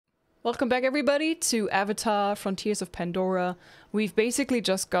Welcome back everybody to Avatar Frontiers of Pandora. We've basically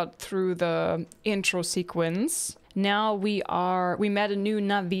just got through the intro sequence. Now we met a new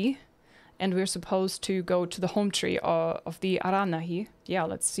Navi and we're supposed to go to the home tree of the Aranahi. Yeah,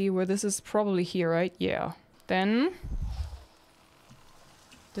 let's see where this is. Probably here, right? Yeah. Then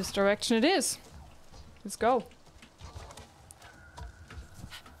this direction it is. Let's go.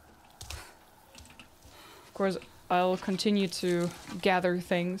 Of course, I'll continue to gather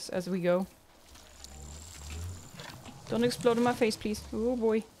things as we go. Don't explode in my face, please. Oh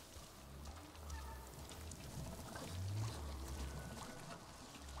boy.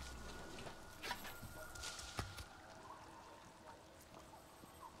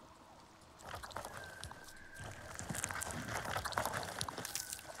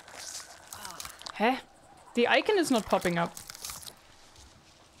 Huh? The icon is not popping up.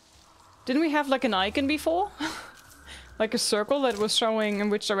 Didn't we have like an icon before? Like a circle that was showing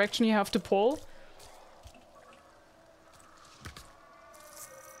in which direction you have to pull?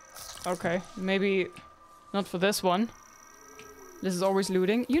 Okay, maybe not for this one. This is always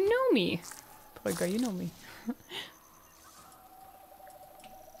looting. You know me! Polga, you know me.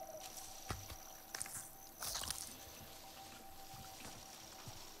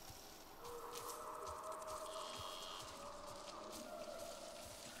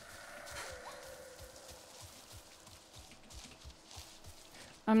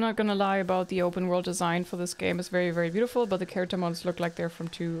 I'm not gonna lie about the open world design for this game. It's very, very beautiful, but the character models look like they're from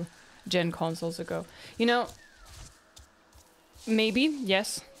 2 consoles ago. You know, maybe,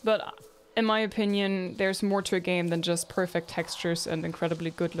 yes, but in my opinion, there's more to a game than just perfect textures and incredibly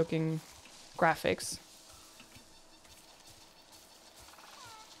good-looking graphics.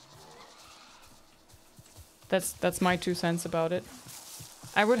 That's my 2 cents about it.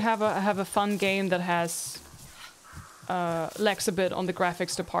 I would have a fun game that has lacks a bit on the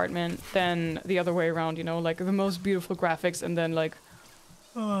graphics department than the other way around, you know, like the most beautiful graphics and then like,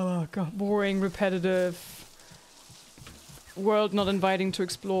 oh god, boring, repetitive, world not inviting to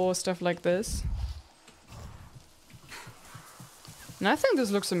explore, stuff like this. And I think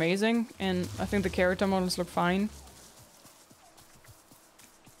this looks amazing, and I think the character models look fine.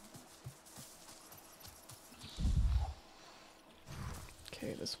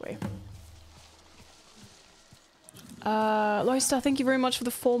 Okay, this way. Loista, thank you very much for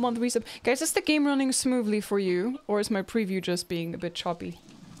the 4-month resub. Guys, is the game running smoothly for you? Or is my preview just being a bit choppy?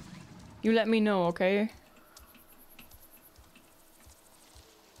 You let me know, okay?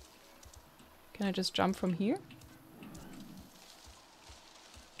 Can I just jump from here?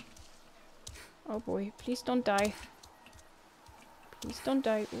 Oh boy, please don't die. Please don't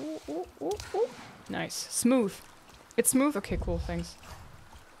die. Ooh, ooh, ooh, ooh. Nice. Smooth. It's smooth? Okay, cool, thanks.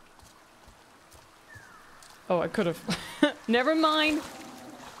 Oh, I could have. Never mind.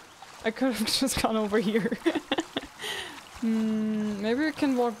 I could have just gone over here. Maybe we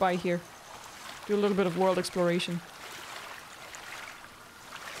can walk by here. Do a little bit of world exploration.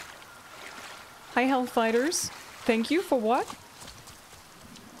 Hi, Hellfighters. Thank you for what?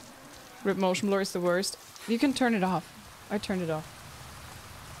 Rip motion blur is the worst. You can turn it off. I turned it off.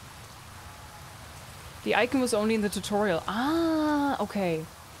 The icon was only in the tutorial. Ah, okay.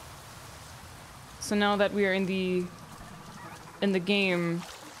 So now that we are in the game,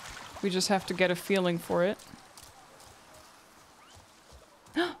 we just have to get a feeling for it.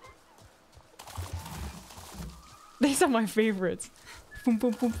 These are my favorites. Boom,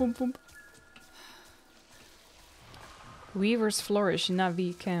 boom, boom, boom, boom. Weavers Flourish,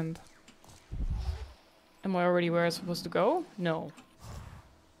 Navi Camp. Am I already where I'm supposed to go? No.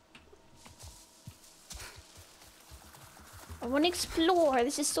 I want to explore.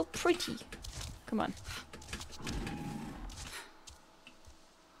 This is so pretty. Come on.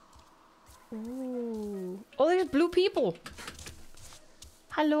 Ooh. Oh, there's blue people.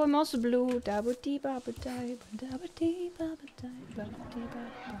 Hello, I'm also blue.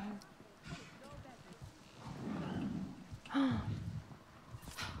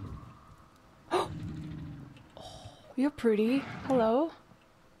 Oh, you're pretty. Hello.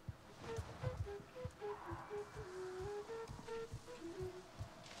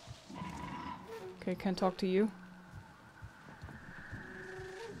 Okay, can't talk to you.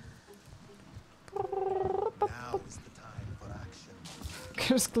 Now is the time for action.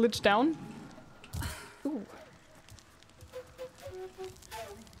 Just glitch down. Ooh.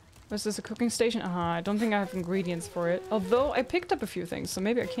 Was this a cooking station? I don't think I have ingredients for it. Although I picked up a few things, so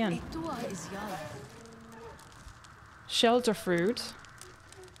maybe I can. Shelter fruit.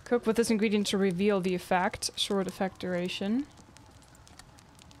 Cook with this ingredient to reveal the effect. Short effect duration.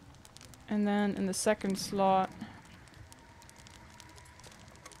 And then in the second slot,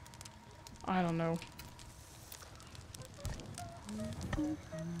 I don't know.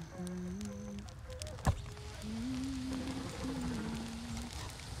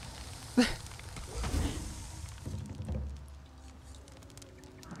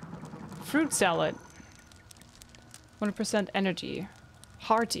 Fruit salad. 100% energy.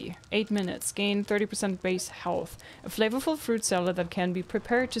 Hearty. 8 minutes. Gain 30% base health. A flavorful fruit salad that can be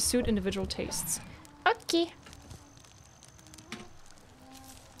prepared to suit individual tastes. Okay.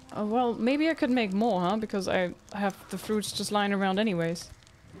 Well, maybe I could make more, huh? Because I have the fruits just lying around anyways.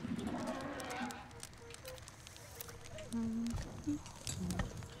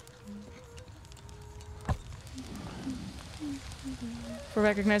 For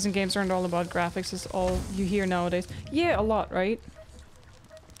recognizing games aren't all about graphics is all you hear nowadays. Yeah, a lot, right?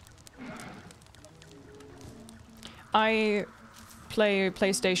 I play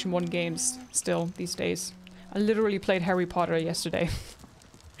PlayStation 1 games still these days. I literally played Harry Potter yesterday.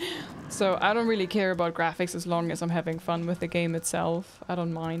 So I don't really care about graphics as long as I'm having fun with the game itself. I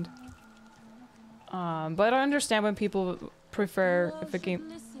don't mind. But I understand when people prefer if a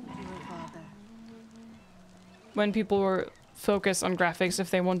game... When people were focused on graphics,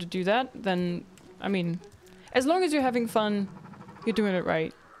 if they want to do that, then... I mean, as long as you're having fun, you're doing it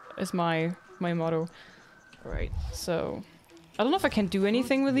right, is my motto. Alright, so... I don't know if I can do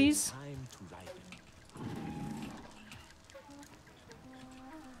anything with these.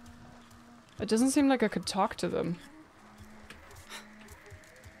 It doesn't seem like I could talk to them.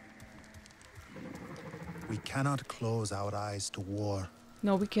 We cannot close our eyes to war.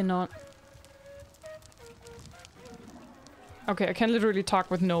 No, we cannot. Okay, I can literally talk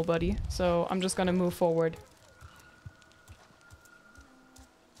with nobody, so I'm just gonna move forward.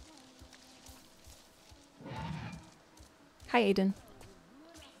 Hi, Aiden.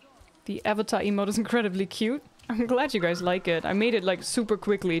 The avatar emote is incredibly cute. I'm glad you guys like it. I made it like super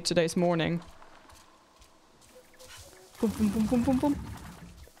quickly today's morning. Boom, boom, boom, boom, boom, boom.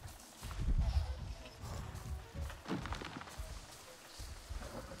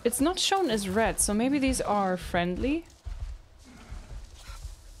 It's not shown as red, so maybe these are friendly.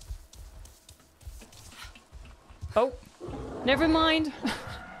 Oh, never mind.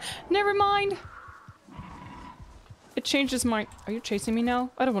 Never mind. It changes my... Are you chasing me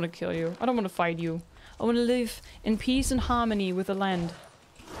now? I don't want to kill you. I don't want to fight you. I want to live in peace and harmony with the land.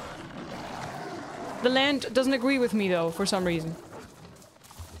 The land doesn't agree with me though, for some reason.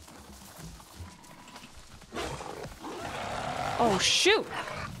 Oh shoot!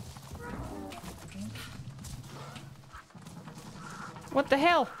 What the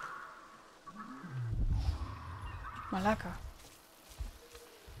hell? Malaka.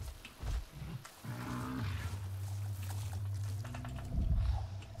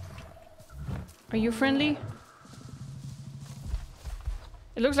 Are you friendly?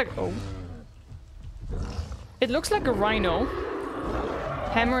 It looks like... Oh. It looks like a rhino.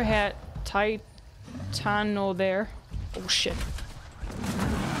 Hammerhead Titano there. Oh shit.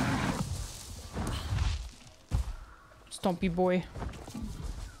 Stompy boy.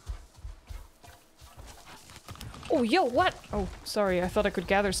 Oh, yo, what? Oh, sorry, I thought I could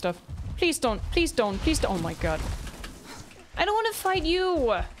gather stuff. Please don't, please don't, please don't. Oh my god. I don't want to fight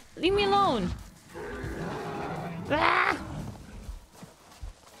you! Leave me alone! Ah!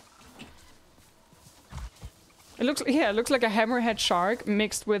 It looks, yeah, it looks like a hammerhead shark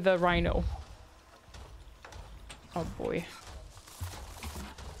mixed with a rhino. Oh boy.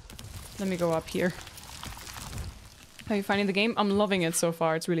 Let me go up here. Are you finding the game? I'm loving it so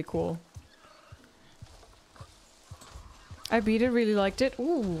far, it's really cool. I beat it, really liked it.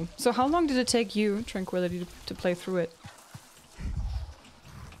 Ooh. So how long did it take you, Tranquility, to play through it?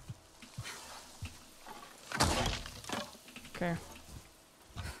 Okay.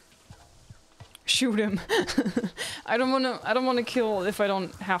 Shoot him. I don't wanna kill if I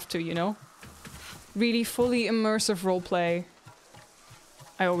don't have to, you know? Really fully immersive roleplay.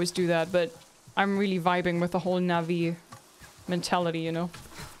 I always do that, but I'm really vibing with the whole Navi mentality, you know?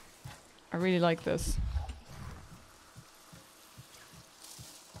 I really like this.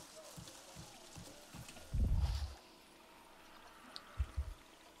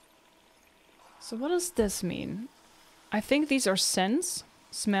 So what does this mean? I think these are scents,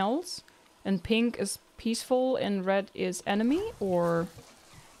 smells, and pink is peaceful and red is enemy, or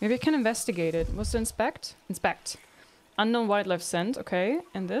maybe I can investigate it. What's the inspect? Inspect. Unknown wildlife scent, okay,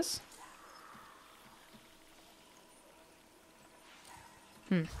 and this?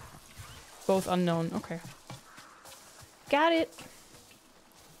 Both unknown, okay. Got it!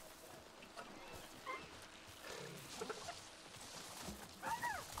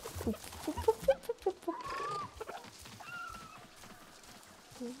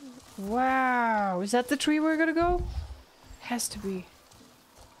 Wow, is that the tree we're gonna go? Has to be.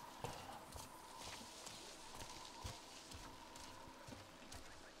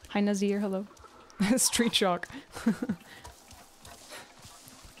 Hi Nazir, hello. Street shock.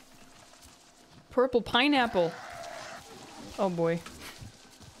 Purple pineapple. Oh boy.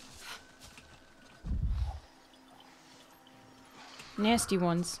 Nasty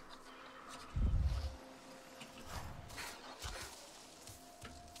ones.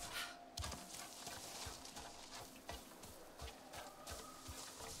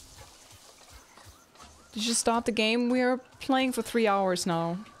 Did you start the game? We are playing for 3 hours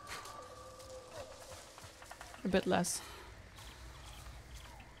now. A bit less.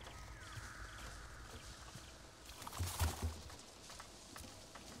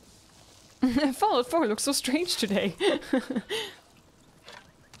 Fallout 4 looks so strange today.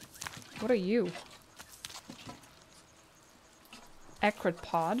 What are you? Acrid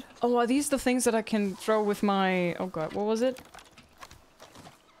pod. Oh, are these the things that I can throw with my... Oh god, what was it?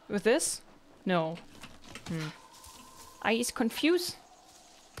 With this? No. I is confused.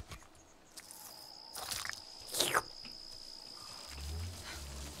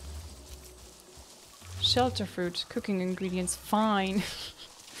 Shelter fruit, cooking ingredients, fine.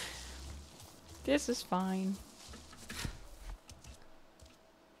 This is fine.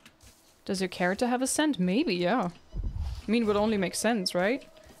 Does your character have a scent? Maybe, yeah. I mean, it would only make sense, right?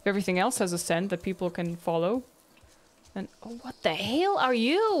 If everything else has a scent that people can follow. And oh, what the hell are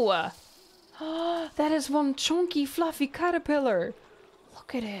you? That is one chunky, fluffy caterpillar.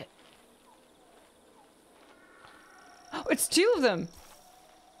 Look at it. Oh, it's 2 of them.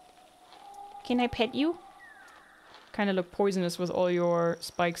 Can I pet you? Kind of look poisonous with all your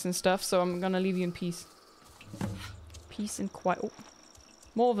spikes and stuff, so I'm gonna leave you in peace. Peace and quiet. Oh,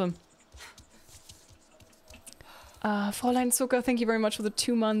 more of them. Fräulein Zucker, thank you very much for the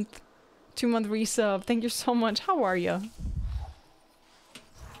 2-month resub. Thank you so much. How are you?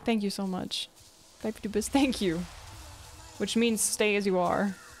 Thank you so much. Thank you. Which means stay as you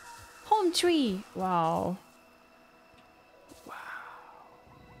are. Home tree. Wow. Wow.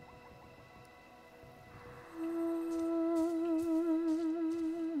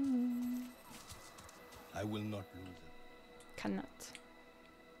 I will not lose it. Cannot.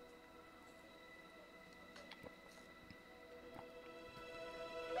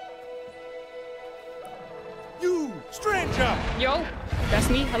 You, stranger! Yo, that's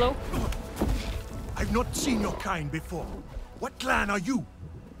me. Hello. I've not seen your kind before. What clan are you?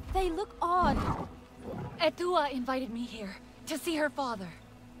 They look odd. Edua invited me here to see her father.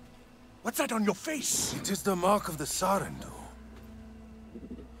 What's that on your face? It is the mark of the Sarentu.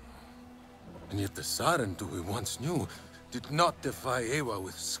 And yet the Sarentu we once knew did not defy Ewa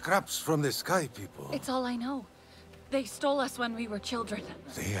with scraps from the Sky People. It's all I know. They stole us when we were children.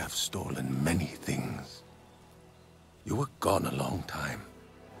 They have stolen many things. You were gone a long time.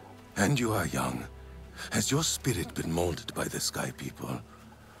 And you are young. Has your spirit been molded by the Sky People?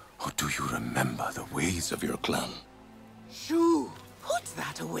 Or do you remember the ways of your clan? Shoo! Put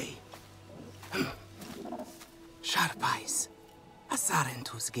that away. Sharp eyes. A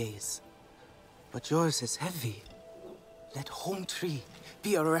Sarentu's gaze. But yours is heavy. Let Home Tree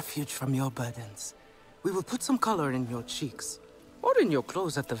be a refuge from your burdens. We will put some color in your cheeks. Or in your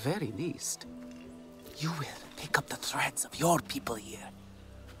clothes at the very least. You will pick up the threads of your people here.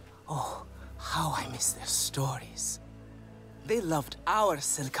 Oh, how I miss their stories. They loved our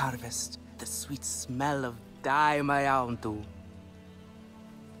silk harvest, the sweet smell of dye mayauntu.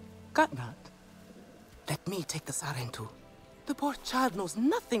 Katnat, let me take the Sarentu. The poor child knows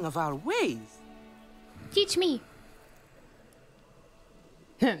nothing of our ways. Teach me.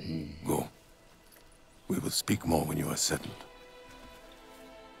 Go. We will speak more when you are settled.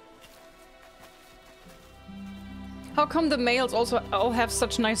 How come the males also all have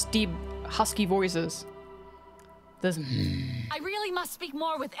such nice, deep, husky voices? This. I really must speak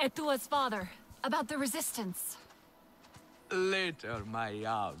more with Etua's father about the resistance. Later, my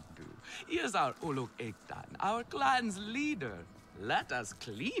Yaundu. Here's our Uluk Ektan, our clan's leader. Let us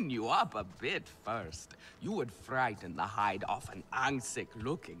clean you up a bit first. You would frighten the hide off an Angsik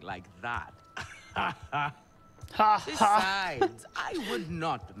looking like that. Besides, I would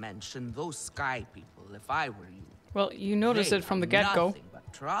not mention those Sky People if I were you. Well, you noticed They it from the are get-go. nothing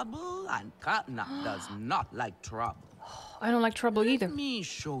but trouble, and Katna does not like trouble. I don't like trouble either. Let me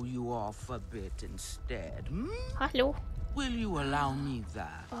show you off a bit instead. Hello. Will you allow me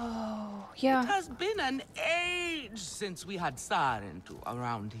that? Oh, yeah. It has been an age since we had Sarentu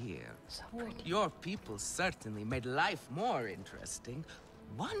around here. So pretty. Your people certainly made life more interesting.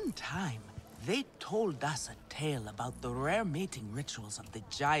 One time, They told us a tale about the rare mating rituals of the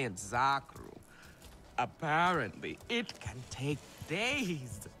giant Zakru. Apparently, it can take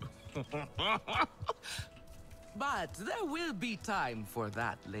days. But there will be time for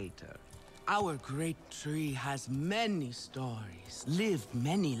that later. Our great tree has many stories, lived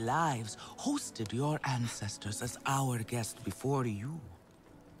many lives, hosted your ancestors as our guest before you.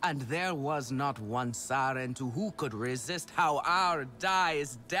 And there was not one Sarentu who could resist how our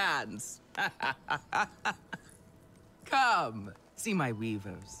dyes dance. Come, see my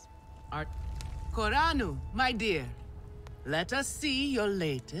weavers. Art Koranu, my dear, let us see your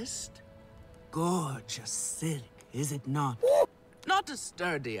latest. Gorgeous silk, is it not? Not as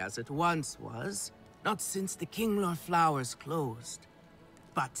sturdy as it once was, not since the Kinglor flowers closed.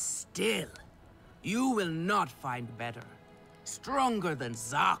 But still, you will not find better. Stronger than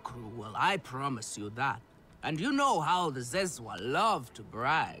Zakru will, I promise you that. And you know how the Zezwa love to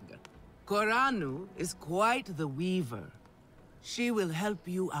brag. Koranu is quite the weaver. She will help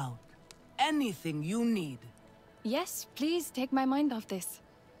you out. Anything you need. Yes, please take my mind off this.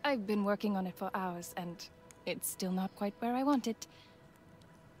 I've been working on it for hours, and it's still not quite where I want it.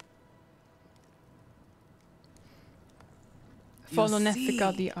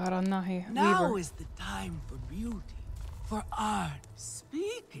 Folonethica di Aranahe Now Weaver. is the time for beauty, for art.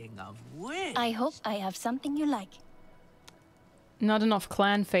 Speaking of which... I hope I have something you like. Not enough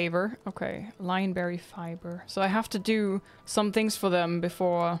clan favor. Okay, lionberry fiber. So I have to do some things for them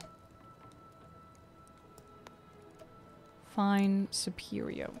before... Fine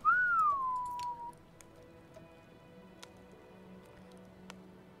superior.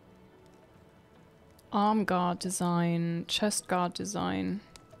 Arm guard design, chest guard design.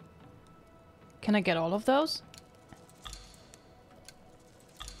 Can I get all of those?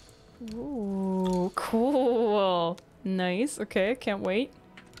 Ooh, cool. Nice. Okay, can't wait.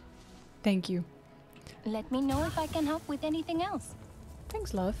 Thank you. Let me know if I can help with anything else.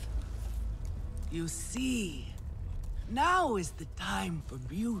 Thanks, love. You see, now is the time for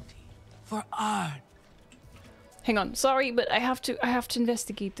beauty, for art. Hang on. Sorry, but I have to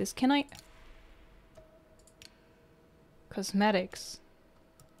investigate this. Can I? Cosmetics.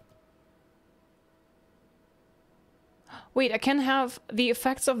 Wait, I can have the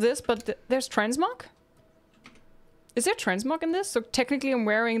effects of this, but there's transmog? Is there transmog in this? So technically I'm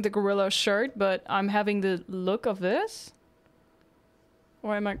wearing the gorilla shirt, but I'm having the look of this?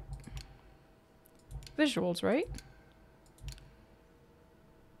 Or am I... Visuals, right?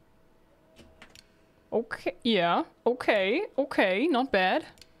 Okay, yeah. Okay, okay, not bad.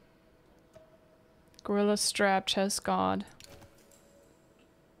 Gorilla strap, chest guard.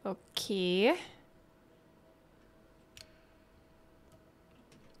 Okay.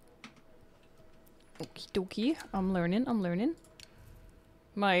 Okie dokie. I'm learning, I'm learning.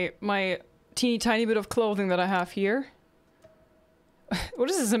 My teeny tiny bit of clothing that I have here. What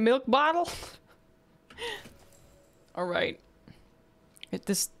is this, a milk bottle? Alright.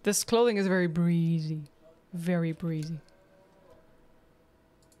 This clothing is very breezy. Very breezy.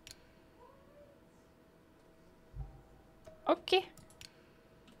 Okay.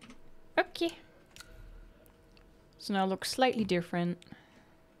 Okay. So now it looks slightly different.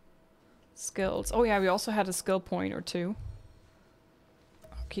 Skills. Oh yeah, we also had a skill point or two.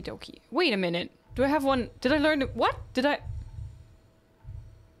 Okie dokie. Wait a minute. Do I have one? Did I learn it? What? Did I?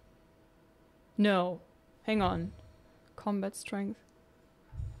 No. Hang on. Combat strength.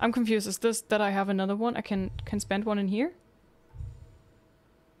 I'm confused. Is this that I have another one? I can spend one in here?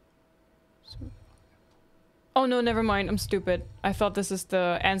 Oh no, never mind. I'm stupid. I thought this is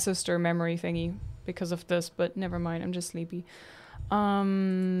the ancestor memory thingy because of this, but never mind. I'm just sleepy.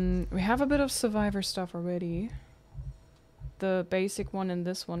 We have a bit of survivor stuff already. The basic one and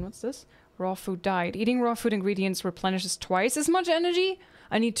this one. What's this? Raw food diet. Eating raw food ingredients replenishes twice as much energy?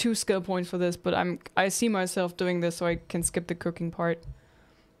 I need 2 skill points for this, but I see myself doing this so I can skip the cooking part.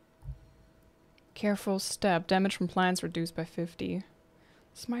 Careful step. Damage from plants reduced by 50.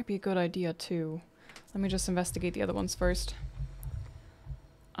 This might be a good idea too. Let me just investigate the other ones first.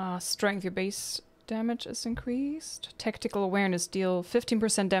 Strength. Your base damage is increased. Tactical awareness. Deal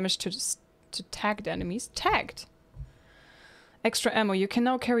 15% damage to tagged enemies. Tagged? Extra ammo. You can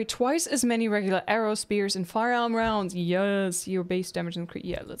now carry twice as many regular arrows, spears, and firearm rounds. Yes, your base damage increase.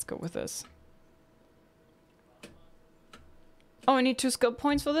 Yeah, let's go with this. Oh, I need 2 skill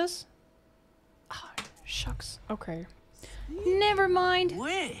points for this? Ah, shucks. Okay. Never mind.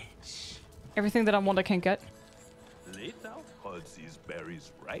 Which? Everything that I want I can't get. Late out holds these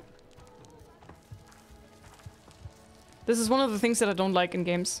berries ripe. This is one of the things that I don't like in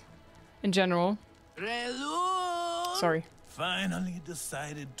games. In general. Relun! Sorry. Finally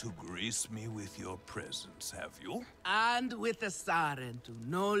decided to grace me with your presence, have you? And with a Sarentu,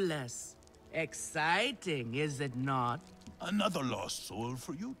 no less. Exciting, is it not? Another lost soul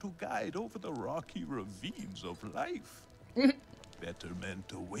for you to guide over the rocky ravines of life. Betterment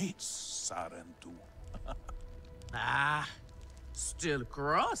awaits, Sarentu. Ah, still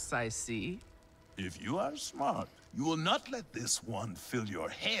cross, I see. If you are smart, you will not let this one fill your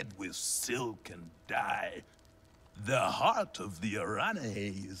head with silk and dye. The heart of the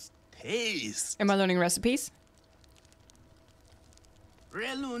Aranahe is taste. Am I learning recipes?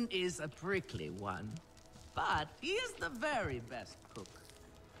 Relun is a prickly one, but he is the very best cook.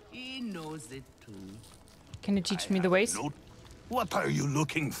 He knows it too. Can you teach me the ways? What are you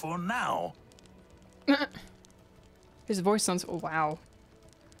looking for now? His voice sounds... Oh, wow.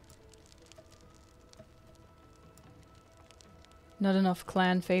 Not enough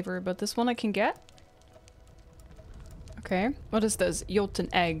clan favor, but this one I can get? Okay. What is this? Jolten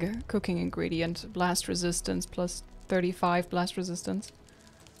egg. Cooking ingredient. Blast resistance plus 35 blast resistance.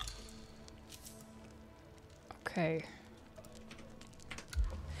 Okay.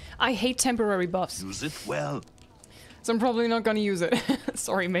 I hate temporary buffs. Use it well. So I'm probably not gonna use it.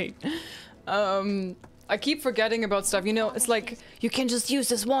 Sorry, mate. I keep forgetting about stuff. You know, it's like, you can just use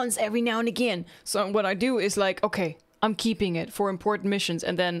this once every now and again. So what I do is like, okay, I'm keeping it for important missions,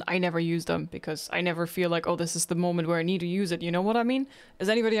 and then I never use them because I never feel like, oh, this is the moment where I need to use it. You know what I mean? Is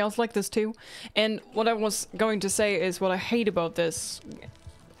anybody else like this too? And what I was going to say is what I hate about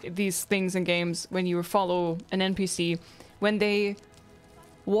these things in games, when you follow an NPC, when they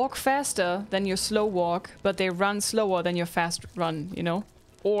walk faster than your slow walk, but they run slower than your fast run, you know?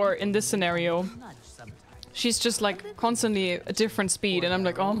 Or in this scenario, she's just like constantly a different speed, and I'm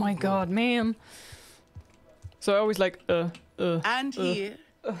like, oh my god, man. So I always like, And here,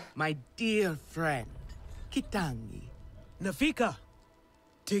 my dear friend, Kitangi. Nafika,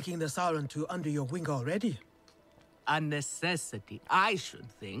 taking the Sarentu under your wing already. A necessity, I should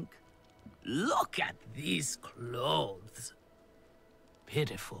think. Look at these clothes.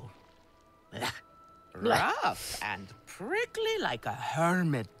 Pitiful. Rough and prickly like a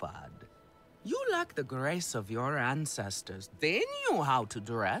hermit bud. You lack the grace of your ancestors. They knew how to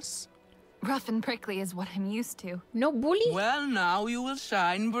dress. Rough and prickly is what I'm used to. no bully. Well, now you will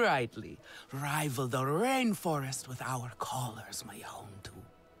shine brightly. Rival the rainforest with our collars, my Houndu.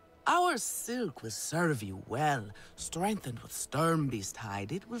 Our silk will serve you well. Strengthened with Sternbeast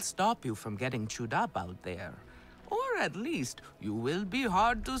hide, it will stop you from getting chewed up out there. Or at least, you will be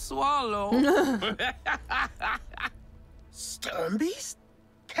hard to swallow. Sternbeast?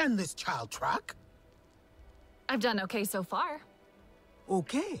 Can this child track? I've done okay so far.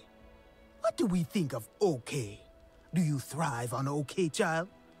 Okay. What do we think of okay? Do you thrive on okay, child?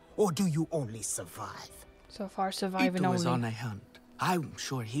 Or do you only survive? So far, surviving Ito is on only. a hunt. I'm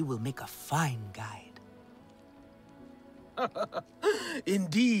sure he will make a fine guide.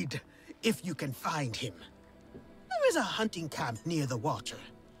 Indeed, if you can find him. There is a hunting camp near the water.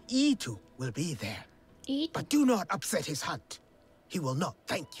 Itu will be there. But do not upset his hunt. He will not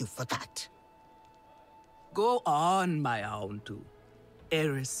thank you for that. Go on, my Houndu. A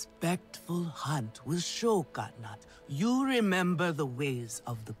respectful hunt will show Katnat you remember the ways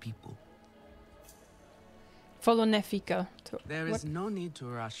of the people. Follow Nefika. There is no need to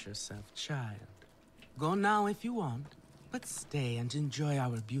rush yourself, child. Go now if you want, but stay and enjoy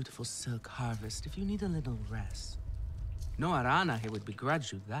our beautiful silk harvest if you need a little rest. No Arana here would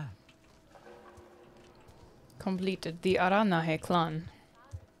begrudge you that. Completed the Aranahe clan.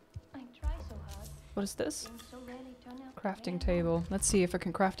 I try so hard. What is this? and so rarely turn out Crafting well. table. Let's see if I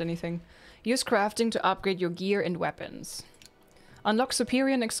can craft anything. Use crafting to upgrade your gear and weapons. Unlock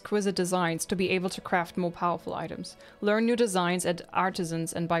superior and exquisite designs to be able to craft more powerful items. Learn new designs at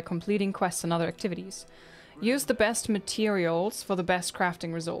artisans and by completing quests and other activities. Use the best materials for the best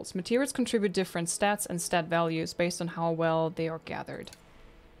crafting results. Materials contribute different stats and stat values based on how well they are gathered.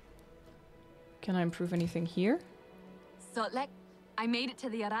 Can I improve anything here? So, I made it to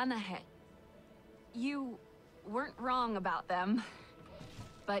the Aranahe. You weren't wrong about them.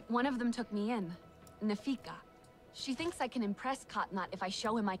 But one of them took me in. Nafika. She thinks I can impress Katnat if I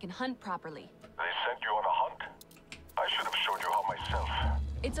show him I can hunt properly. They sent you on a hunt? I should have showed you how myself.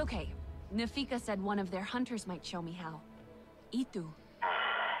 It's okay. Nafika said one of their hunters might show me how. Itu.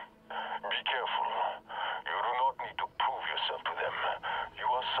 Be careful. You do not need to prove yourself to them. You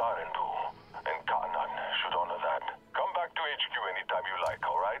are Sarentu, and Kanan should honor that. Come back to HQ anytime you like,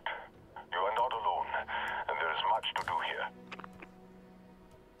 alright? You are not alone, and there is much to do here.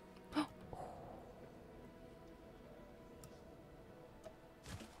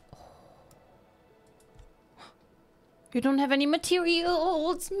 You don't have any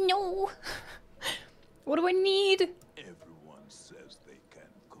materials. No. What do I need? Everyone says they can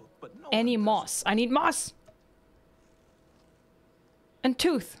cook, but no Any one does. moss. I need moss. And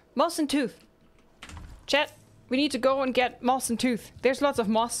tooth. Moss and tooth. Chat, we need to go and get moss and tooth. There's lots of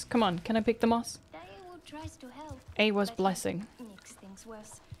moss. Come on, can I pick the moss? Daewoo tries to help. A was but blessing. he makes things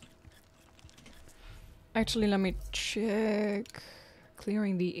worse. Actually, let me check.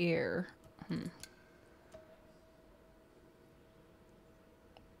 Clearing the air.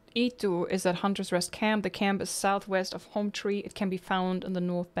 Itu is at Hunter's Rest Camp. The camp is southwest of Home Tree. It can be found on the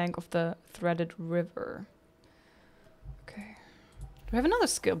north bank of the Threaded River. Okay. Do I have another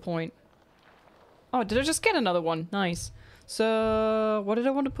skill point? Oh, did I just get another one? Nice. So, what did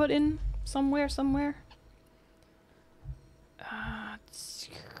I want to put in? Somewhere?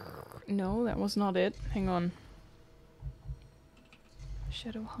 No, that was not it. Hang on.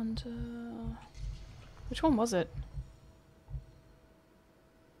 Shadow Hunter. Which one was it?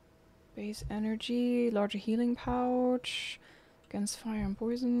 Base energy, larger healing pouch, against fire and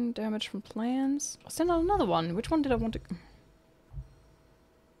poison, damage from plants. Was there not another one? Which one did I want to...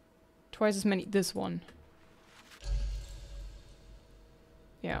 Twice as many. This one.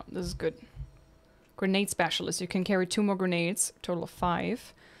 Yeah, this is good. Grenade specialist. You can carry 2 more grenades, total of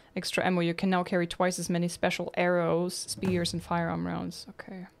 5. Extra ammo. You can now carry twice as many special arrows, spears, and firearm rounds.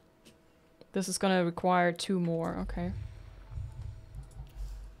 Okay. This is gonna require 2 more. Okay.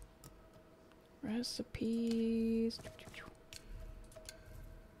 Recipes.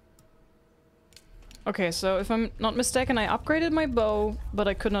 Okay, so if I'm not mistaken, I upgraded my bow, but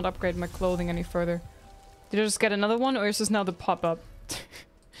I could not upgrade my clothing any further. Did I just get another one, or is this now the pop-up?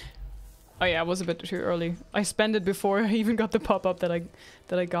 Oh yeah, it was a bit too early. I spent it before I even got the pop-up that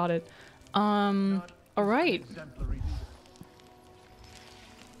I got it. Alright.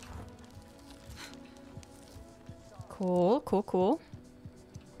 Cool.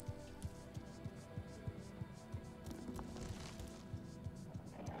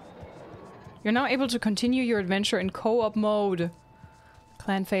 You're now able to continue your adventure in co-op mode.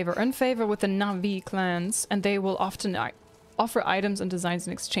 Clan favor. Earn favor with the Navi clans, and they will often offer items and designs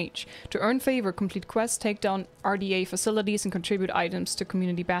in exchange. To earn favor, complete quests, take down RDA facilities, and contribute items to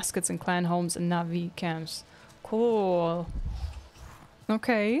community baskets and clan homes and Navi camps. Cool.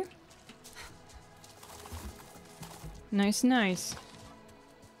 Okay. Nice.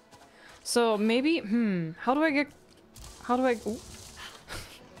 So maybe, how do I ooh.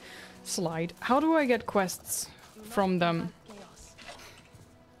 Slide. How do I get quests from them?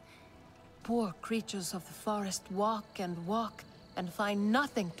 Poor creatures of the forest walk and find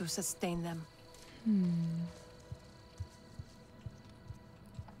nothing to sustain them.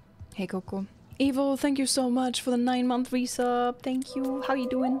 Hey Coco. Evo, thank you so much for the 9-month resub. Thank you. How you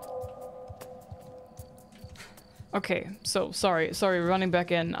doing? Okay, so sorry, running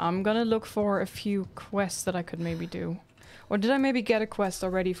back in. I'm gonna look for a few quests that I could maybe do. Or did I maybe get a quest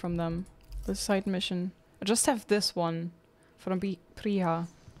already from them? The side mission. I just have this one from Priya.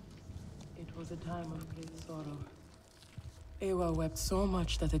 It was a time of great sorrow. Ewa wept so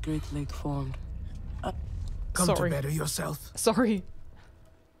much that a great lake formed. Come Sorry. to better yourself. Sorry.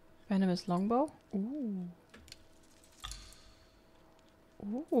 Venomous longbow? Ooh.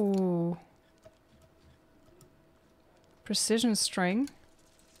 Ooh. Precision string.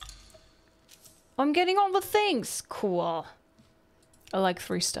 I'm getting all the things! Cool. I like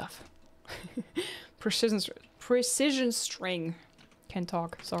 3 stuff. Precision string. Can't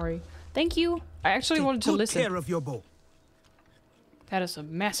talk, sorry. Thank you. I actually wanted to listen. Take care of your bow. That is a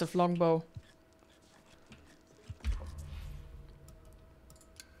massive longbow.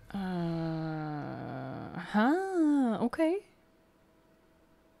 Okay.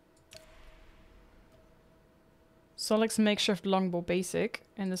 Solix makeshift longbow basic,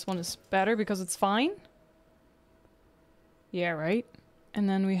 and this one is better because it's fine. Yeah, right. And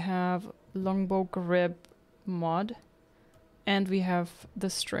then we have longbow grip mod, and we have the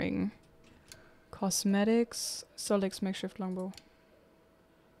string. Cosmetics, Solix makeshift longbow.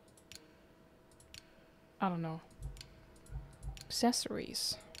 I don't know.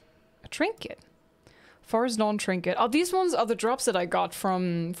 Accessories. A trinket. Forest Dawn trinket. Oh, these ones are the drops that I got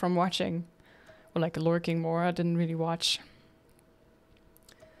from watching. Or like lurking more. I didn't really watch.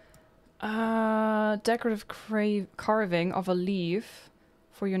 Decorative carving of a leaf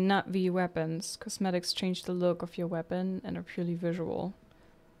for your Navi weapons. Cosmetics change the look of your weapon and are purely visual.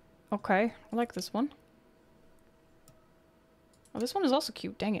 Okay, I like this one. Oh, this one is also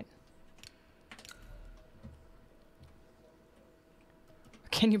cute. Dang it.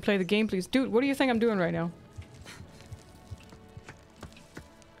 Can you play the game, please? Dude, what do you think I'm doing right now?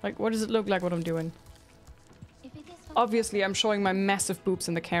 Like, what does it look like what I'm doing? If it is obviously I'm showing my massive boobs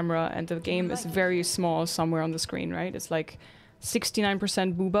in the camera, and the game is very small somewhere on the screen, right? It's like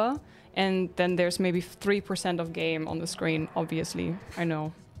 69% booba, and then there's maybe 3% of game on the screen, obviously. I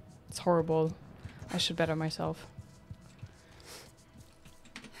know. It's horrible. I should better myself.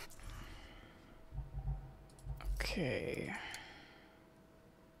 Okay.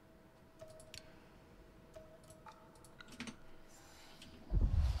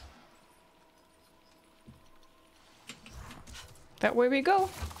 That way we go.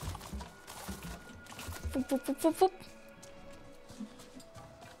 Foop, foop, foop, foop, foop.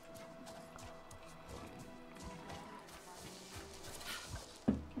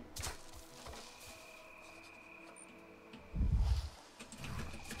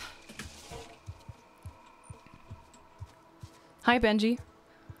 Hi, Benji.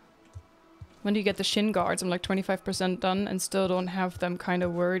 When do you get the shin guards? I'm like 25% done and still don't have them. Kind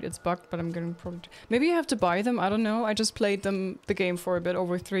of worried it's bugged, but I'm gonna probably... Maybe you have to buy them, I don't know. I just played the game for a bit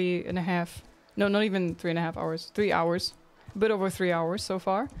over 3.5... No, not even 3.5 hours. 3 hours. A bit over 3 hours so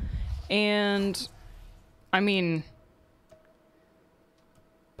far. And... I mean...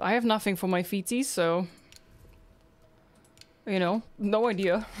 I have nothing for my feetsies, so... You know, no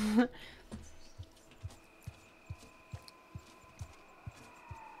idea.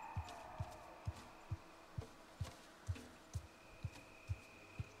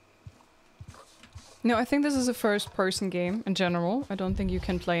 No, I think this is a first-person game in general. I don't think you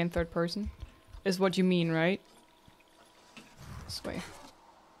can play in third person. Is what you mean, right? This way.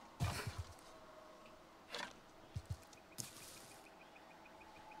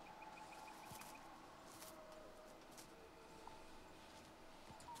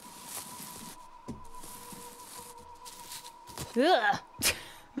 Ugh.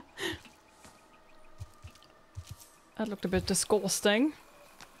 That looked a bit disgusting.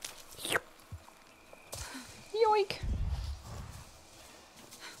 Yoink!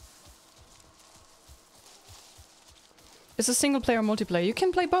 It's a single player or multiplayer. You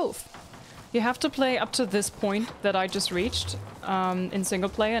can play both. You have to play up to this point that I just reached in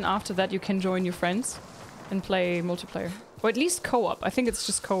single player, and after that you can join your friends and play multiplayer. Or at least co-op. I think it's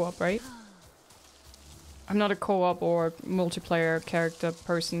just co-op, right? I'm not a co-op or multiplayer character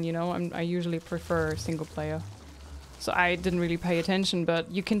person, you know? I usually prefer single player. So I didn't really pay attention, but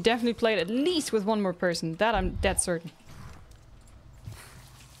you can definitely play it at least with one more person. That I'm dead certain.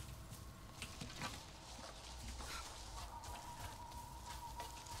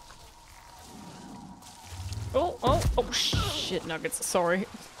 Oh, shit, nuggets. Sorry.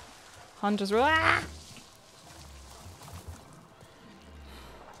 Hunters. Ah!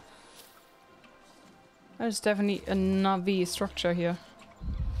 There's definitely a Navi structure here.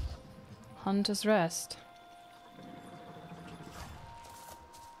 Hunter's Rest.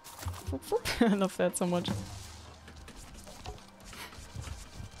 I love that so much.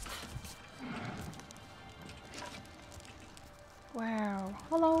 Wow.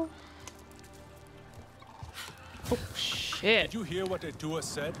 Hello. Oh shit. Did you hear what the doer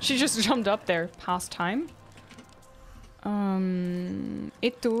said? She just jumped up there. Past time.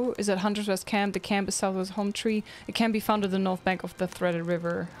 Itu is at Hunter's Rest Camp. The camp is south of Home Tree. It can be found at the north bank of the Threaded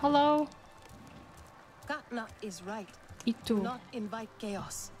River. Hello. Katna is right. Itu. Do not invite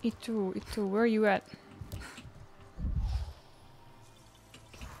chaos. Itu, where are you at?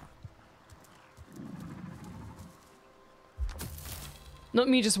 Not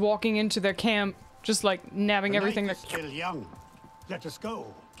me just walking into their camp, just like nabbing everything. Night is still young. Let us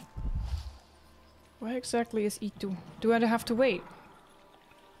go. Where exactly is Itu? Do I have to wait?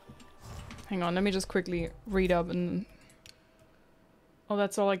 Hang on, let me just quickly read up and... Oh,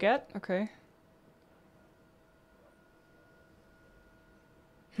 that's all I get? Okay.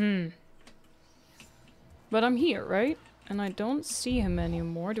 But I'm here, right? And I don't see him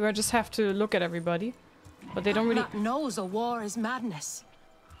anymore. Do I just have to look at everybody? But they don't really... Katna knows a war is madness.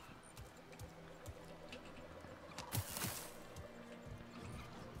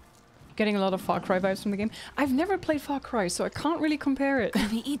 Getting a lot of Far Cry vibes from the game. I've never played Far Cry, so I can't really compare it. Could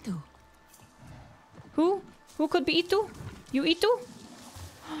be Itu. Who? Who could be Itu? You Itu?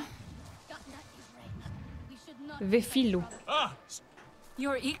 Vefilu. Ah!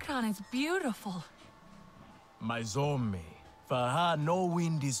 Your Ikran is beautiful. My Zome. For her, no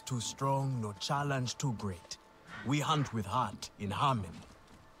wind is too strong, no challenge too great. We hunt with heart, in harmony.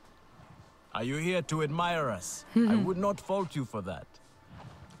 Are you here to admire us? I would not fault you for that.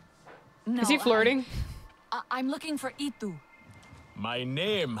 No, is he flirting? I'm looking for Itu. My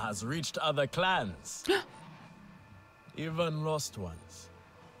name has reached other clans. Even lost ones.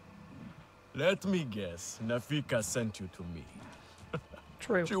 Let me guess, Nafika sent you to me.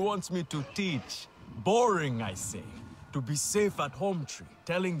 True. She wants me to teach. Boring, I say. To be safe at home tree,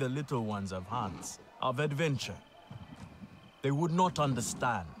 telling the little ones of Hans, of adventure. They would not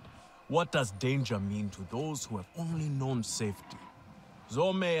understand. What does danger mean to those who have only known safety?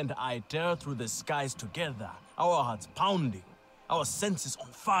 Zome and I tear through the skies together, our hearts pounding, our senses on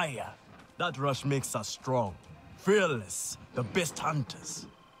fire. That rush makes us strong, fearless, the best hunters.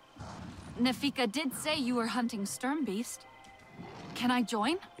 Nefika did say you were hunting Sternbeast. Can I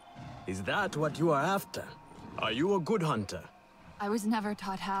join? Is that what you are after? Are you a good hunter? I was never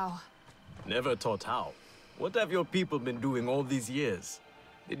taught how. Never taught how? What have your people been doing all these years?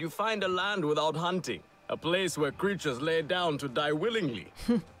 Did you find a land without hunting? A place where creatures lay down to die willingly?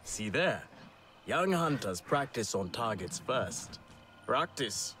 See there. Young hunters practice on targets first.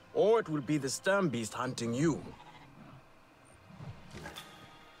 Practice, or it will be the Sternbeast hunting you.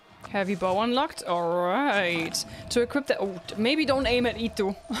 Heavy bow unlocked? Alright. To equip the... Oh, maybe don't aim at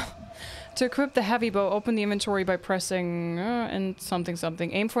Ito. To equip the heavy bow, open the inventory by pressing and something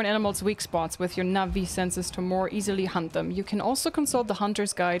something. Aim for an animal's weak spots with your Navi senses to more easily hunt them. You can also consult the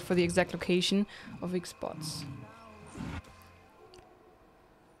hunter's guide for the exact location of weak spots.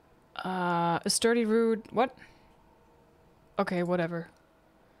 A sturdy root... What? Okay, whatever.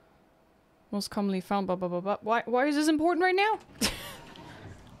 Most commonly found... Blah, blah, blah, blah. Why is this important right now?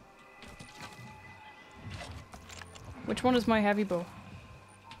 Which one is my heavy bow?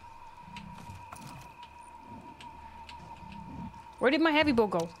 Where did my heavy bow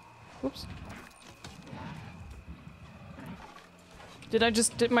go? Whoops.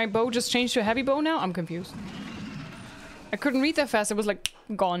 Did my bow just change to a heavy bow now? I'm confused. I couldn't read that fast. It was like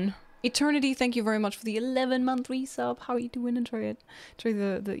gone. Eternity, thank you very much for the 11-month resub. How are you doing? Enjoy it. Enjoy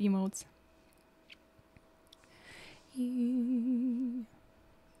the emotes.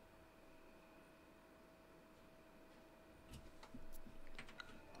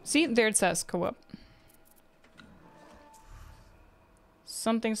 See, there it says co-op.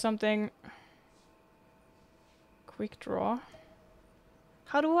 Something, something. Quick draw.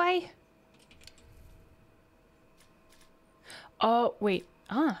 How do I? Oh, wait.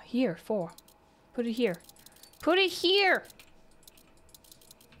 Ah, here, 4. Put it here. Put it here!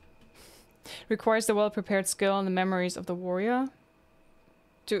 Requires the well-prepared skill and the memories of the warrior.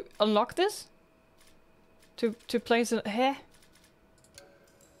 To unlock this? To place it... Heh?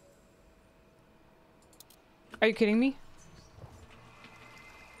 Are you kidding me?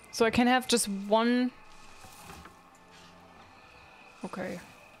 So I can have just one... Okay.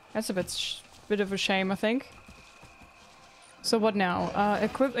 That's a bit of a shame, I think. So what now?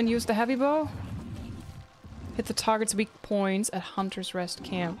 Equip and use the heavy bow. Hit the target's weak points at Hunter's Rest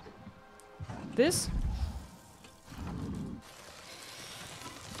Camp. This?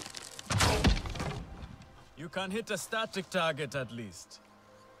 You can hit a static target at least.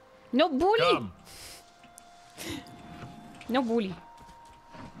 No bully! Come. No bully.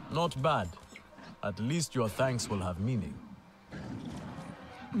 Not bad. At least your thanks will have meaning.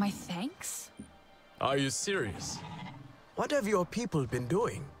 My thanks? Are you serious? What have your people been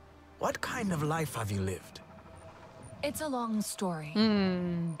doing? What kind of life have you lived? It's a long story.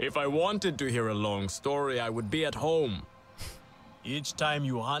 If I wanted to hear a long story, I would be at home. Each time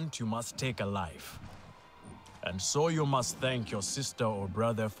you hunt, you must take a life. And so you must thank your sister or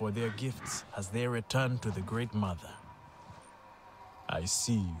brother for their gifts as they return to the Great Mother. I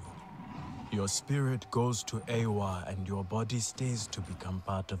see you. Your spirit goes to Ewa and your body stays to become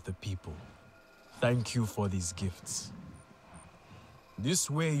part of the people. Thank you for these gifts. This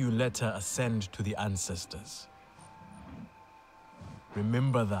way you let her ascend to the ancestors.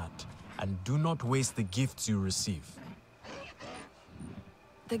 Remember that, and do not waste the gifts you receive.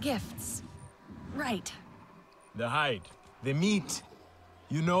 The gifts. Right. The hide, the meat.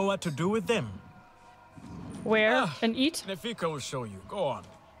 You know what to do with them. Where and eat? Nefika will show you. Go on.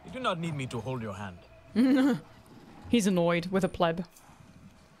 You do not need me to hold your hand. He's annoyed with a pleb.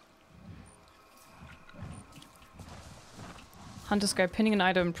 Hunter's Guide, pinning an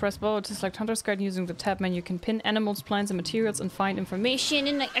item. Press bow to select Hunter's Guide using the tab menu. You can pin animals, plants, and materials and find information.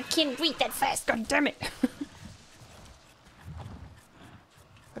 And I can't read that fast. God damn it!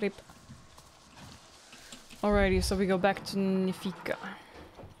 Rip. Alrighty, so we go back to Nefika.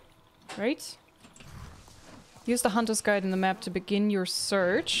 Right? Use the Hunter's Guide in the map to begin your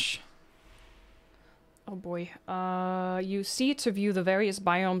search. Oh boy. You see it to view the various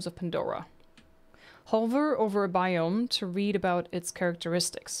biomes of Pandora. Hover over a biome to read about its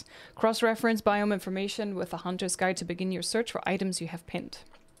characteristics. Cross-reference biome information with the Hunter's Guide to begin your search for items you have pinned.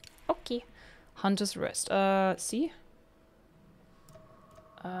 Okay. Hunter's Rest. See?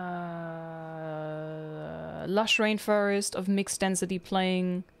 Lush rainforest of mixed density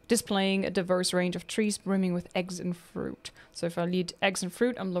playing displaying a diverse range of trees brimming with eggs and fruit. So if I need eggs and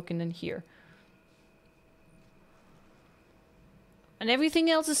fruit, I'm looking in here. And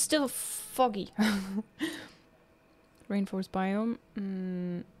everything else is still foggy. Rainforest biome.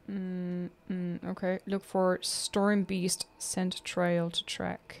 Okay, look for storm beast scent trail to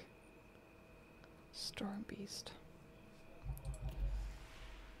track. Storm beast.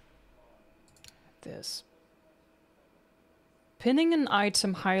 This. Pinning an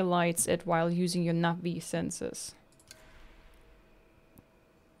item highlights it while using your Navi senses.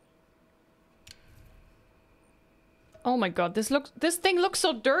 Oh my god, this thing looks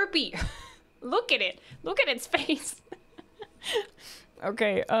so derpy. Look at it. Look at its face.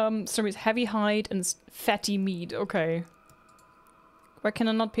 Okay, so it's heavy hide and fatty meat. Okay. Why can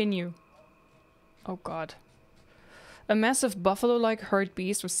I not pin you? Oh god. A massive buffalo-like herd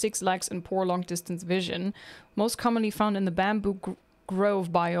beast with 6 legs and poor long-distance vision, most commonly found in the bamboo grove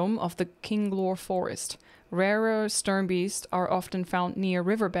biome of the Kinglore Forest. Rarer stern beasts are often found near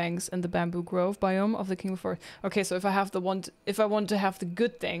riverbanks in the bamboo grove biome of the Kinglore Forest. Okay, so if I want to have the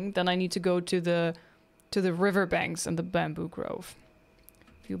good thing, then I need to go to the riverbanks and the bamboo grove.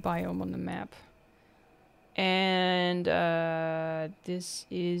 View biome on the map. And this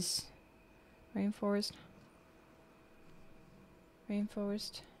is rainforest.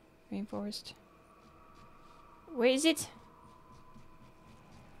 Rainforest. Rainforest. Where is it?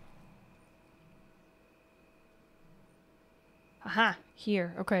 Aha!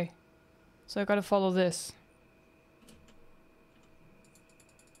 Here. Okay. So I gotta follow this.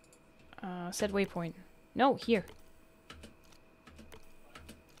 Set waypoint. No, here.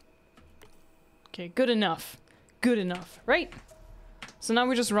 Okay, good enough. Good enough, right? So now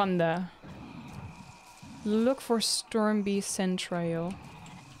we just run there. Look for Storm Beast Scent Trail.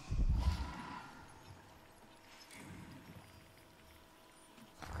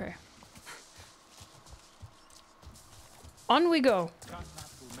 Okay. On we go.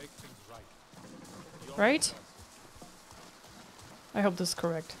 Right? I hope this is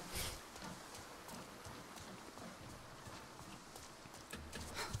correct.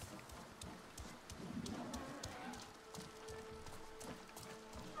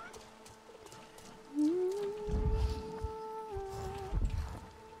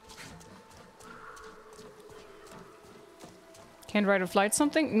 Can't ride or flight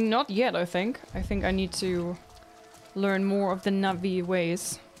something? Not yet, I think. I think I need to learn more of the Navi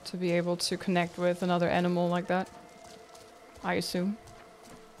ways to be able to connect with another animal like that. I assume.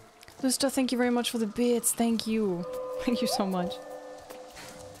 Lusta, thank you very much for the bits. Thank you. Thank you so much.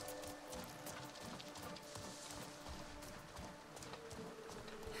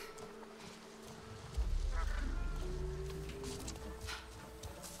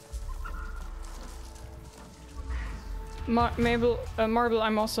 Marble,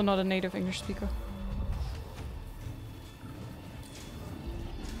 I'm also not a native English speaker.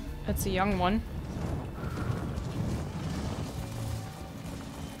 That's a young one.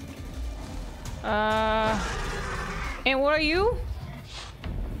 And what are you?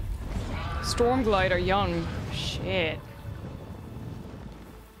 Stormglider, young. Shit.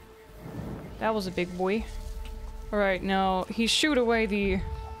 That was a big boy. Alright, now he shoot away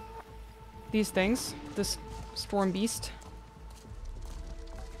these things. This storm beast.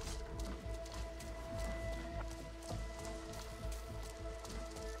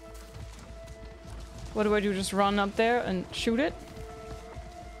 What do I do? Just run up there and shoot it?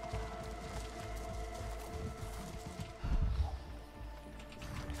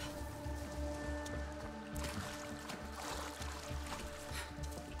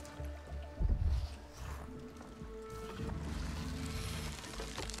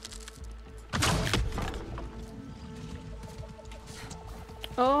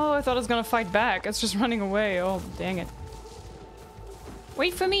 Oh, I thought it was gonna fight back. It's just running away. Oh, dang it.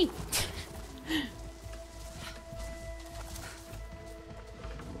 Wait for me!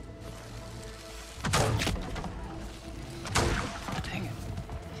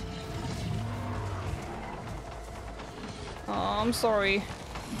 I'm sorry.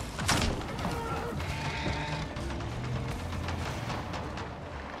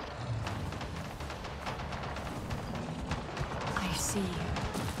 I see you.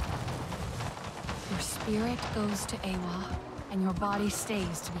 Your spirit goes to Awa, and your body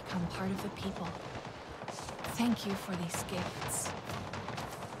stays to become part of the people. Thank you for these gifts.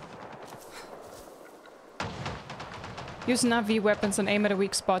 Use Navi weapons and aim at a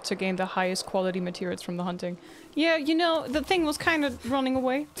weak spot to gain the highest quality materials from the hunting. Yeah, you know, the thing was kind of running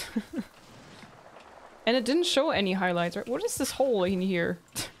away. And it didn't show any highlights, right? What is this hole in here?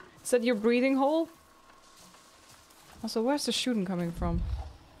 Is that your breathing hole? Also, where's the shooting coming from?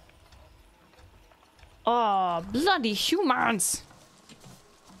 Oh, bloody humans!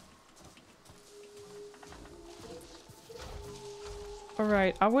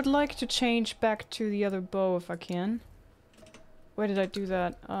 Alright, I would like to change back to the other bow if I can. Where did I do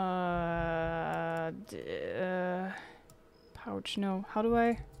that? Pouch, no. How do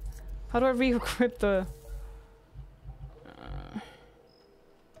I re-equip the...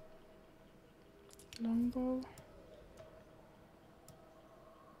 longbow?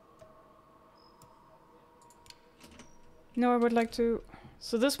 No, I would like to...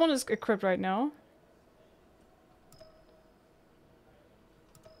 So this one is equipped right now.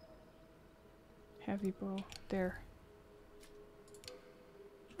 Heavy bow. There.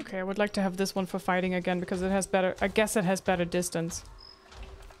 Okay, I would like to have this one for fighting again because it has better... I guess it has better distance.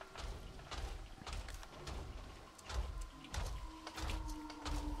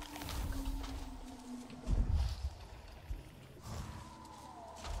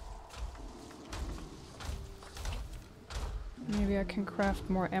 Maybe I can craft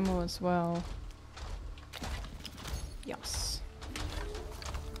more ammo as well. Yes.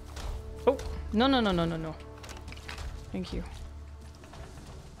 Oh! No, no, no, no, no, no. Thank you.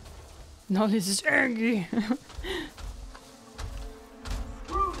 No, this is angry.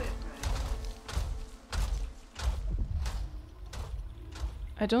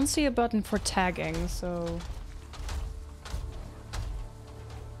 I don't see a button for tagging, so...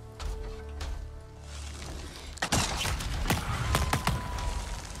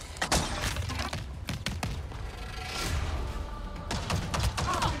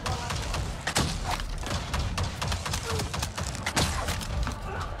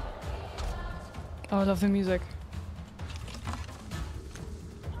 Oh, I love the music.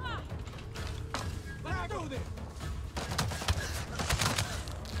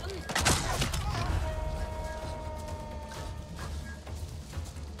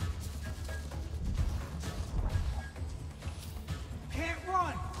 Can't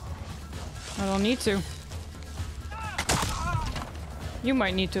run. I don't need to. You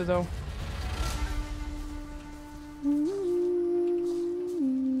might need to, though.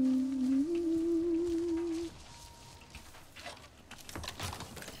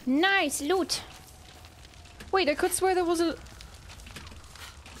 Nice loot! Wait, I could swear there was a...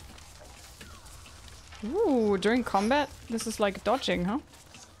 Ooh, during combat? This is like dodging, huh?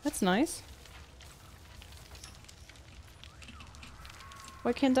 That's nice.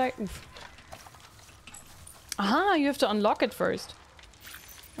 Why can't I... Oof. Aha, you have to unlock it first.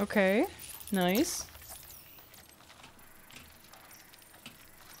 Okay, nice.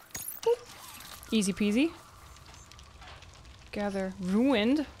 Boop. Easy peasy. Gather.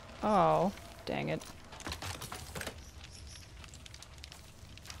 Ruined? Oh, dang it.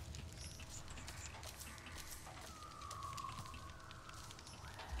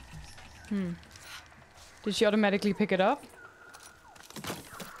 Did she automatically pick it up?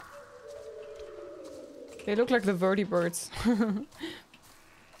 They look like the vertibirds.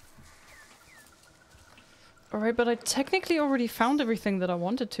 Alright, but I technically already found everything that I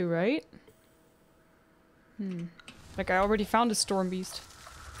wanted to, right? Like, I already found a storm beast.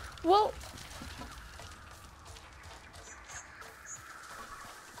 Well...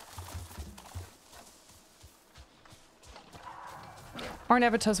 Aren't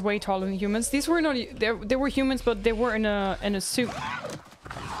avatars way taller than humans? These were not... They were humans, but they were in a suit.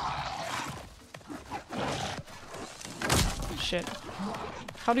 Shit.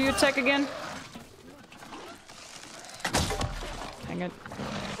 How do you attack again? Dang it.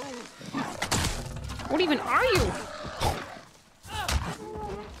 What even are you?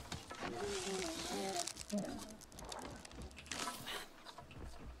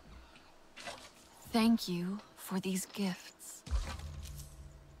 Thank you for these gifts.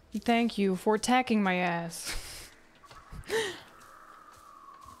 Thank you for attacking my ass.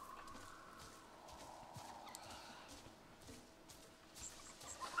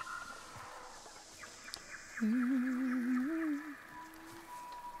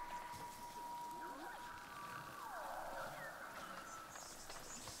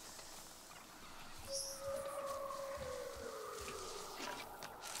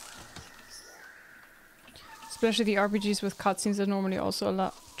 Especially the RPGs with cutscenes that normally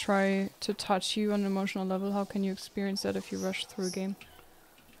also try to touch you on an emotional level. How can you experience that if you rush through a game?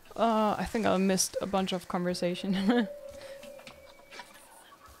 I think I missed a bunch of conversation.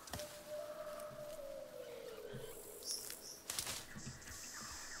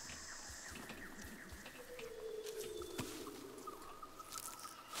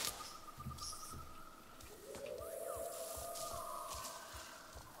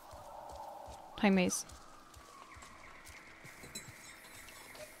 Hi, Mace.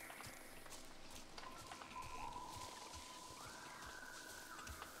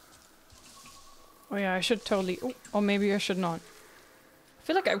 Oh yeah, I should totally... Oh, or maybe I should not. I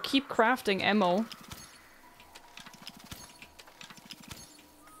feel like I keep crafting ammo.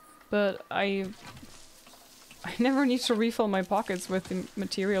 But I never need to refill my pockets with the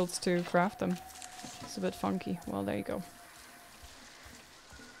materials to craft them. It's a bit funky. Well, there you go.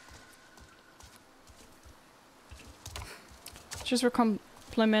 Just for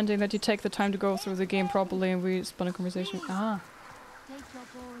complimenting that you take the time to go through the game properly and we spun a conversation. Ah. Take your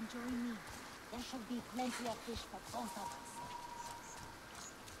bow and join me. There should be plenty of fish for both of us.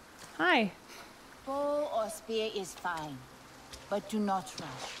 Hi. Bow or spear is fine, but do not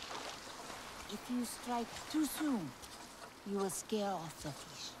rush. If you strike too soon, you will scare off the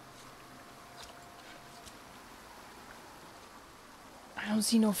fish. I don't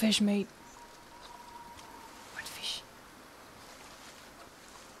see no fish, mate. What fish?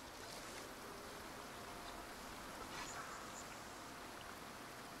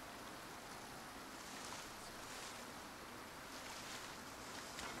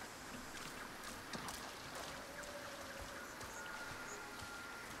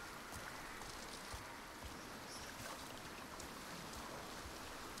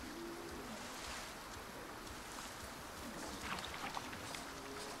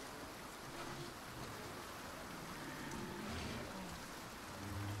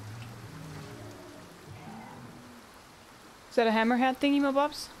 Is that a hammerhead thingy, my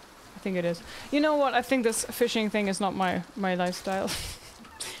bobs? I think it is. You know what? I think this fishing thing is not my lifestyle.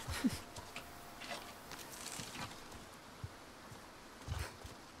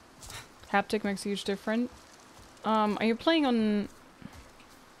 Haptic makes a huge difference. Are you playing on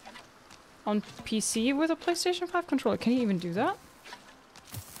PC with a PlayStation 5 controller? Can you even do that?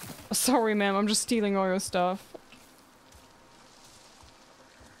 Oh, sorry, ma'am. I'm just stealing all your stuff.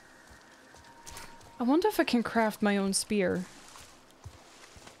 I wonder if I can craft my own spear.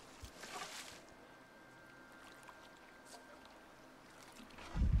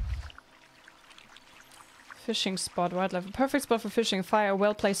 Fishing spot, wildlife. A perfect spot for fishing. Fire a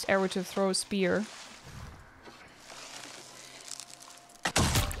well-placed arrow to throw a spear.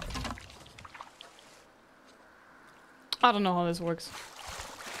 I don't know how this works.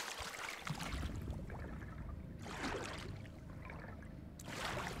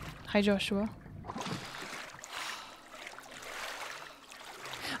 Hi, Joshua.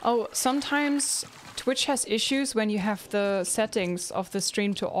 Oh, sometimes Twitch has issues when you have the settings of the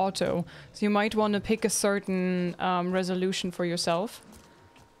stream to auto. So you might want to pick a certain resolution for yourself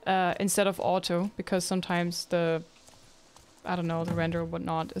instead of auto, because sometimes the, I don't know, the render or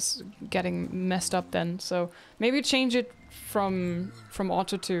whatnot is getting messed up then. So maybe change it from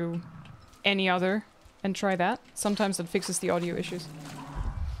auto to any other and try that. Sometimes it fixes the audio issues.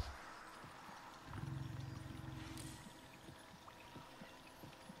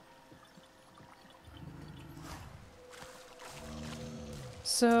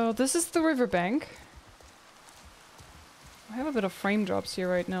 So this is the riverbank. I have a bit of frame drops here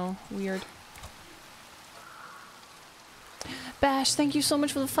right now. Weird. Bash, thank you so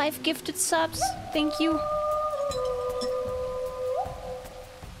much for the 5 gifted subs. Thank you.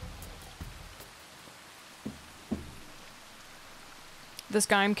 This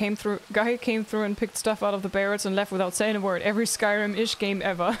guy came through and picked stuff out of the barrels and left without saying a word. Every Skyrim-ish game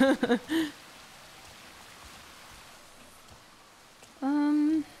ever.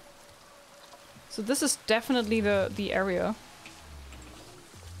 So this is definitely the area.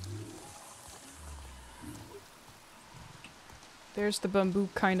 There's the bamboo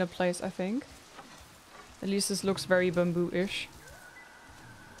kind of place, I think. At least this looks very bamboo-ish.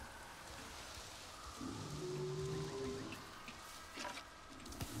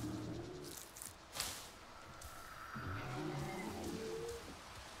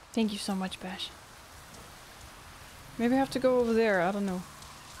 Thank you so much, Bash. Maybe I have to go over there, I don't know.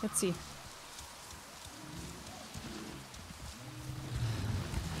 Let's see.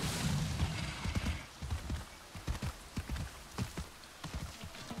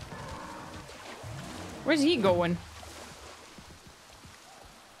 Where's he going?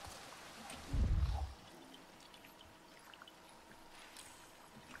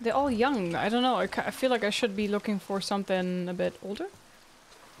 They're all young. I don't know. I feel like I should be looking for something a bit older.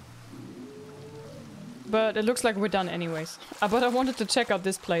 But it looks like we're done anyways. But I wanted to check out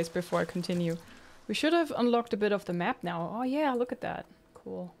this place before I continue. We should have unlocked a bit of the map now. Oh yeah, look at that.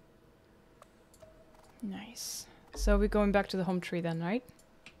 Cool. Nice. So we're going back to the home tree then, right?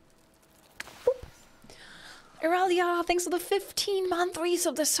 Iralia, thanks for the 15-month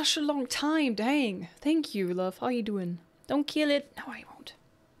resub. That's such a long time. Dang. Thank you, love. How you doing? Don't kill it. No, I won't.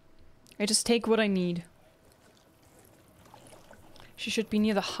 I just take what I need. She should be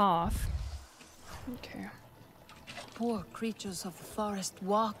near the hearth. Okay. Poor creatures of the forest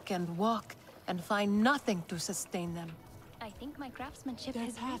walk and find nothing to sustain them. I think my craftsmanship Their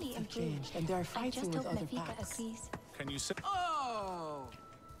has paths really have improved. changed, and they're I fighting just with hope other Nafika packs. agrees. Can you say? Oh,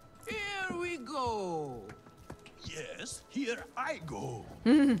 here we go. Yes, here I go.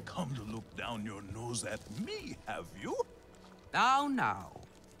 Come to look down your nose at me, have you? Now,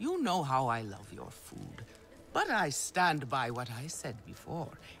 you know how I love your food. But I stand by what I said before.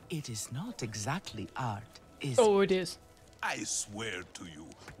 It is not exactly art, is it? Oh, it is. I swear to you,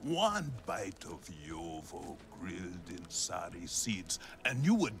 one bite of yovo grilled in sari seeds, and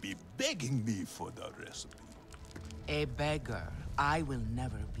you would be begging me for the recipe. A beggar I will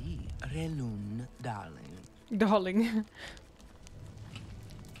never be, Relun, darling. Darling.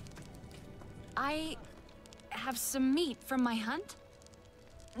 I have some meat from my hunt.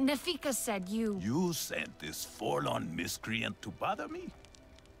 Nafika said you... You sent this forlorn miscreant to bother me?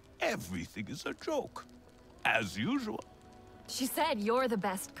 Everything is a joke, as usual. She said you're the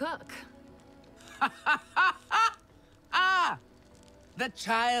best cook. Ah! The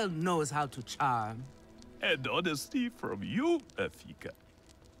child knows how to charm. And honesty from you, Nafika.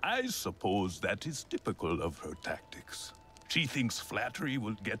 I suppose that is typical of her tactics. She thinks flattery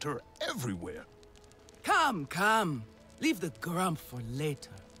will get her everywhere. Come. Leave the grump for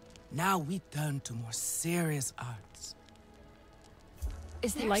later. Now we turn to more serious arts.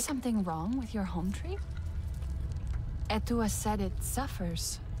 Is there something wrong with your home tree? Etua said it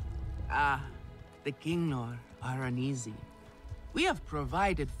suffers. Ah, the Kingnor are uneasy. We have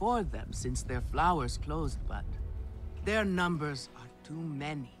provided for them since their flowers closed, but their numbers are too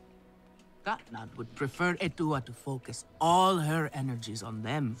many. Gatnad would prefer Etua to focus all her energies on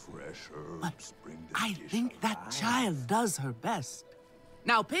them. Fresh herbs, But bring the I dish think that alive. child does her best.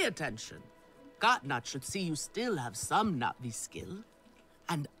 Now pay attention. Gatnat should see you still have some Na'vi skill,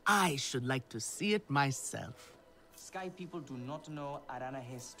 and I should like to see it myself. Sky people do not know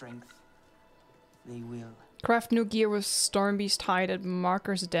Aranahe's strength. They will. Craft new gear with Stormbeast hide at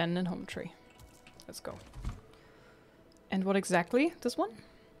Marker's Den and Home Tree. Let's go. And what exactly? This one?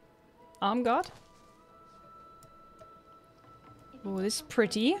 Arm God? Oh, this is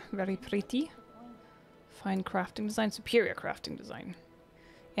pretty. Very pretty. Fine crafting design. Superior crafting design.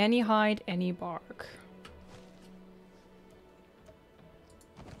 Any hide, any bark.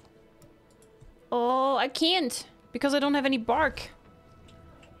 Oh, I can't! Because I don't have any bark.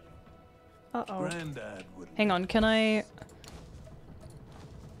 Uh-oh. Granddad would. Hang on, can I...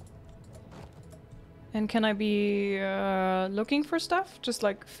 And can I be looking for stuff? Just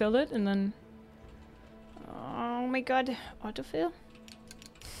like fill it and then... Oh my god, autofill?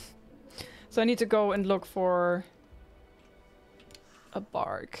 So I need to go and look for a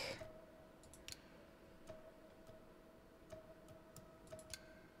bark.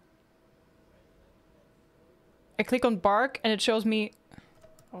 I click on bark and it shows me...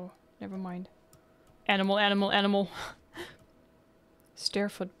 Oh, never mind. Animal, animal, animal.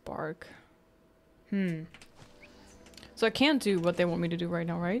 Starefoot bark. So I can't do what they want me to do right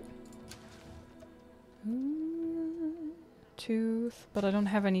now, right? Tooth, but I don't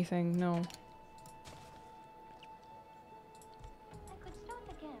have anything, no. I could start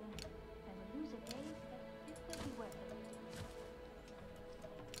again. I will lose a day, but it will be worth it.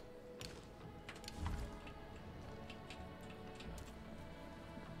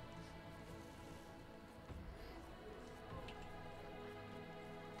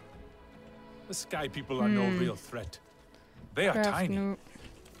 The Sky people are no real threat. They are Craft tiny. new-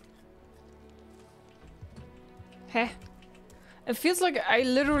 Heh. It feels like I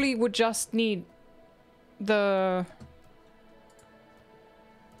literally would just need the...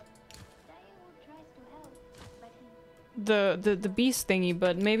 The beast thingy,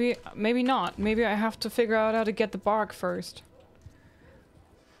 but maybe not. Maybe I have to figure out how to get the bark first.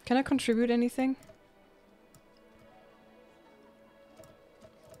 Can I contribute anything?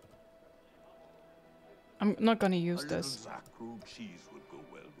 I'm not gonna use this. Cheese would go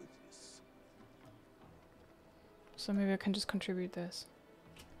well with this. So maybe I can just contribute this.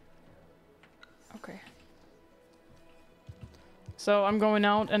 Okay. So I'm going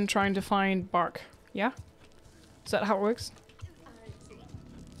out and trying to find bark. Yeah? Is that how it works?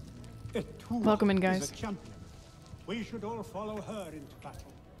 Welcome in, guys. Is a champion. We should all follow her into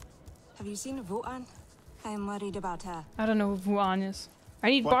battle. Have you seen Vuan? I am worried about her. I don't know who Vuan is. I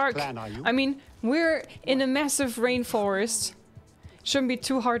need What bark. clan are you? I mean, we're in a massive rainforest. Shouldn't be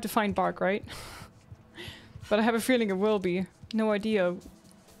too hard to find bark, right? But I have a feeling it will be. No idea.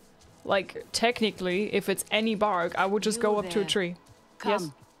 Like, technically, if it's any bark, I would just go up to a tree. Come.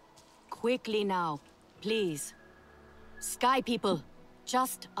 Yes? Quickly now, please. Sky people,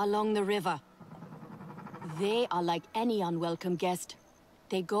 just along the river. They are like any unwelcome guest.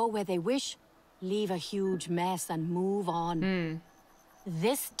 They go where they wish, leave a huge mess, and move on.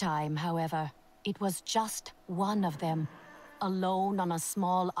 This time, however, it was just one of them, alone on a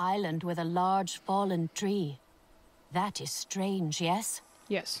small island with a large fallen tree. That is strange, yes?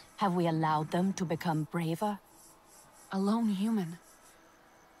 Yes. Have we allowed them to become braver? A lone human.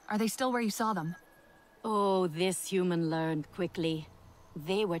 Are they still where you saw them? Oh, this human learned quickly.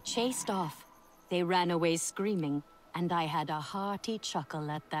 They were chased off. They ran away screaming, and I had a hearty chuckle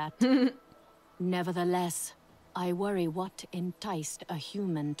at that. Nevertheless, I worry what enticed a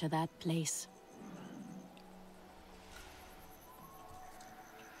human to that place.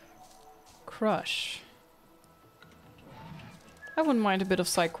 Crush. I wouldn't mind a bit of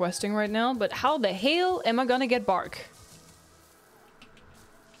side questing right now, but how the hell am I gonna get bark?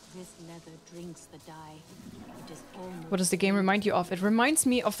 This leather drinks the dye. It is almost... What does the game remind you of? It reminds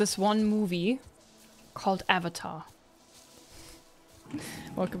me of this one movie called Avatar.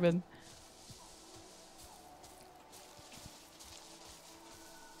 Welcome in.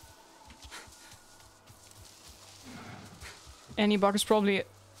 Any bark is probably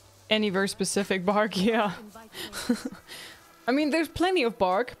any very specific bark, yeah. I mean, there's plenty of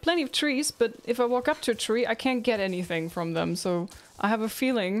bark, plenty of trees, but if I walk up to a tree, I can't get anything from them, so I have a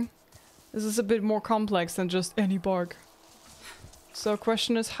feeling this is a bit more complex than just any bark. So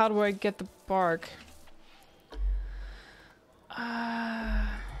question is, how do I get the bark?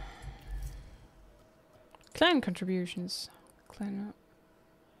 Clan contributions. Clan...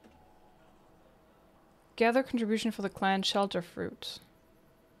 Gather contribution for the clan shelter fruit.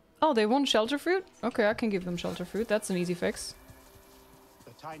 Oh, they want shelter fruit? Okay, I can give them shelter fruit. That's an easy fix.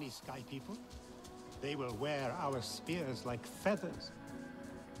 The tiny sky people, they will wear our spears like feathers.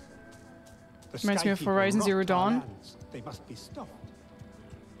 The Reminds sky me of people Horizon rock Zero our Dawn. lands. They must be stopped.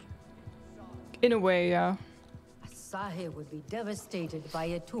 In a way, yeah. Asahi would be devastated by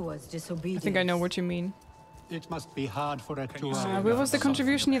Atua's disobedience. I think I know what you mean. It must be hard for Atua. Where was the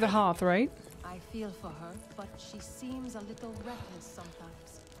contribution near the hearth, right? I feel for her, but she seems a little reckless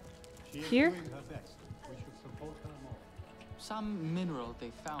sometimes. She is Here? doing her best. We should support her more. Some mineral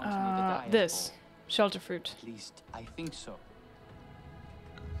they found near the diet This. bowl. Shelter fruit. At least, I think so.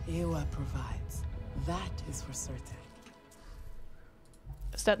 Ewa provides. That is for certain.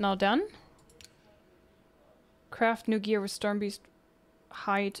 Is that now done? Craft new gear with Stormbeast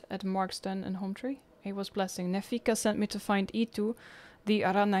hide at Marksden and Hometree. Awa's blessing. Nefika sent me to find Itu, the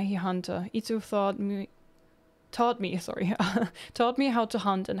Aranahi hunter. Itu taught me how to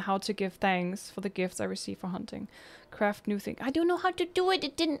hunt and how to give thanks for the gifts I receive for hunting. Craft new thing. I don't know how to do it.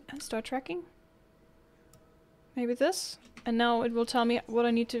 It didn't start tracking. Maybe this, and now it will tell me what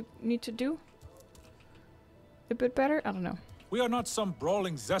I need to do. A bit better. I don't know. We are not some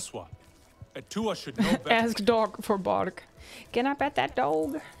brawling Zeswa. Atua should know better. Ask dog for bark. Can I pet that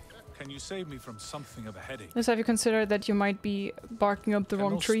dog? Can you save me from something of a headache? Let's have you consider that you might be barking up the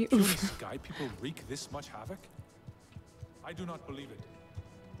wrong tree. Can those puny sky people wreak this much havoc? I do not believe it.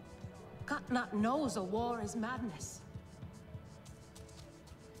 Katnat knows a war is madness.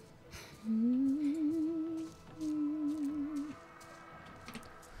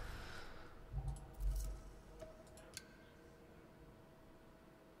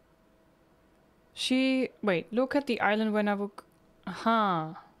 Wait, look at the island when I will...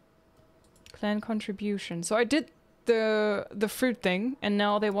 Aha. Clan contribution. So I did the fruit thing, and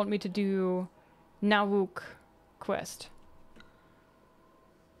now they want me to do Nawuk quest.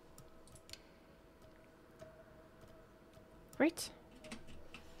 Great.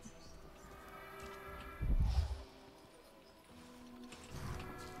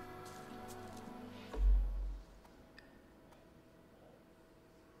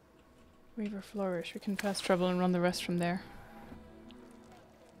 Weaver Flourish. We can fast travel and run the rest from there.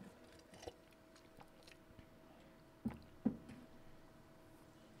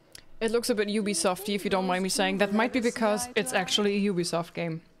 It looks a bit Ubisofty, if you don't mind me saying. That might be because it's actually a Ubisoft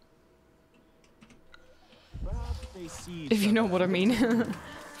game. If you know what I mean.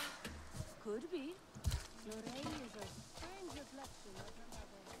 Could be.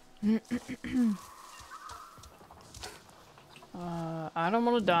 I don't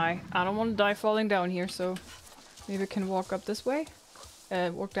want to die. I don't want to die falling down here, so maybe I can walk up this way.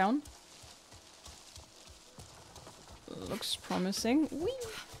 Walk down. Looks promising. Whee!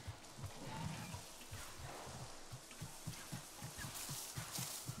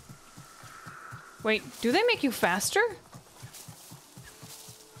 Wait, do they make you faster? I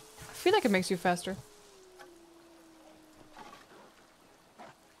feel like it makes you faster.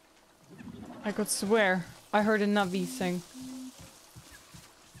 I could swear I heard a Navi thing.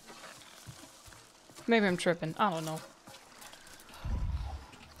 Maybe I'm tripping. I don't know.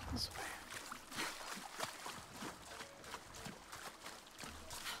 This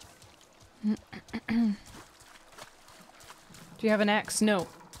way. Do you have an axe? No.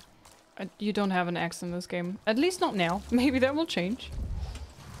 You don't have an axe in this game. At least not now. Maybe that will change.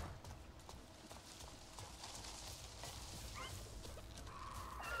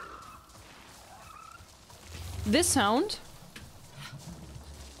 This sound,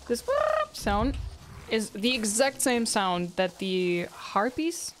 this sound, is the exact same sound that the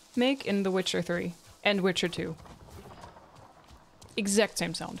harpies make in The Witcher 3 and Witcher 2. Exact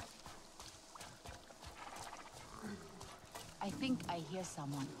same sound. I think I hear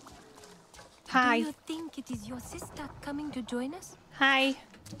someone. Hi. Do you think it is your sister coming to join us? Hi.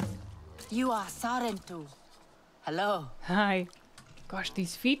 You are Sarentu. Hello. Hi. Gosh,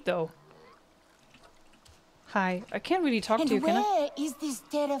 these feet though. Hi. I can't really talk to you, can I? And where is this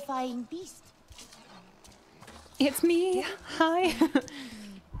terrifying beast? It's me. Hi.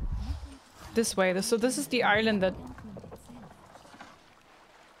 This way. So this is the island that...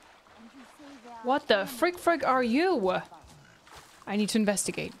 What the frick are you? I need to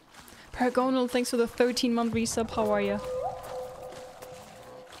investigate. Paragonal, thanks for the 13-month resub. How are you?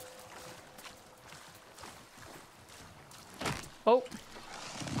 Oh.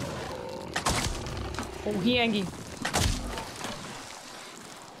 Oh, he Angie.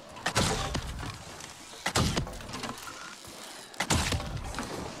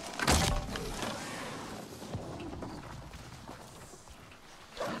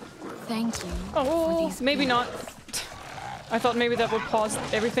 Thank you. Oh, maybe not. I thought maybe that would pause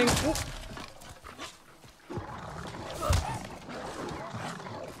everything. Ooh.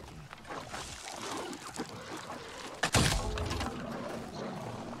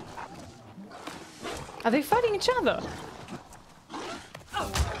 Are they fighting each other?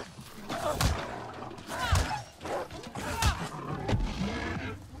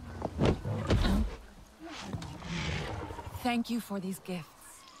 Thank you for these gifts.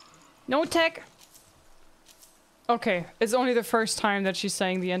 No tech. Okay, it's only the first time that she's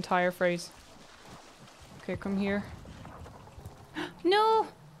saying the entire phrase. Okay, come here. No!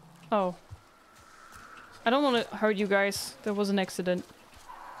 Oh. I don't want to hurt you guys. There was an accident.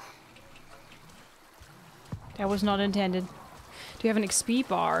 That was not intended. Do you have an XP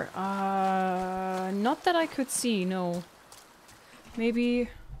bar? Not that I could see, no. Maybe...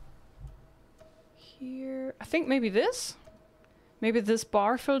 here... I think maybe this? Maybe this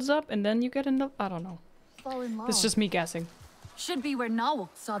bar fills up and then you get enough... I don't know. Fall in love. It's just me guessing. Should be where Nawak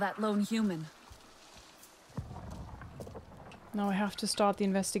saw that lone human. Now I have to start the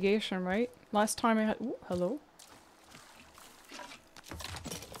investigation, right? Last time I had... Ooh, hello.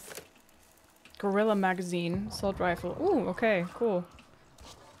 Gorilla magazine. Assault rifle. Ooh, okay, cool.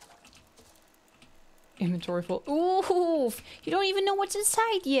 Inventory full. Ooh! You don't even know what's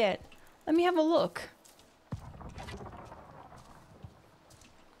inside yet! Let me have a look.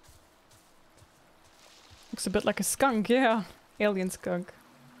 Looks a bit like a skunk, yeah. Alien skunk.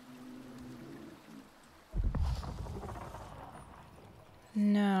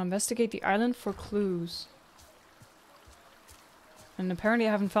 Now, investigate the island for clues. And apparently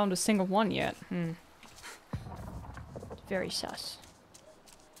I haven't found a single one yet. Very sus.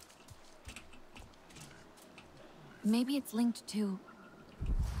 Maybe it's linked to...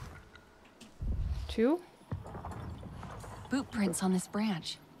 Two? boot prints on this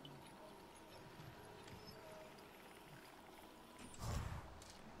branch.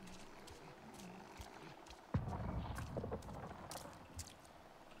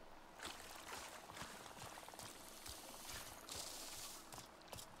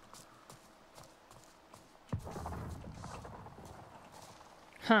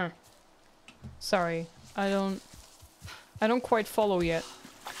 Huh. Sorry. I don't quite follow yet.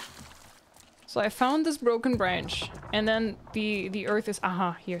 So I found this broken branch, and then the earth is...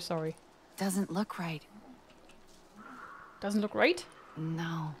 Aha, here, sorry. Doesn't look right. Doesn't look right?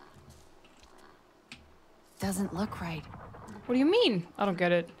 No. Doesn't look right. What do you mean? I don't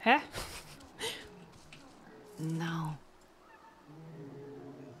get it. Huh? No.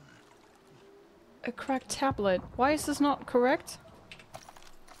 A cracked tablet. Why is this not correct?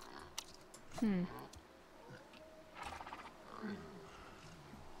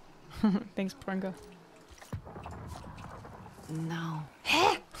 Thanks, Pranka. No.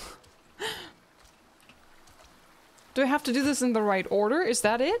 Do I have to do this in the right order? Is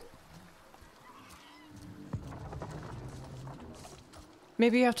that it?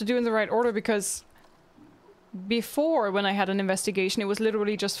 Maybe you have to do it in the right order because before, when I had an investigation, it was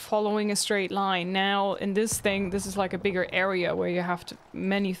literally just following a straight line. Now, in this thing, this is like a bigger area where you have to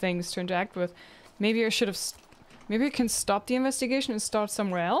many things to interact with. Maybe I should have... Maybe I can stop the investigation and start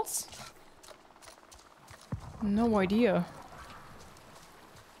somewhere else? No idea.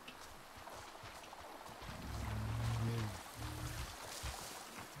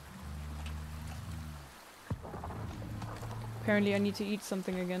 Apparently I need to eat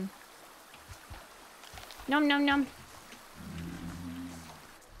something again. Nom nom nom.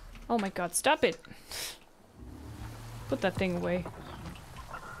 Oh my god, stop it! Put that thing away.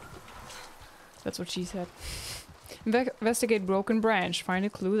 That's what she said. Investigate broken branch. Find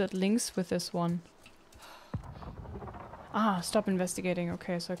a clue that links with this one. Ah, stop investigating.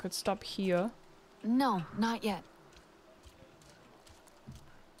 Okay, so I could stop here. No, not yet.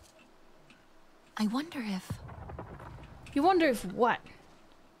 I wonder if... You wonder if what?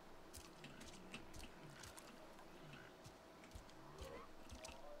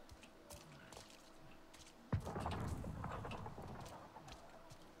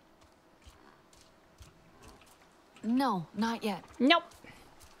 No, not yet. Nope.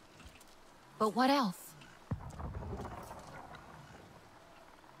 But what else?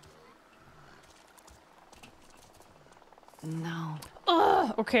 No.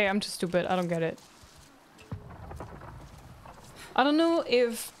 Ugh! Okay, I'm just stupid. I don't get it. I don't know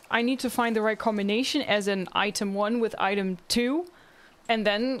if I need to find the right combination as in item 1 with item 2 and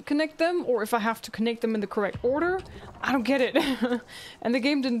then connect them, or if I have to connect them in the correct order. I don't get it. And the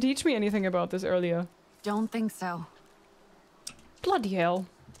game didn't teach me anything about this earlier. Don't think so. Bloody hell.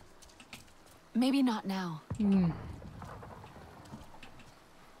 Maybe not now.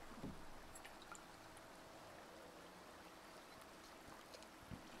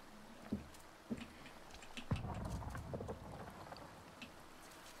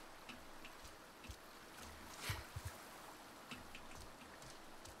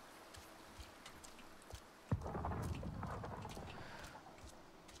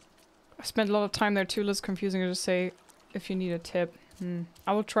 I spent a lot of time there too. It's confusing to say if you need a tip.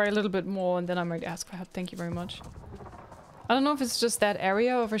 I will try a little bit more and then I might ask for help. Thank you very much. I don't know if it's just that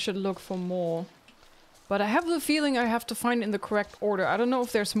area or if I should look for more. But I have the feeling I have to find in the correct order. I don't know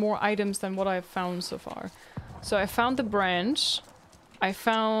if there's more items than what I've found so far. So I found the branch. I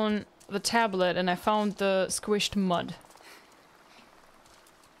found the tablet and I found the squished mud.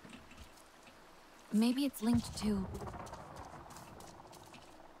 Maybe it's linked to...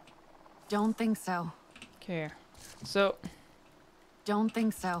 Don't think so. Okay. So... Don't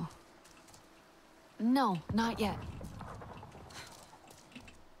think so. No, not yet.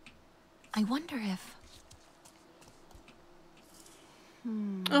 I wonder if...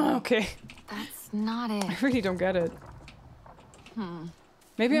 Oh, okay. That's not it. I really don't get it.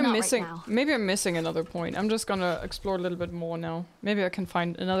 Maybe I'm Not missing... right now. Maybe I'm missing another point. I'm just gonna explore a little bit more now. Maybe I can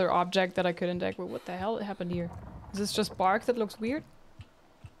find another object that I could interact with. What the hell happened here? Is this just bark that looks weird?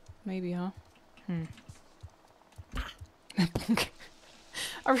 Maybe, huh?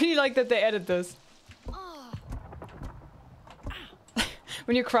 I really like that they added this.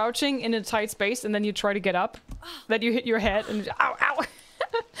 When you're crouching in a tight space and then you try to get up, that you hit your head and ow, ow.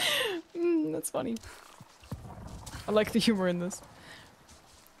 That's funny. I like the humor in this.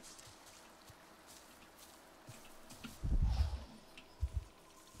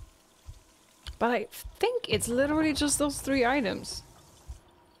 But I think it's literally just those 3 items.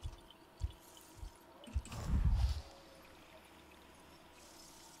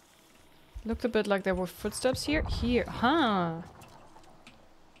 Looked a bit like there were footsteps here. Here, huh?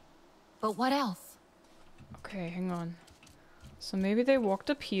 But what else? Okay, hang on. So maybe they walked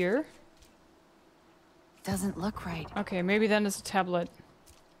up here. Doesn't look right. Okay, maybe then it's a tablet.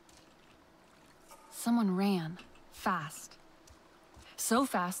 Someone ran. Fast. So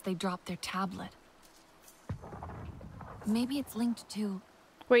fast they dropped their tablet. Maybe it's linked to...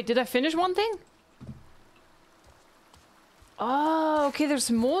 Wait, did I finish one thing? Oh, okay,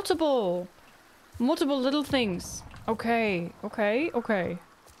 there's multiple. Multiple little things. Okay, okay, okay.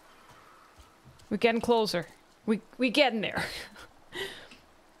 We're getting closer. We getting there.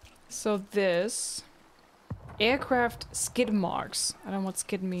 So this... Aircraft skid marks. I don't know what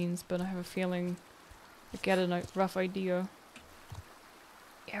skid means, but I have a feeling I get a rough idea.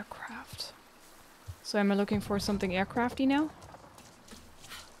 Aircraft. So am I looking for something aircrafty now?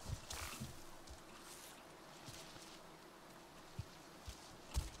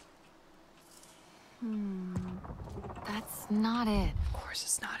 That's not it. Of course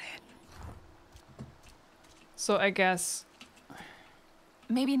it's not it. So I guess...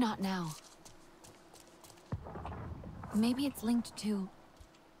 Maybe not now. Maybe it's linked to...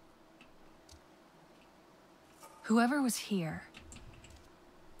 Whoever was here.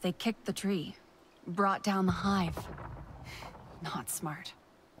 They kicked the tree. Brought down the hive. Not smart.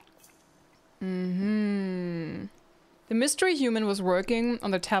 Mm-hmm. The mystery human was working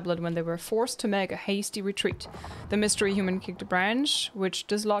on the tablet when they were forced to make a hasty retreat. The mystery human kicked a branch, which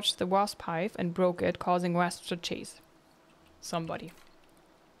dislodged the wasp hive and broke it, causing wasps to chase somebody.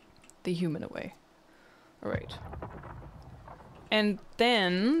 The human away. Alright. And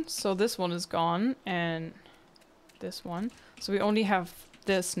then, so this one is gone, and this one. So we only have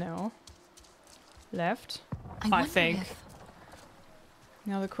this now left, I think.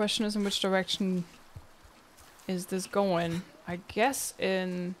 Now the question is, in which direction is this going? I guess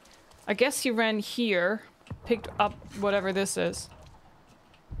he ran here, picked up whatever this is.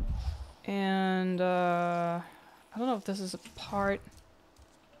 And I don't know if this is a part.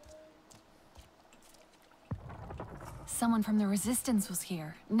 Someone from the Resistance was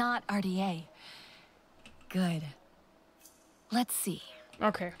here, not RDA. Good. Let's see.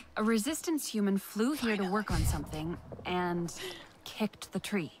 Okay. A Resistance human flew here to work on something and kicked the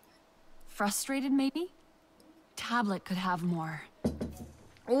tree. Frustrated, maybe? Tablet could have more.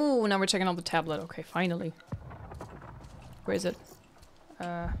 Oh, now we're checking out the tablet. Okay, finally. Where is it?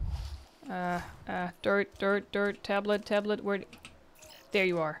 Dirt, tablet, where? There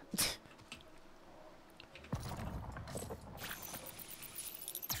you are.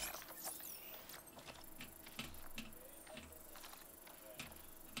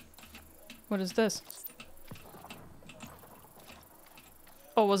 What is this?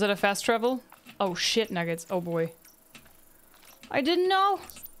 Oh, was it a fast travel? Oh shit, nuggets. Oh boy. I didn't know!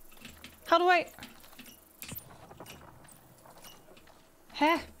 How do I...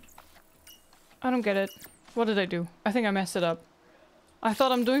 Huh? I don't get it. What did I do? I think I messed it up. I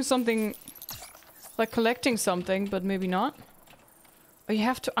thought I'm doing something... like collecting something, but maybe not. Oh, you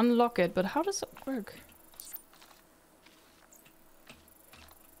have to unlock it, but how does it work?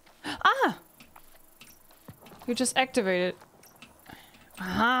 Ah! You just activate it.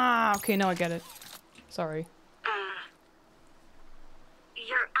 Ah, okay, now I get it. Sorry.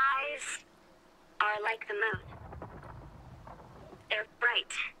 Your eyes are like the moon. They're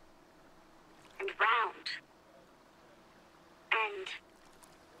bright and round and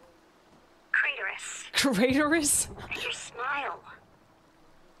craterous. Craterous? And your smile.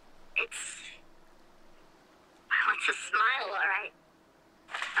 It's a smile, alright.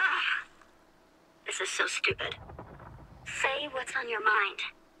 Ah, this is so stupid. Say what's on your mind.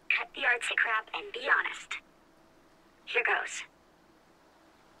 Cut the artsy crap and be honest. Here goes.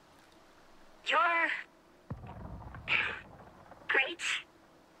 You're... great?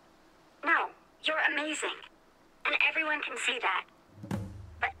 No, you're amazing. And everyone can see that.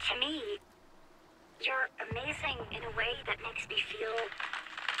 But to me, you're amazing in a way that makes me feel...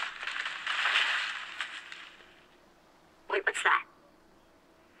 Wait, what's that?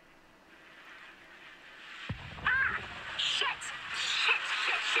 Ah! Shit!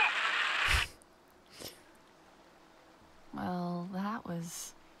 Well, that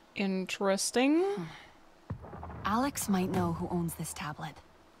was... interesting. Alex might know who owns this tablet.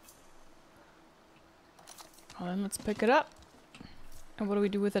 Well, then let's pick it up. And what do we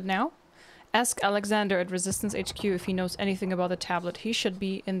do with it now? Ask Alexander at Resistance HQ if he knows anything about the tablet. He should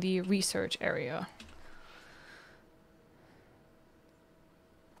be in the research area.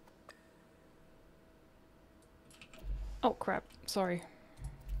 Oh crap, sorry.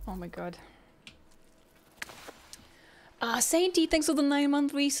 Oh my god. Sainty, thanks for the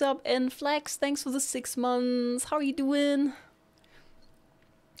 9-month resub, and Flex, thanks for the 6 months. How are you doing?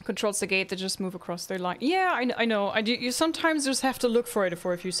 Controls the gate to just move across their line. Yeah, I know. You sometimes just have to look for it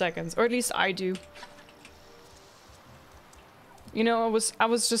for a few seconds, or at least I do. You know, I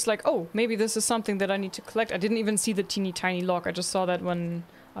was just like, oh, maybe this is something that I need to collect. I didn't even see the teeny tiny lock. I just saw that when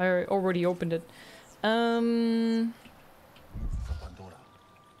I already opened it.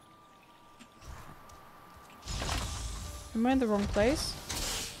 Am I in the wrong place?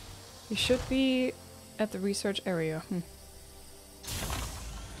 You should be at the research area.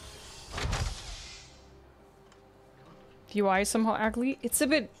 The UI is somehow ugly. It's a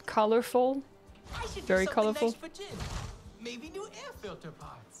bit colorful. Very colorful. Nice for gin. Maybe new air filter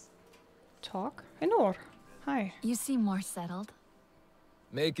parts. Talk? Hey, Nor. Hi. You seem more settled.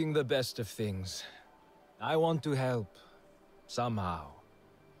 Making the best of things. I want to help. Somehow.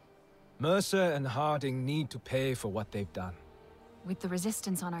 Mercer and Harding need to pay for what they've done. With the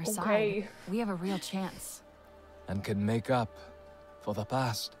Resistance on our side, we have a real chance. And can make up for the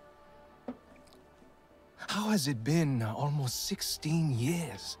past. How has it been almost 16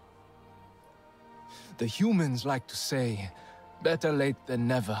 years? The humans like to say, better late than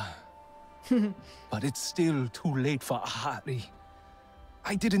never. But it's still too late for Ahari.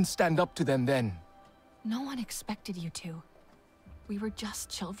 I didn't stand up to them then. No one expected you to. We were just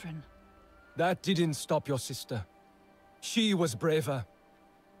children. That didn't stop your sister. She was braver.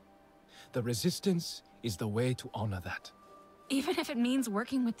 The Resistance is the way to honor that. Even if it means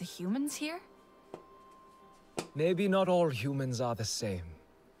working with the humans here? Maybe not all humans are the same.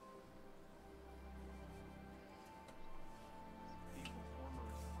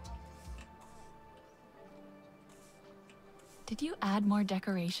 Did you add more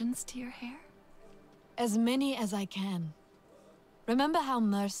decorations to your hair? As many as I can. Remember how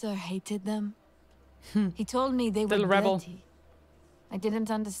Mercer hated them? He told me they were Little rebel. dirty. I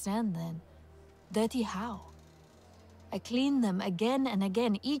didn't understand then. Dirty how? I cleaned them again and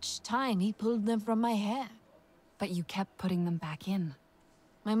again each time he pulled them from my hair. But you kept putting them back in.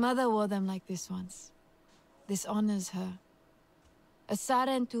 My mother wore them like this once. This honors her. A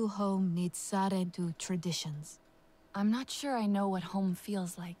Sarentu home needs Sarentu traditions. I'm not sure I know what home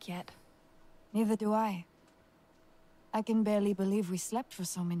feels like yet. Neither do I. I can barely believe we slept for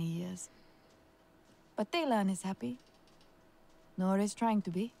so many years. But Taylan is happy. Nora is trying to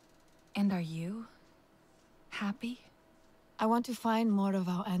be. And are you happy? I want to find more of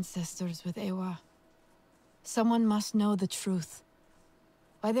our ancestors with Ewa. Someone must know the truth.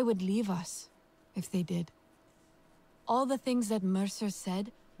 Why they would leave us, if they did. All the things that Mercer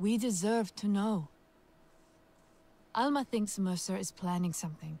said, we deserve to know. Alma thinks Mercer is planning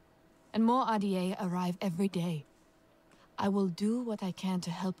something, and more RDA arrive every day. I will do what I can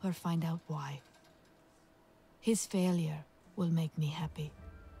to help her find out why. His failure will make me happy.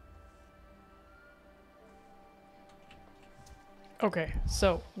 Okay,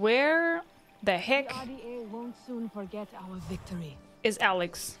 so where the heck The RDA won't soon forget our victory. is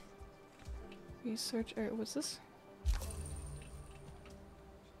Alex? Research area, what's this?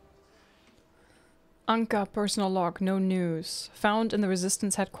 Anka, personal log, no news. Found in the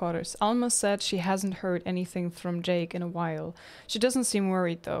Resistance headquarters. Alma said she hasn't heard anything from Jake in a while. She doesn't seem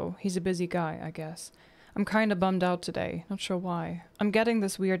worried though. He's a busy guy, I guess. I'm kinda bummed out today. Not sure why. I'm getting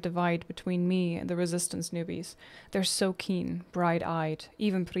this weird divide between me and the Resistance newbies. They're so keen, bright-eyed,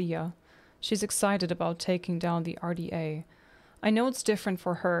 even Priya. She's excited about taking down the RDA. I know it's different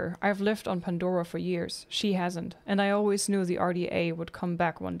for her. I've lived on Pandora for years. She hasn't. And I always knew the RDA would come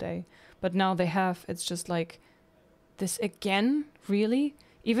back one day. But now they have, it's just like, this again? Really?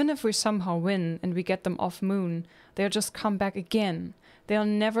 Even if we somehow win and we get them off Moon, they'll just come back again. They'll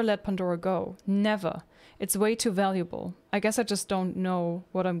never let Pandora go. Never. It's way too valuable. I guess I just don't know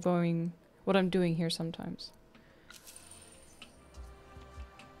what I'm doing here sometimes.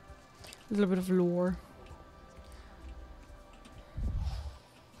 A little bit of lore.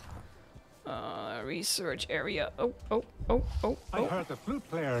 Research area. Oh. I heard the flute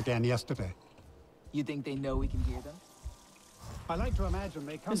player again yesterday. You think they know we can hear them? I like to imagine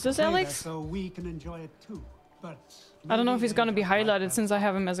they come Is to this play Alex? there so we can enjoy it too. But I don't know if he's gonna be highlighted since I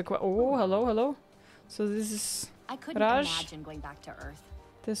have him as a oh, hello. So this is I couldn't Raj. imagine going back to Earth.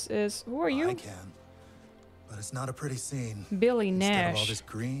 This is who are you? I can, but it's not a pretty scene. Billy Instead Nash. of all this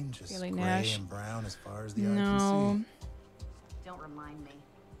green, just Billy gray Nash. and brown as far as the eye No. can Don't remind me.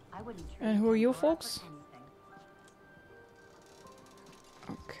 I wouldn't trade And who are you Pandora folks? for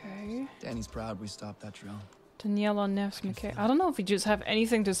anything. Okay. Danny's proud we stopped that drill. Daniela, Neffs, McKay. I don't know if we just have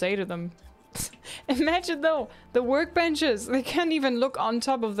anything to say to them. Imagine though, the workbenches. They can't even look on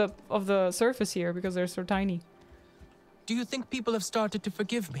top of the surface here because they're so tiny. Do you think people have started to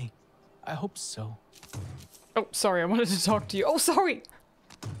forgive me? I hope so. Oh, sorry, I wanted to talk to you. Oh, sorry!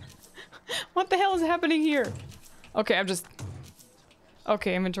 What the hell is happening here? Okay, I'm just...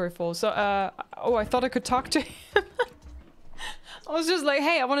 Okay, inventory full. So, oh, I thought I could talk to him. I was just like,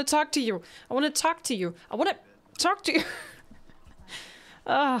 hey, I want to talk to you. I want to talk to you. I want to talk to you.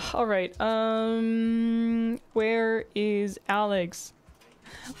 Alright. Where is Alex?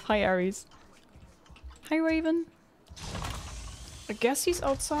 Hi, Aries. Hi, Raven. I guess he's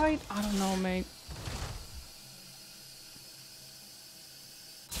outside? I don't know, mate.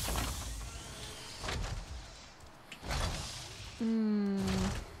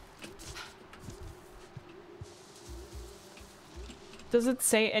 Does it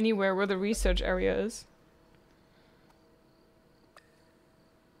say anywhere where the research area is?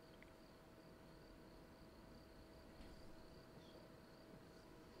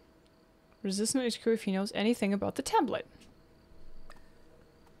 Resistant HQ if he knows anything about the tablet.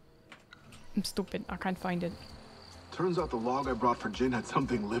 I'm stupid. I can't find it. Turns out the log I brought for Jin had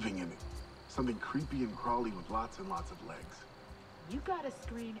something living in it. Something creepy and crawly with lots and lots of legs. You gotta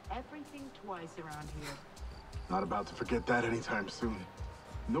screen everything twice around here. Not about to forget that anytime soon.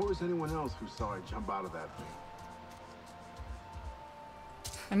 Nor is anyone else who saw it jump out of that thing.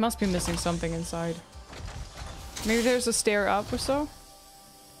 I must be missing something inside. Maybe there's a stair up or so?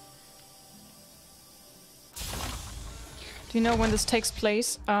 Do you know when this takes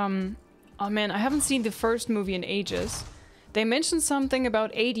place? Oh man, I haven't seen the first movie in ages. They mentioned something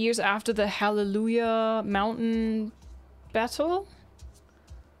about 8 years after the Hallelujah Mountain battle.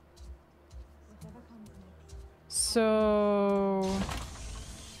 So...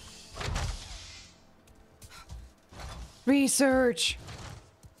 Research!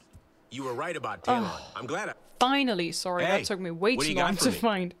 You were right about Talon. I'm glad I... Finally, sorry, Hey, that took me way what do too you got long for to me?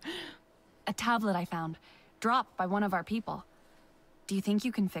 find. A tablet I found, dropped by one of our people. Do you think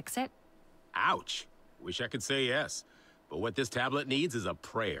you can fix it? Ouch. Wish I could say yes. But what this tablet needs is a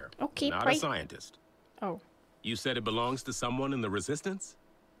prayer. Okay, not pray. a scientist. Oh. You said it belongs to someone in the Resistance?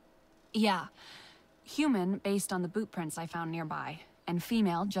 Yeah. Human, based on the boot prints I found nearby, and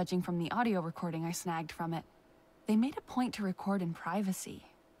female, judging from the audio recording I snagged from it. They made a point to record in privacy,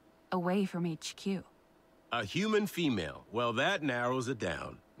 away from HQ. A human female. Well, that narrows it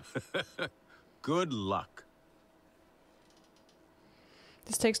down. Good luck.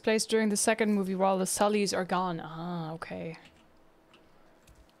 This takes place during the second movie while the Sullys are gone. Ah, okay.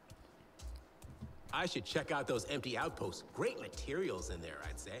 I should check out those empty outposts. Great materials in there,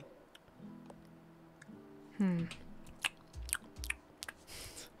 I'd say.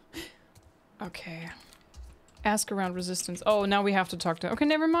 Okay. Ask around Resistance. Oh, now we have to talk to... Okay,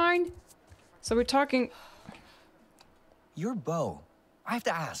 never mind. So we're talking... Your bow. I have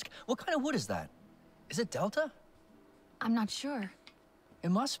to ask, what kind of wood is that? Is it Delta? I'm not sure. It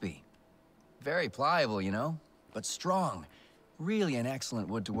must be. Very pliable, you know, but strong. Really an excellent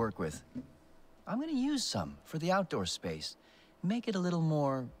wood to work with. I'm gonna use some for the outdoor space. Make it a little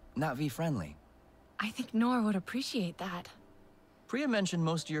more Na'vi-friendly. I think Nora would appreciate that. Priya mentioned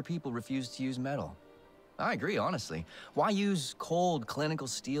most of your people refuse to use metal. I agree, honestly. Why use cold, clinical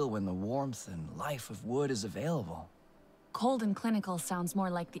steel when the warmth and life of wood is available? Cold and clinical sounds more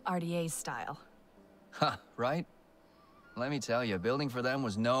like the RDA's style. Huh, right? Let me tell you, building for them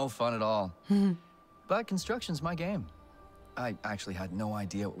was no fun at all. But construction's my game. I actually had no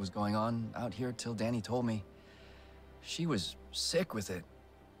idea what was going on out here till Danny told me. She was sick with it.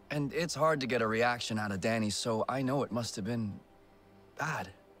 And it's hard to get a reaction out of Danny, so I know it must have been bad.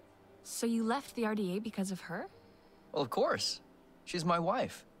 So you left the RDA because of her? Well, of course. She's my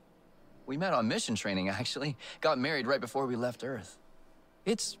wife. We met on mission training, actually. Got married right before we left Earth.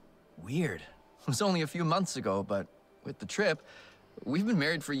 It's weird. It was only a few months ago, but with the trip, we've been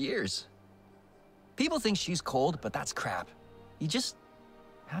married for years. People think she's cold, but that's crap. You just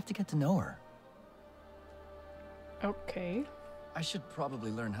have to get to know her. Okay. I should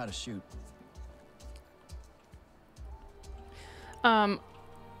probably learn how to shoot.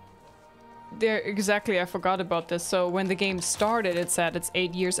 Exactly, I forgot about this. So when the game started, it said it's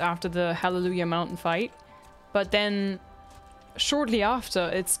 8 years after the Hallelujah Mountain fight. But then, shortly after,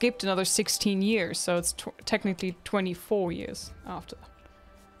 it skipped another 16 years. So it's technically 24 years after.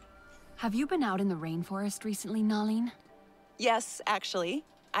 Have you been out in the rainforest recently, Nalin? Yes, actually.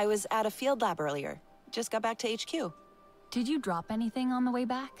 I was at a field lab earlier. Just got back to HQ. Did you drop anything on the way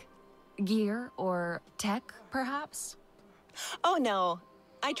back? Gear or tech, perhaps? Oh, no.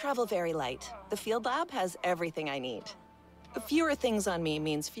 I travel very light. The field lab has everything I need. Fewer things on me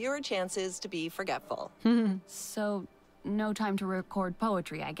means fewer chances to be forgetful. So, no time to record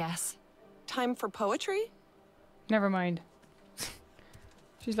poetry, I guess. Time for poetry? Never mind.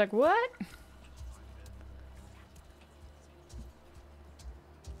 She's like, what?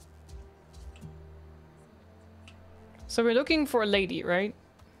 So we're looking for a lady, right?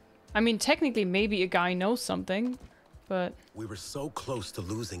 I mean, technically, maybe a guy knows something, but... We were so close to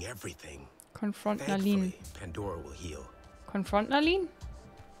losing everything. Confront Nalin. Thankfully, Pandora will heal. Confront Nalin?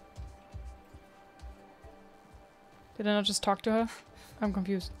 Did I not just talk to her? I'm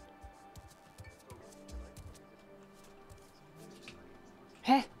confused.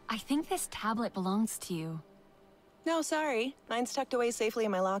 Heh, I think this tablet belongs to you. No, sorry. Mine's tucked away safely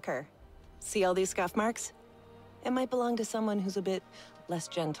in my locker. See all these scuff marks? It might belong to someone who's a bit less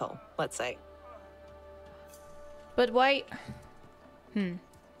gentle, let's say. But why... Do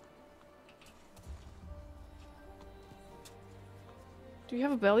you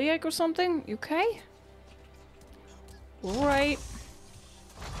have a bellyache or something? You okay? Alright.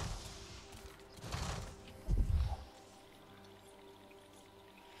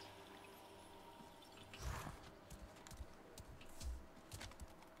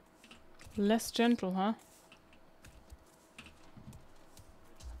 Less gentle, huh?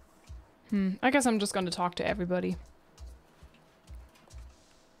 I guess I'm just gonna talk to everybody.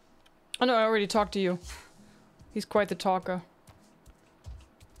 Oh no, I already talked to you. He's quite the talker.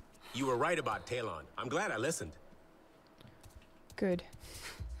 You were right about Talon. I'm glad I listened. Good.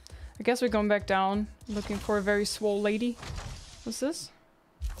 I guess we're going back down, looking for a very swole lady. What's this?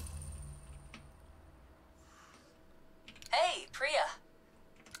 Hey, Priya.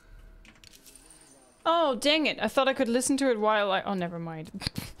 Oh, dang it. I thought I could listen to it while I... Oh, never mind.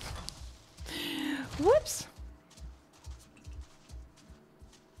 Whoops.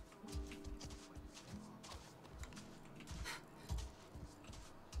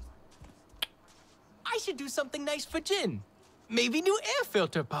 I should do something nice for Jin. Maybe new air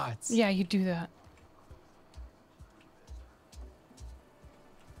filter parts. Yeah, you do that.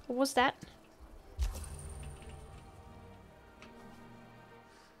 What was that?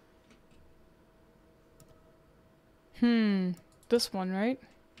 This one, right?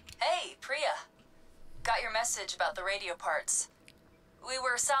 Hey, Priya. Got your message about the radio parts. We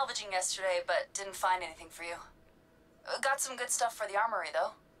were salvaging yesterday, but didn't find anything for you. Got some good stuff for the armory,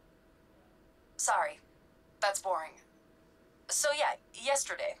 though. Sorry. That's boring. So yeah,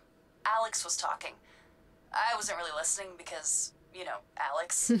 yesterday, Alex was talking. I wasn't really listening because, you know,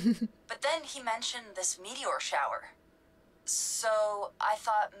 Alex. But then he mentioned this meteor shower. So I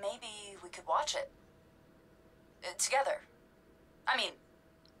thought maybe we could watch it. Together. I mean,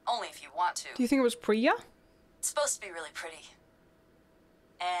 only if you want to. Do you think it was Priya? It's supposed to be really pretty.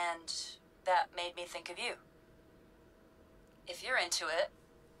 And that made me think of you. If you're into it,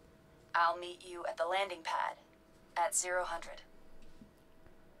 I'll meet you at the landing pad at 0-100.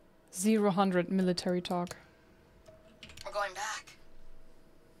 0-100 military talk. We're going back.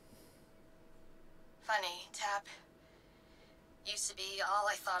 Funny, Tap. Used to be all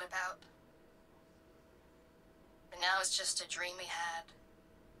I thought about. But now it's just a dream we had.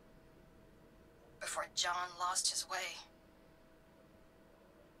 Before John lost his way.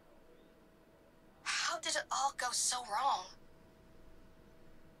 How did it all go so wrong?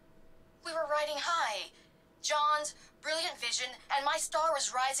 We were riding high. John's brilliant vision and my star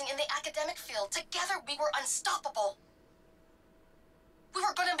was rising in the academic field. Together we were unstoppable. We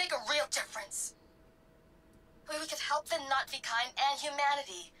were gonna make a real difference. We could help the not-be-kind and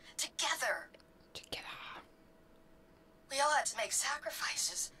humanity. Together. We all had to make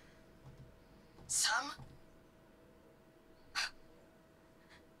sacrifices. Some...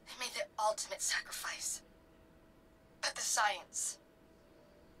 they made the ultimate sacrifice. But the science...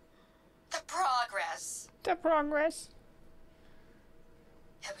 the progress... The progress.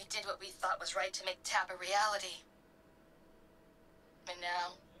 And we did what we thought was right to make Tap a reality. And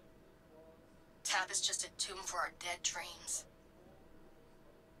now... Tap is just a tomb for our dead dreams.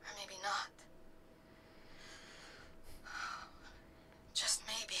 Or maybe not. Just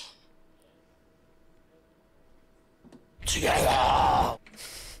maybe.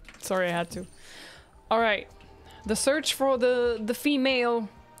 Sorry, I had to. Alright. The search for the female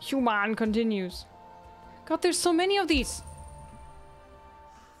human continues. God, there's so many of these.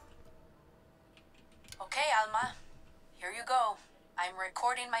 Okay, Alma. Here you go. I'm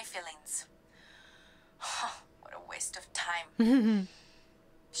recording my feelings. What a waste of time.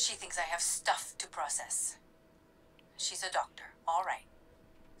 She thinks I have stuff to process. She's a doctor, all right.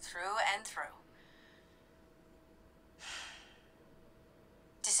 Through and through.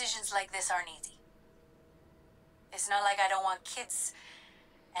 Decisions like this aren't easy. It's not like I don't want kids,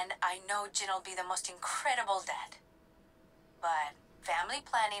 and I know Jin will be the most incredible dad. But family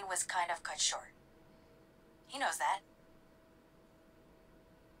planning was kind of cut short. He knows that.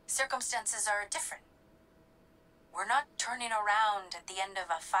 Circumstances are different. We're not turning around at the end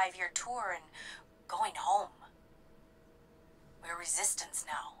of a 5-year tour and going home. We're resistance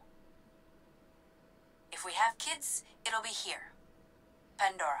now. If we have kids, it'll be here.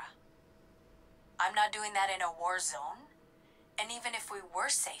 Pandora. I'm not doing that in a war zone. And even if we were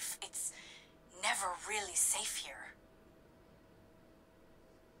safe, it's never really safe here.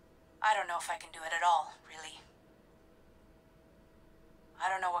 I don't know if I can do it at all, really. I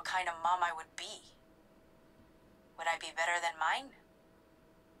don't know what kind of mom I would be. Would I be better than mine?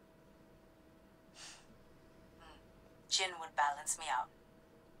 Jin would balance me out.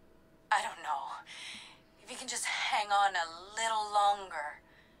 I don't know. If you can just hang on a little longer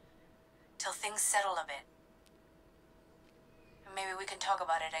till things settle a bit. Maybe we can talk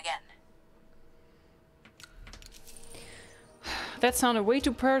about it again. That sounded way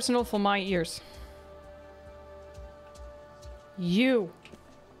too personal for my ears. You.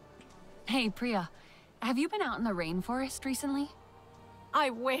 Hey, Priya. Have you been out in the rainforest recently? I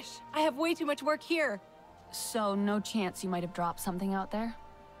wish. I have way too much work here. So, no chance you might have dropped something out there?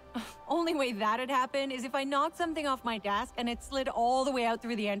 Only way that'd happen is if I knocked something off my desk and it slid all the way out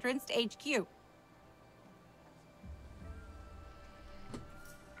through the entrance to HQ.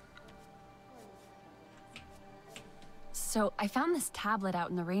 So, I found this tablet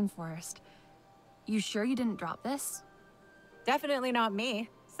out in the rainforest. You sure you didn't drop this? Definitely not me.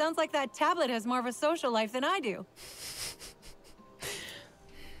 Sounds like that tablet has more of a social life than I do.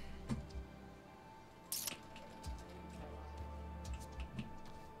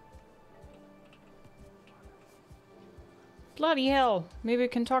 Bloody hell. Maybe I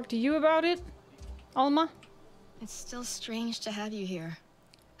can talk to you about it, Alma? It's still strange to have you here.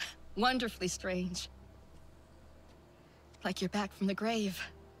 Wonderfully strange. Like you're back from the grave.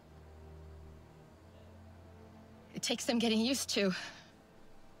 It takes some getting used to.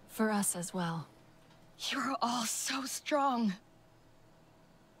 For us as well. You're all so strong.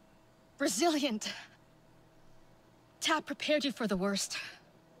 Resilient. Tab prepared you for the worst.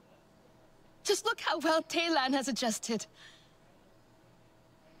 Just look how well Taylan has adjusted.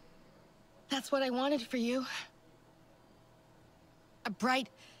 That's what I wanted for you. A bright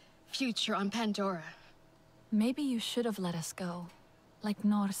future on Pandora. Maybe you should have let us go, like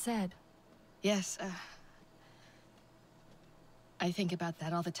Nor said. Yes, I think about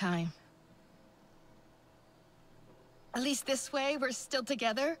that all the time. At least this way, we're still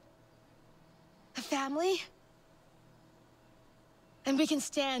together. A family. And we can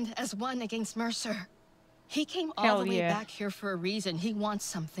stand as one against Mercer. He came all the way back here for a reason. He wants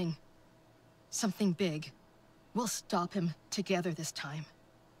something. Something big. We'll stop him together this time.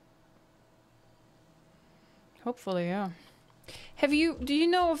 Hopefully, yeah. Do you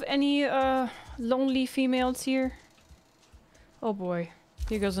know of any lonely females here? Oh boy,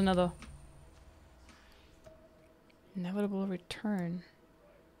 here goes another. Inevitable return.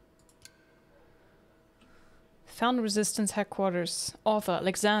 Found Resistance headquarters. Author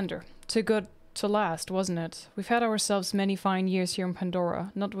Alexander. Too good to last, wasn't it? We've had ourselves many fine years here in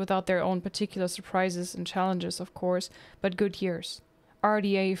Pandora, not without their own particular surprises and challenges, of course, but good years.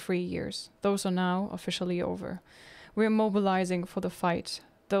 RDA-free years. Those are now officially over. We're mobilizing for the fight,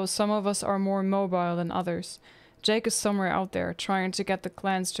 though some of us are more mobile than others. Jake is somewhere out there, trying to get the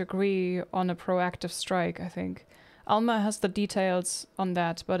clans to agree on a proactive strike, I think. Alma has the details on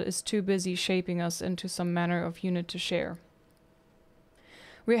that, but is too busy shaping us into some manner of unit to share.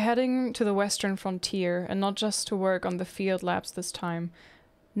 We're heading to the western frontier, and not just to work on the field labs this time.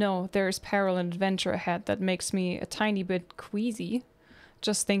 No, there is peril and adventure ahead that makes me a tiny bit queasy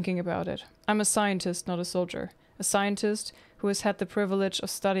just thinking about it. I'm a scientist, not a soldier. A scientist who has had the privilege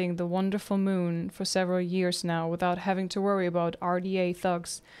of studying the wonderful moon for several years now without having to worry about RDA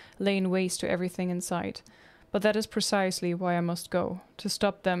thugs laying waste to everything in sight. But that is precisely why I must go, to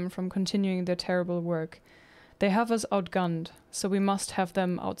stop them from continuing their terrible work. They have us outgunned, so we must have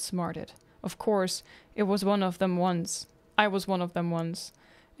them outsmarted. Of course, it was one of them once. I was one of them once,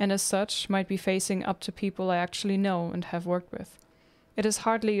 and as such might be facing up to people I actually know and have worked with. It is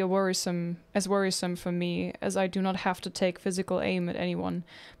hardly as worrisome for me, as I do not have to take physical aim at anyone,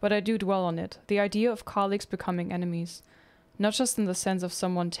 but I do dwell on it, the idea of colleagues becoming enemies. Not just in the sense of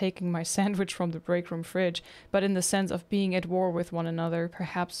someone taking my sandwich from the break room fridge, but in the sense of being at war with one another.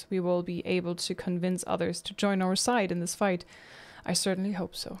 Perhaps we will be able to convince others to join our side in this fight. I certainly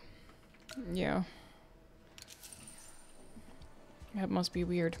hope so. Yeah. That must be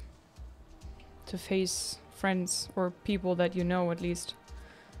weird. To face friends or people that you know, at least.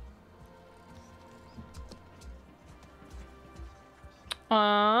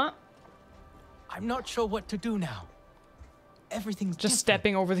 I'm not sure what to do now. Everything's just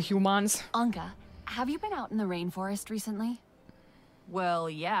stepping over the humans. Anka, have you been out in the rainforest recently? Well,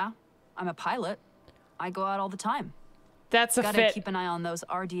 yeah. I'm a pilot. I go out all the time. That's a fit. Gotta keep an eye on those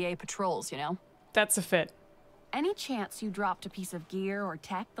RDA patrols, you know? That's a fit. Any chance you dropped a piece of gear or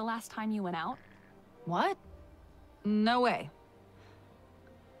tech the last time you went out? What? No way.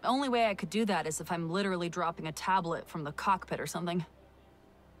 The only way I could do that is if I'm literally dropping a tablet from the cockpit or something.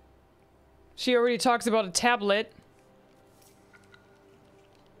 She already talks about a tablet.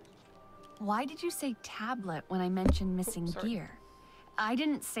 Why did you say tablet when I mentioned missing gear? I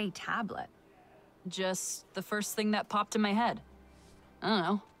didn't say tablet. Just the first thing that popped in my head. I don't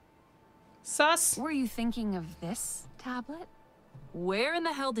know. Sus? Were you thinking of this tablet? Where in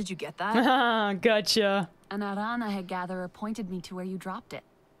the hell did you get that? Gotcha. An Arana gatherer pointed me to where you dropped it.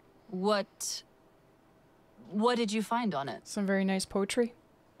 What did you find on it? Some very nice poetry.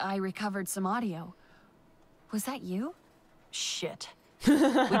 I recovered some audio. Was that you? Shit. We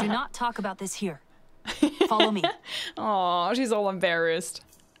do not talk about this here. Follow me. Aw, she's all embarrassed.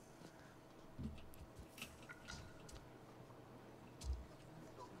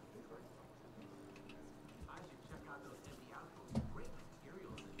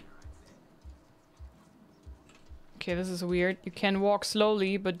 Okay, this is weird. You can walk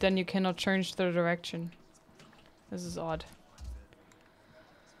slowly, but then you cannot change the direction. This is odd.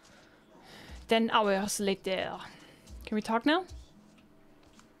 10 hours later. Can we talk now?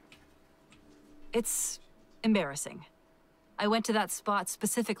 It's embarrassing. I went to that spot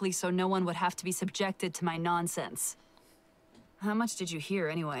specifically so no one would have to be subjected to my nonsense. How much did you hear,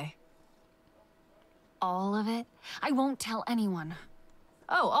 anyway? All of it? I won't tell anyone.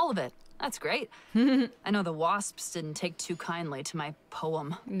 Oh, all of it. That's great. I know the wasps didn't take too kindly to my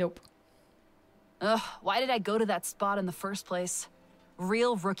poem. Nope. Ugh, why did I go to that spot in the first place?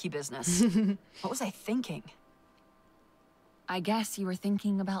 Real rookie business. What was I thinking? I guess you were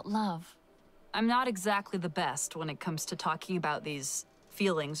thinking about love. I'm not exactly the best when it comes to talking about these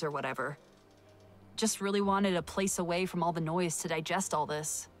feelings or whatever. Just really wanted a place away from all the noise to digest all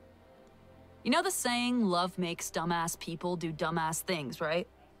this. You know the saying, love makes dumbass people do dumbass things, right?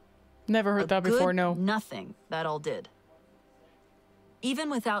 Never heard that before, no. Nothing, that all did. Even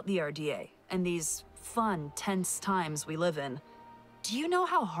without the RDA and these fun, tense times we live in, do you know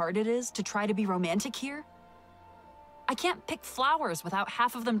how hard it is to try to be romantic here? I can't pick flowers without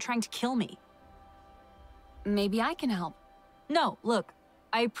half of them trying to kill me. Maybe I can help. No, look,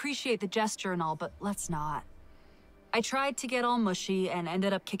 I appreciate the gesture and all, but let's not. I tried to get all mushy and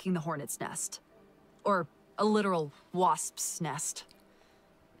ended up kicking the hornet's nest. Or a literal wasp's nest.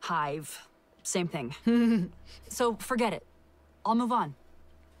 Hive. Same thing. So forget it. I'll move on.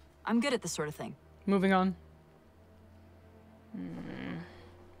 I'm good at this sort of thing. Moving on.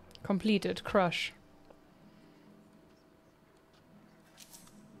 Completed. Crush.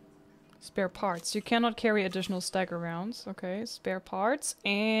 Spare parts. You cannot carry additional stagger rounds. Okay, spare parts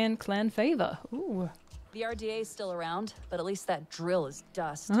and clan favor. Ooh. The RDA is still around, but at least that drill is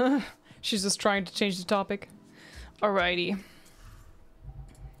dust. She's just trying to change the topic. Alrighty.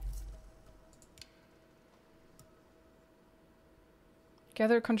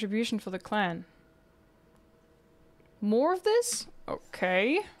 Gather a contribution for the clan. More of this?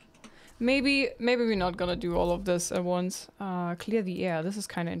 Okay. Maybe we're not gonna do all of this at once. Clear the air. This is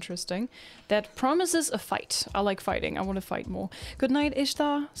kind of interesting. That promises a fight. I like fighting. I want to fight more. Good night,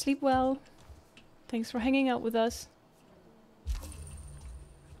 Ishtar. Sleep well. Thanks for hanging out with us.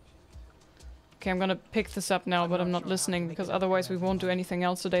 Okay, I'm gonna pick this up now, but I'm not listening because otherwise we won't do anything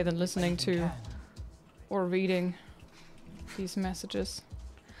else today than listening to or reading these messages.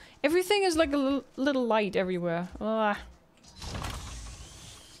 Everything is like a little light everywhere.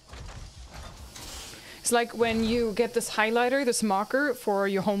 It's like when you get this highlighter, this marker for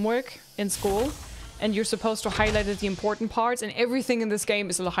your homework in school, and you're supposed to highlight the important parts, and everything in this game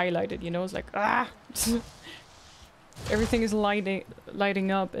is highlighted, you know? It's like, everything is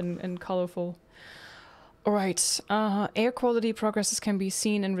lighting up and colorful. Alright, air quality progresses can be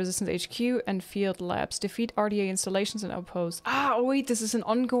seen in Resistance HQ and field labs. Defeat RDA installations and outposts. Oh wait, this is an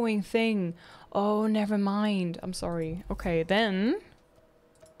ongoing thing. Oh, never mind. I'm sorry. Okay, then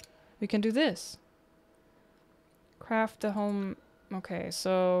we can do this. Craft the home... Okay,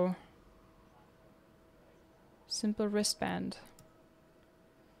 so... Simple wristband.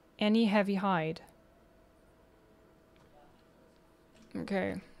 Any heavy hide.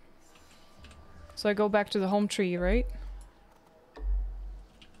 Okay. So I go back to the home tree, right?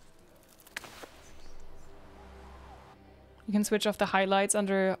 You can switch off the highlights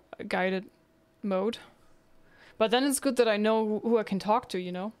under guided mode. But then it's good that I know who I can talk to,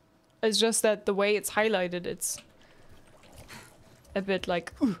 you know? It's just that the way it's highlighted, it's a bit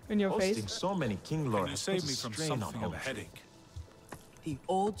like in your face. So many King Lord you save me from something of a headache. The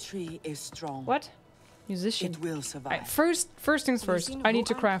old tree is strong. What? Musician. It will survive. First things first. I need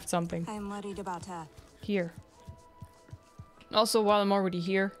to craft something. I'm worried about her. Here. Also, while I'm already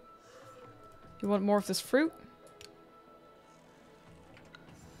here, you want more of this fruit?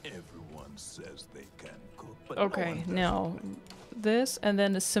 Everyone says they can cook, but okay, now this and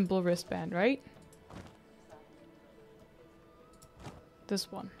then a simple wristband, right?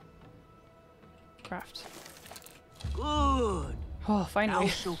 This one. Craft. Good. Oh, finally.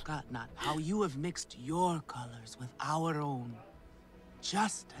 Now show Katnat how you have mixed your colors with our own,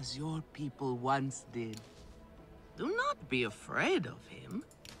 just as your people once did. Do not be afraid of him.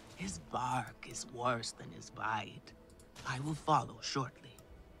 His bark is worse than his bite. I will follow shortly.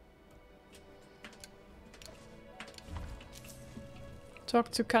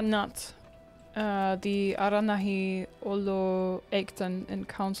 Talk to Kanat. The Aranahi Olo Ektan in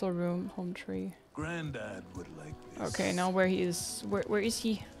council room, home tree. Granddad would like this. Okay, now where he is. Where is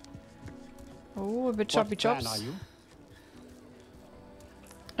he? Oh, a bit choppy chops. What clan are you?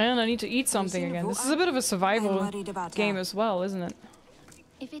 And I need to eat something again. This is a bit of a survival game as well, isn't it?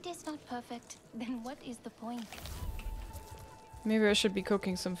 If it is not perfect, then what is the point? Maybe I should be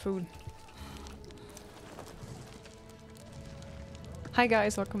cooking some food. Hi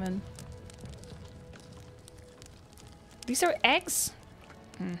guys, welcome in. These are eggs?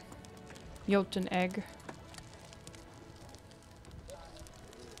 Jotun egg.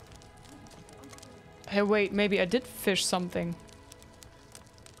 Hey, wait, maybe I did fish something.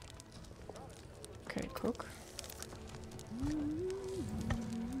 Okay, cook.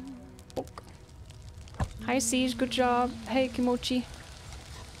 Book. Hi, Siege, good job. Hey, Kimochi.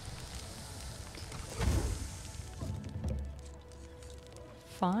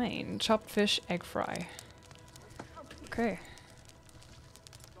 Fine. Chopped fish, egg fry. Okay.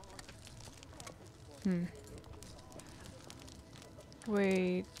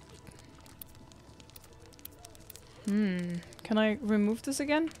 Wait. Can I remove this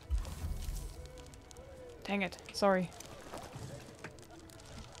again? Dang it. Sorry.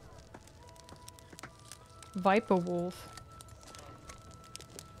 Viper wolf.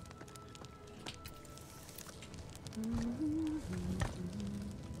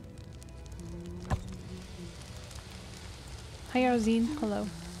 Hi, Arzine. Hello.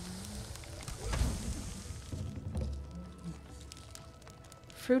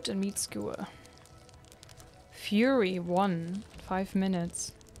 Fruit and meat skewer. Fury 1. 5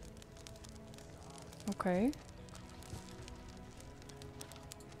 minutes. Okay.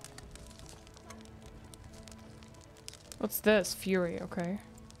 What's this? Fury, okay.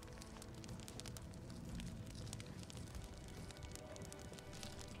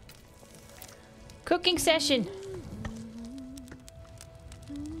 Cooking session!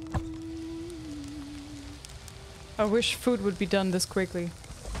 I wish food would be done this quickly.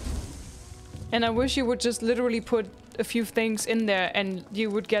 And I wish you would just literally put a few things in there and you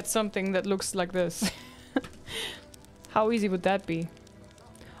would get something that looks like this. How easy would that be?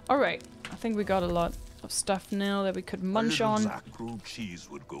 Alright, I think we got a lot of stuff now that we could munch on. Zac-brewed cheese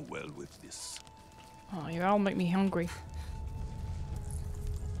would go well with this. Oh, you all make me hungry.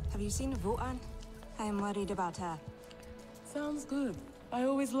 Have you seen Votan? I am worried about her. Sounds good. I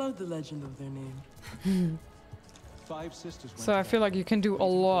always loved the legend of their name. So I feel like you can do a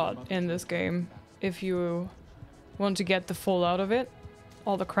lot in this game if you want to get the full out of it.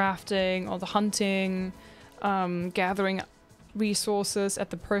 All the crafting, all the hunting, gathering resources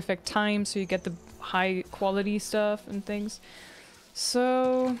at the perfect time so you get the high quality stuff and things.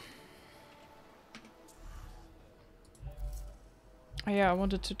 So yeah, I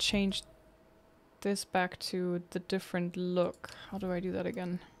wanted to change this back to the different look. How do I do that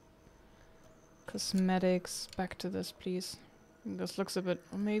again? Cosmetics, back to this, please. This looks a bit,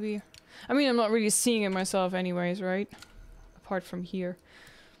 maybe. I mean, I'm not really seeing it myself anyways, right? Apart from here.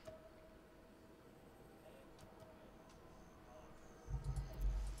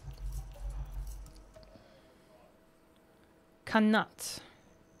 Cannot.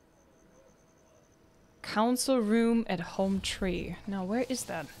 Council room at home tree. Now, where is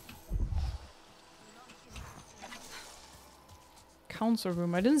that? Council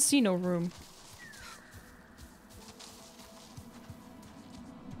room. I didn't see no room.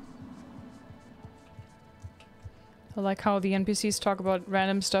 I like how the NPCs talk about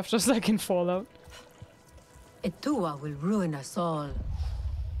random stuff just like in Fallout. Etua will ruin us all.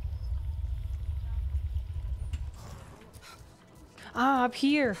 Ah, up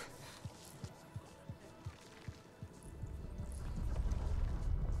here.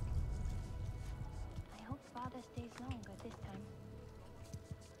 I hope Father stays longer this time.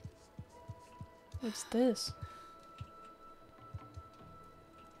 What's this?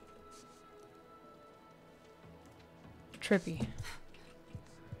 Trippy.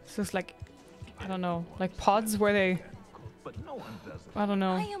 This looks like, I don't know, like pods where they, I don't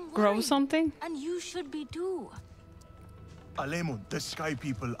know, grow something? And you should be too. Alemun, the Sky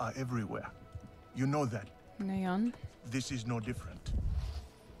People are everywhere. You know that. Neon. This is no different.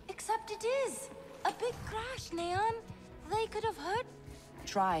 Except it is. A big crash, Neon. They could have hurt.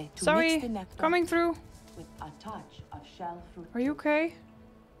 Try to Sorry, mix the nectar coming through. with a touch of shell fruit. Are you okay?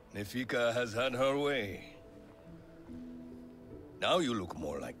 Nefika has had her way. Now you look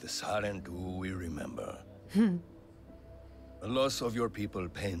more like the Sarentu we remember. The loss of your people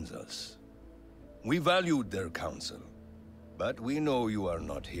pains us. We valued their counsel, but we know you are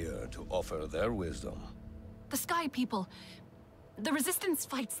not here to offer their wisdom. The Sky People. The Resistance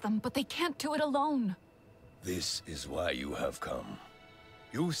fights them, but they can't do it alone. This is why you have come.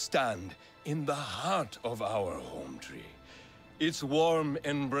 You stand in the heart of our home tree. Its warm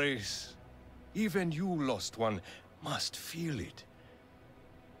embrace. Even you, lost one, must feel it.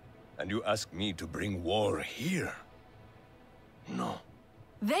 And you ask me to bring war here? No.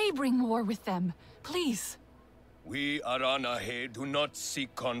 They bring war with them. Please. We Aranahe do not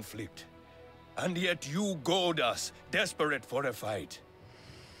seek conflict. And yet you goad us, desperate for a fight.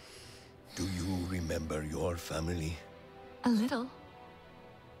 Do you remember your family? A little.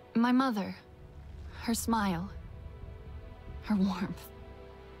 My mother. Her smile. Her warmth.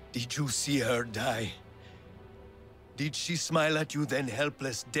 Did you see her die? Did she smile at you then,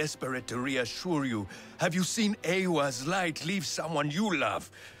 helpless, desperate to reassure you? Have you seen Ewa's light leave someone you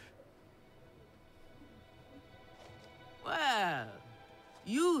love? Well,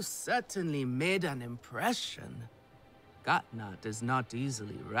 you certainly made an impression. Gatnat is not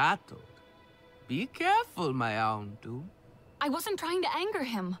easily rattled. Be careful, my Aundu. I wasn't trying to anger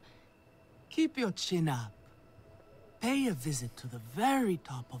him. Keep your chin up. Pay a visit to the very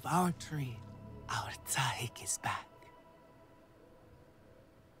top of our tree. Our Tsahik is back.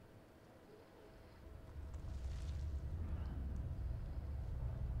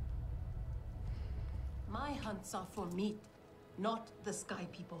 My hunts are for meat, not the Sky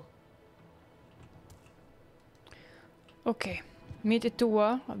People. Okay. Meet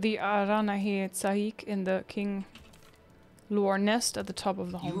Itua, the Aranahe Tsahik in the King Lore nest at the top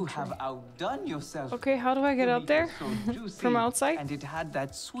of the home You tree. have outdone yourself. Okay, how do I get The up meat there? is so juicy, From outside? And it had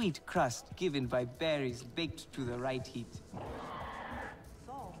that sweet crust given by berries baked to the right heat.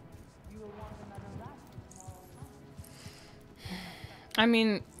 I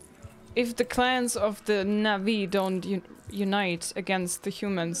mean, if the clans of the Navi don't unite against the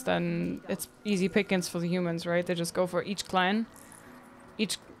humans, then it's easy pickings for the humans, right? They just go for each clan.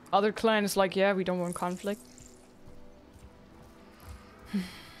 Each other clan is like, yeah, we don't want conflict.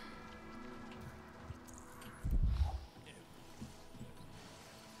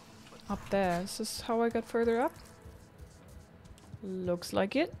 Up there. Is this how I got further up? Looks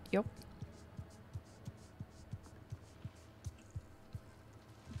like it. Yep.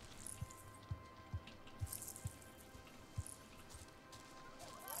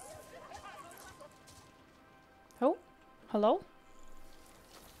 Oh, hello?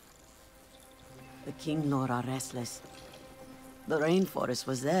 The King Lord are restless. The rainforest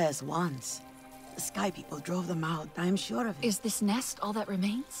was theirs once. The Sky People drove them out, I'm sure of it. Is this nest all that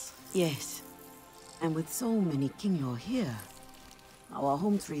remains? Yes. And with so many King Lord here, our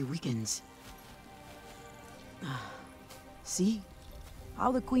home tree weakens. See?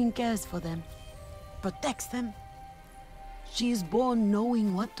 How the Queen cares for them. Protects them. She is born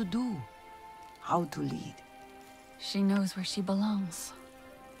knowing what to do. How to lead. She knows where she belongs.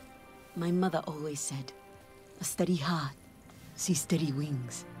 My mother always said, a steady heart sees steady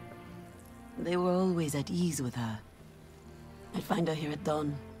wings. They were always at ease with her. I'd find her here at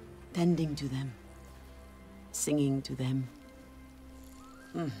dawn, tending to them, singing to them.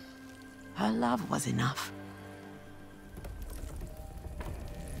 Her love was enough.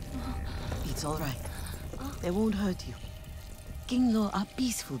 It's all right. They won't hurt you. King Law are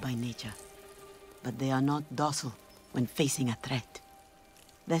peaceful by nature, but they are not docile when facing a threat.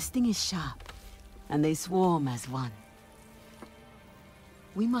 Their sting is sharp, and they swarm as one.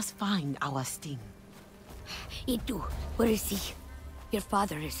 We must find our sting. Itu, where is he? Your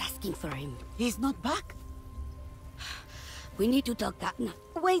father is asking for him. He's not back? We need to tell Katna.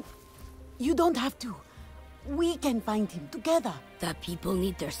 Wait! You don't have to. We can find him together. The people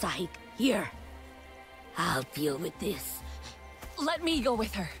need their Sahik here. I'll deal with this. Let me go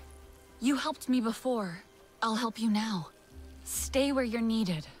with her. You helped me before. I'll help you now. Stay where you're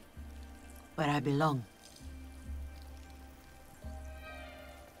needed. Where I belong.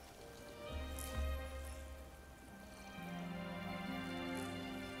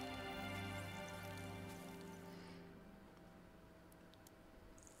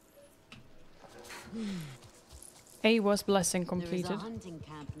 Ewa's blessing There is completed. a hunting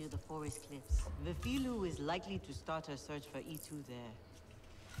camp near the forest cliffs. Vifilu is likely to start her search for E2 there.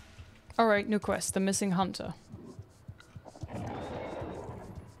 Alright, new quest. The missing hunter.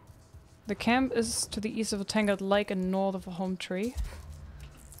 The camp is to the east of a tangled lake and north of a home tree.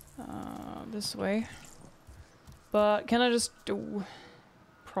 This way. But can I just do...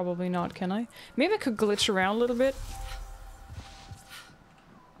 Probably not, can I? Maybe I could glitch around a little bit.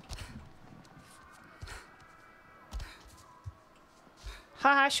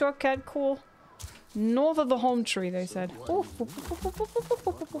 Haha, shortcut, cool. North of the home tree, they said.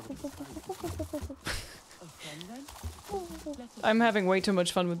 I'm having way too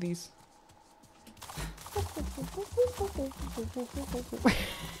much fun with these.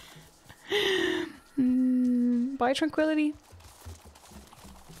 Bye, Tranquility.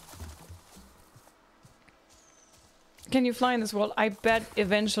 Can you fly in this world? I bet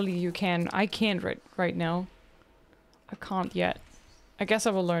eventually you can. I can't right now. I can't yet. I guess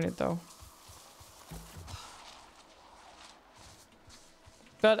I will learn it though.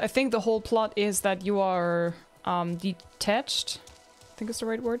 But I think the whole plot is that you are detached. I think it's the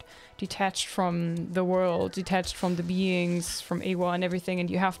right word. Detached from the world, detached from the beings, from Ewa and everything, and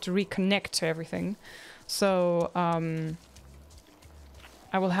you have to reconnect to everything. So I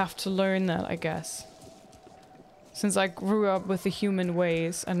will have to learn that, I guess. Since I grew up with the human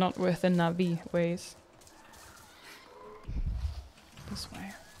ways and not with the Navi ways. This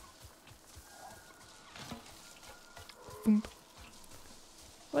way. Boom.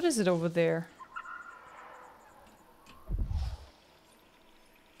 What is it over there?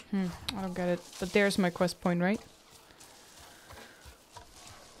 I don't get it. But there's my quest point, right?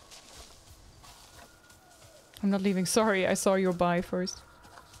 I'm not leaving. Sorry, I saw your buy first.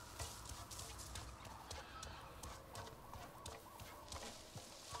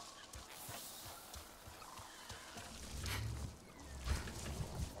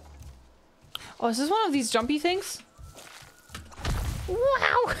 Oh, is this one of these jumpy things?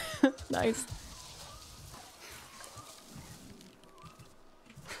 Wow! Nice.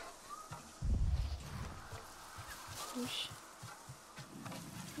 Whoosh.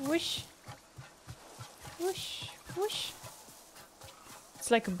 Whoosh. Whoosh. Whoosh. It's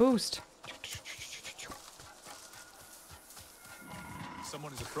like a boost.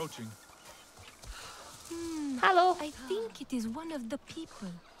 Someone is approaching. Hello. I think it is one of the people.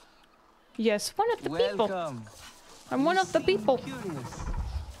 Yes, one of the people. I'm one of the people. Curious.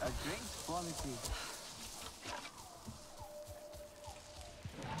 A great quality.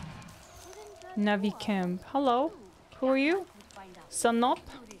 Navi camp. Hello. Who are you? Sanop?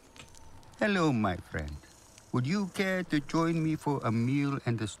 Hello, my friend. Would you care to join me for a meal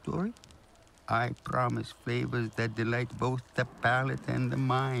and a story? I promise flavors that delight both the palate and the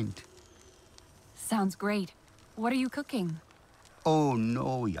mind. Sounds great. What are you cooking? Oh,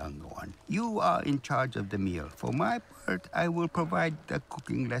 no, young one. You are in charge of the meal. For my part, I will provide the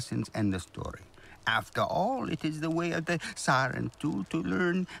cooking lessons and the story. After all, it is the way of the Sarentu to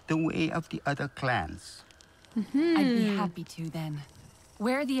learn the way of the other clans. I'd be happy to, then.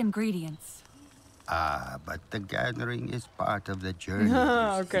 Where are the ingredients? Ah, but the gathering is part of the journey.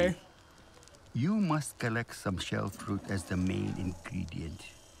 Okay. You must collect some shell fruit as the main ingredient,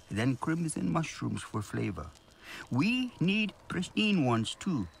 then crimson mushrooms for flavor. We need pristine ones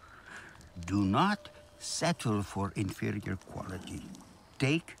too. Do not settle for inferior quality.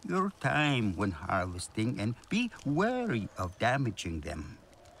 Take your time when harvesting and be wary of damaging them.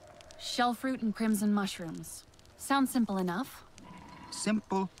 Shell fruit and crimson mushrooms. Sounds simple enough.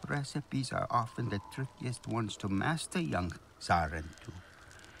 Simple recipes are often the trickiest ones to master, young Sarentu.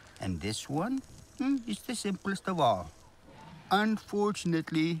 And this one is the simplest of all.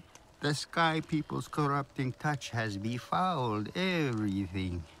 Unfortunately, the Sky People's corrupting touch has befouled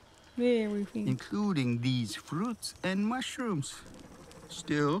everything. Everything. Including these fruits and mushrooms.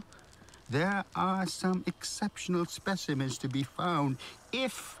 Still, there are some exceptional specimens to be found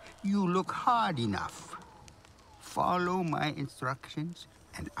if you look hard enough. Follow my instructions,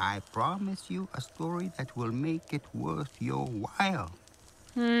 and I promise you a story that will make it worth your while.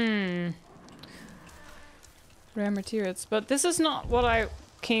 Rare materials. But this is not what I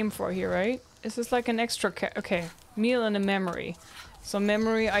came for here, right? This is like an extra okay. Meal and a memory. So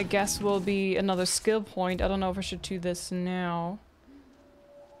memory, I guess, will be another skill point. I don't know if I should do this now.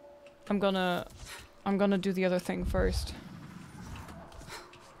 I'm gonna do the other thing first.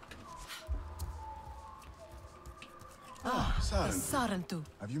 Sarentu.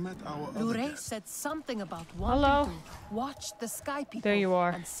 Have you met our other Lure guest? said something about Hello. wanting to watch the Sky People. There you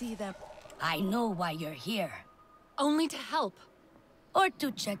are. And see them. I know why you're here. Only to help. Or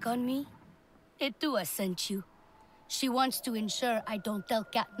to check on me. Itua sent you. She wants to ensure I don't tell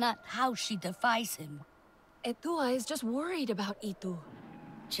Katnat how she defies him. Itua is just worried about Itu.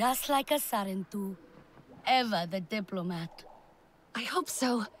 Just like a Sarentu. Eva the diplomat. I hope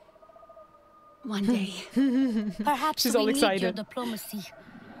so. One day. Perhaps She's we all need your excited. diplomacy.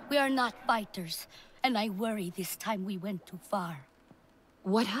 We are not fighters, and I worry this time we went too far.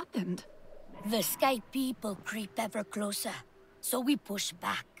 What happened? The Sky People creep ever closer, so we push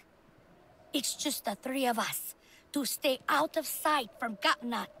back. It's just the three of us to stay out of sight from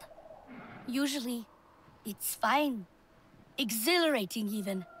Katnat. Usually, it's fine. Exhilarating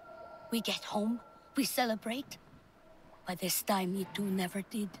even. We get home, we celebrate. But this time, Itu never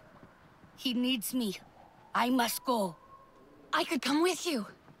did. He needs me. I must go. I could come with you.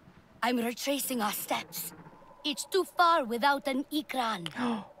 I'm retracing our steps. It's too far without an Ikran.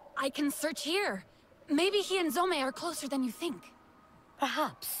 I can search here. Maybe he and Zome are closer than you think.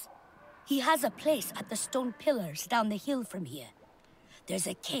 Perhaps. He has a place at the stone pillars down the hill from here. There's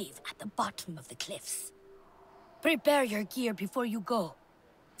a cave at the bottom of the cliffs. Prepare your gear before you go.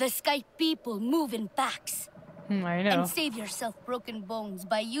 The Sky people move in packs. I know. And save yourself broken bones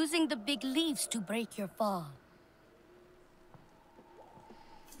by using the big leaves to break your fall.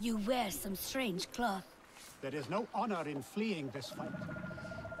 You wear some strange cloth. There is no honor in fleeing this fight.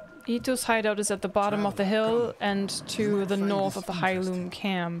 Ito's hideout is at the bottom of the hill and to the north of the High-Loom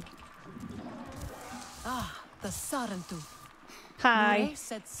camp. Ah, the Sarentu. Hi. Nure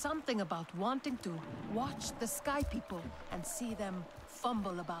said something about wanting to watch the Sky people and see them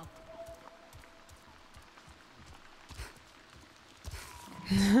fumble about.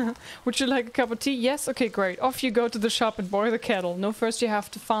 Would you like a cup of tea? Yes? Okay, great. Off you go to the shop and boil the kettle. No, first you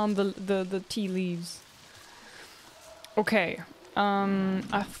have to farm the tea leaves. Okay.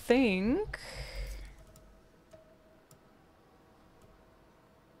 I think...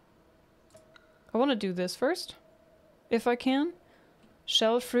 I want to do this first. If I can.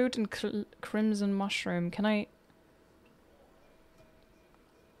 Shell fruit and crimson mushroom. Can I...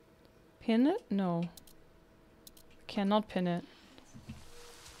 pin it? No. Cannot pin it.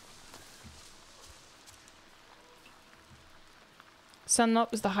 Sun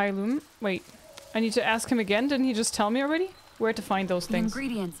up is the High-Loom. Wait, I need to ask him again? Didn't he just tell me already? Where to find those The things?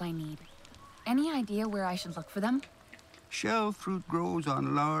 ingredients I need. Any idea where I should look for them? Shell fruit grows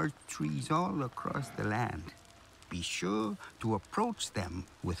on large trees all across the land. Be sure to approach them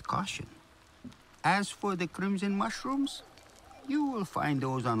with caution. As for the crimson mushrooms, you will find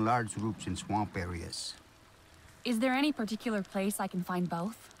those on large roots in swamp areas. Is there any particular place I can find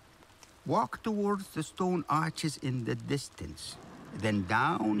both? Walk towards the stone arches in the distance, then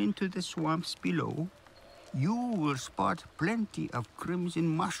down into the swamps below. You will spot plenty of crimson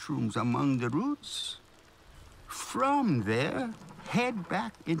mushrooms among the roots. From there, head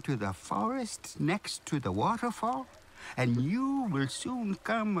back into the forest next to the waterfall, and you will soon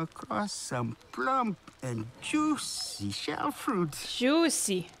come across some plump and juicy shell fruit.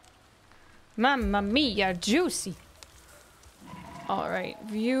 Juicy. Mamma mia, juicy. Alright,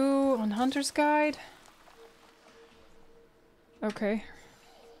 view on Hunter's Guide. Okay.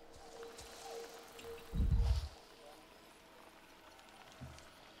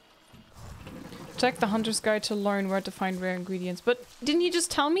 Check the Hunter's Guide to learn where to find rare ingredients. But didn't you just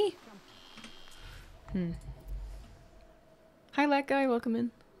tell me? Hi, Lat Guy. Welcome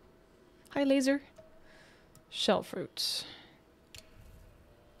in. Hi, Laser. Shell fruit.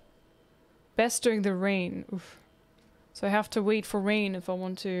 Best during the rain. Oof. So I have to wait for rain if I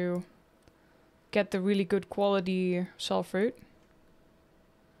want to get the really good quality shell fruit.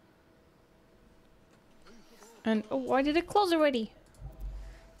 And oh, why did it close already?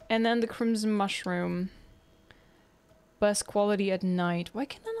 And then the crimson mushroom. Best quality at night. Why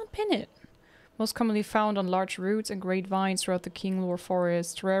can I not pin it? Most commonly found on large roots and great vines throughout the Kinglor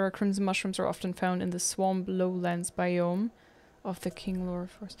forest. Rarer crimson mushrooms are often found in the swamp lowlands biome of the Kinglor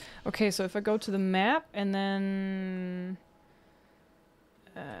forest. Okay, so if I go to the map and then...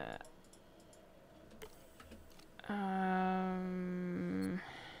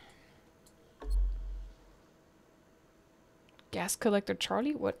 Gas collector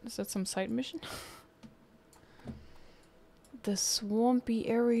Charlie? What? Is that some side mission? The swampy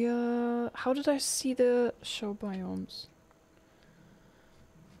area... How did I see the show biomes?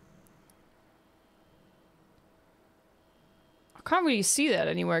 I can't really see that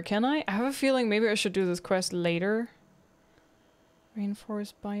anywhere, can I? I have a feeling maybe I should do this quest later.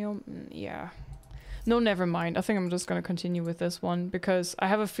 Rainforest biome? Yeah. No, never mind. I think I'm just gonna continue with this one because I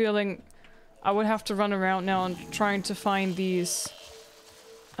have a feeling I would have to run around now and trying to find these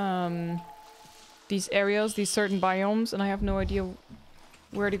areas, these certain biomes, and I have no idea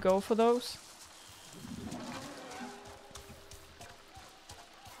where to go for those.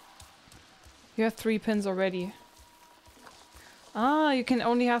 You have 3 pins already. Ah, you can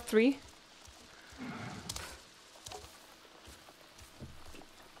only have 3?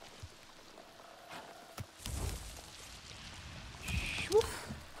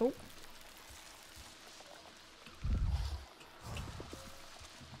 Oh.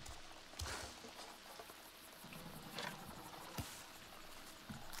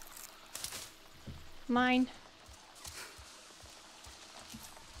 Mine.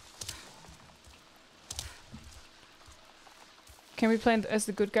 Can we play as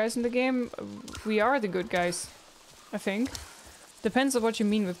the good guys in the game? We are the good guys, I think. Depends on what you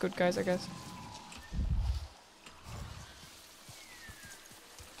mean with good guys, I guess.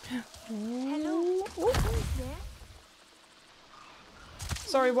 Hello. Who's there?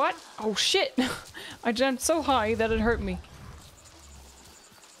 Sorry, what? Oh shit! I jumped so high that it hurt me.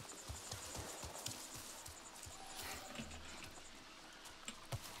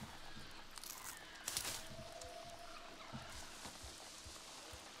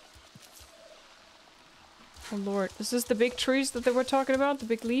 Oh lord, is this the big trees that they were talking about? The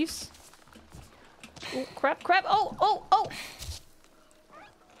big leaves? Oh, crap, crap! Oh, oh, oh!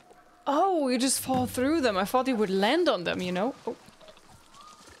 Oh, you just fall through them. I thought you would land on them, you know? Oh.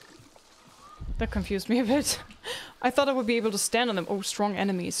 That confused me a bit. I thought I would be able to stand on them. Oh, strong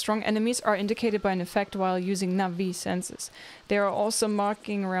enemies. Strong enemies are indicated by an effect while using Navi senses. They are also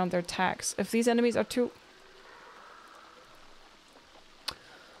marking around their tags. If these enemies are too...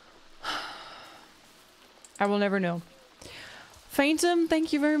 I will never know. Phantom,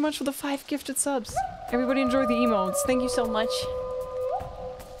 thank you very much for the 5 gifted subs. Everybody enjoy the emotes. Thank you so much.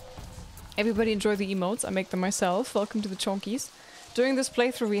 Everybody enjoy the emotes. I make them myself. Welcome to the Chonkies. During this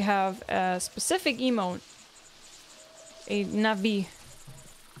playthrough we have a specific emote. A Navi.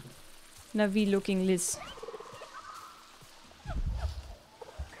 Navi looking Liz.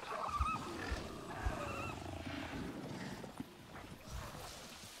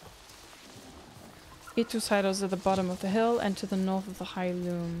 Itu's hideout is at the bottom of the hill and to the north of the high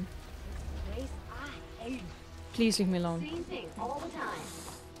loom. Please leave me alone.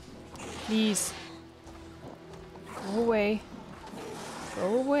 Please. Go away.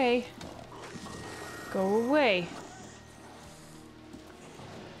 Go away. Go away.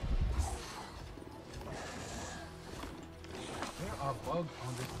 There are bugs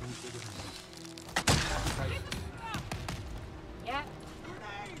on this new. Yeah.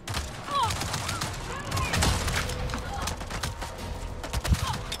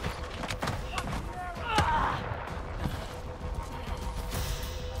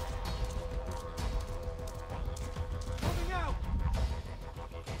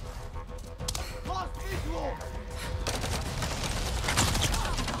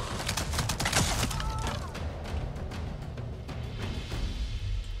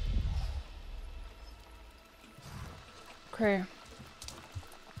 Okay.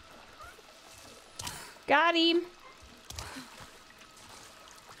 Got him.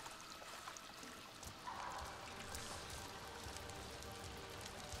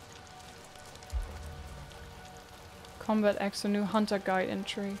 Combat X, a new hunter guide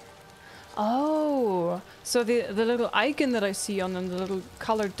entry. Oh, so the little icon that I see on them, the little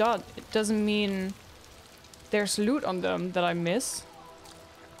colored dot, it doesn't mean there's loot on them that I miss.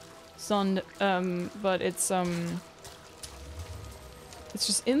 But it's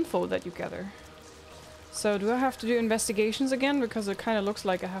just info that you gather. So do I have to do investigations again? Because it kind of looks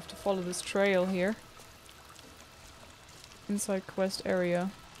like I have to follow this trail here. Inside quest area.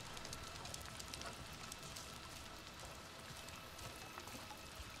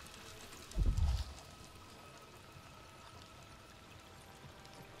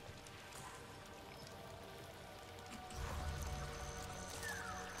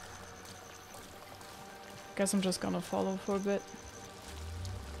 Guess I'm just gonna follow for a bit.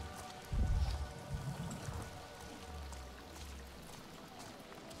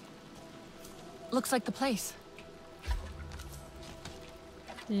 Looks like the place.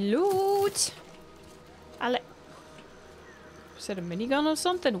 Loot! Is that a minigun or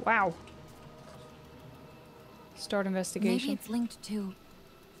something? Wow. Start investigation. Maybe it's linked to...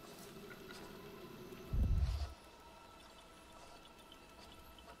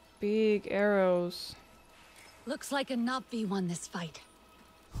 Big arrows. Looks like a Navi won this fight.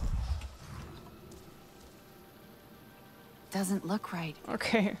 Doesn't look right.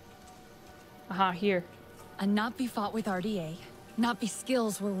 Okay. Aha, here. A Navi fought with RDA. Navi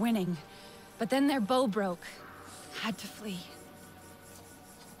skills were winning. But then their bow broke. Had to flee.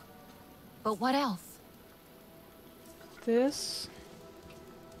 But what else? This?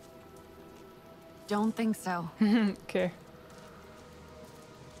 Don't think so. Okay.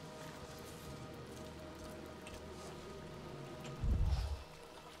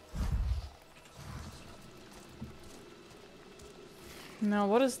 Now,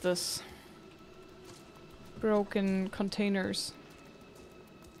 what is this? Broken containers.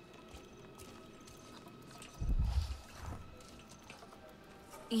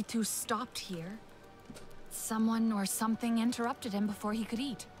 E2 stopped here. Someone or something interrupted him before he could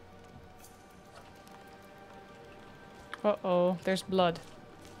eat. Uh-oh, there's blood.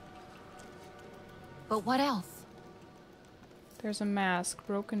 But what else? There's a mask.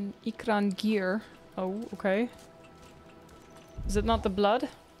 Broken Ikran gear. Oh, okay. Is it not the blood?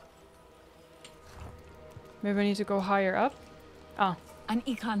 Maybe I need to go higher up? Ah. An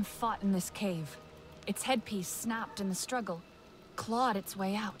Ikran fought in this cave. Its headpiece snapped in the struggle, clawed its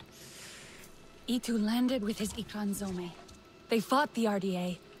way out. E2 landed with his Ikran Zome. They fought the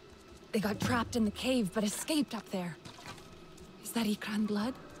RDA. They got trapped in the cave, but escaped up there. Is that Ikran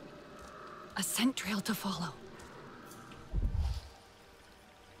blood? A scent trail to follow.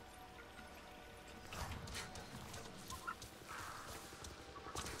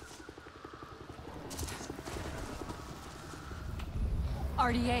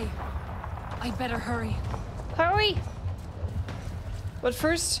 RDA. I'd better hurry. Hurry! But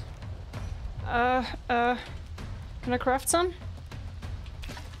first, can I craft some?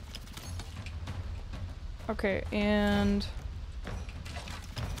 Okay, and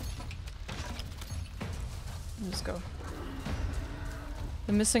let's go.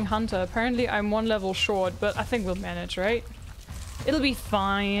 The missing hunter. Apparently I'm 1 level short, but I think we'll manage, right? It'll be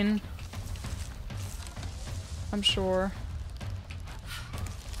fine. I'm sure.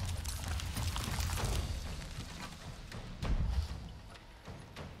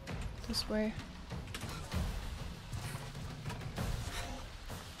 This way.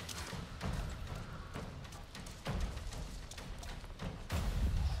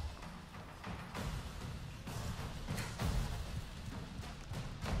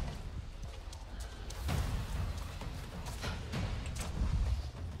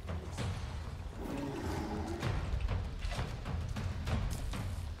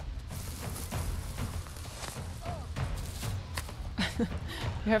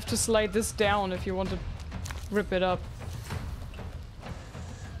 You have to slide this down if you want to rip it up.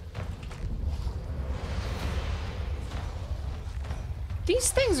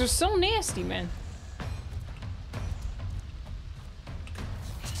 These things are so nasty, man.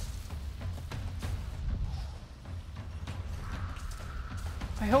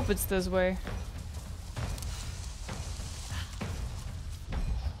 I hope it's this way.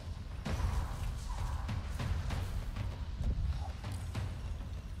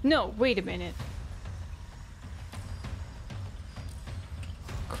 No, wait a minute.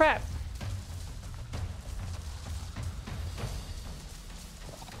 Crap.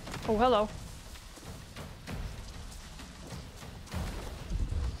 Oh, hello.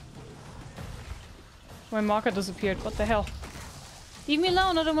 My marker disappeared. What the hell? Leave me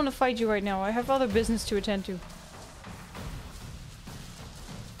alone. I don't want to fight you right now. I have other business to attend to.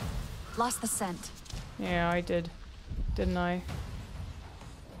 Lost the scent. Yeah, I did. Didn't I?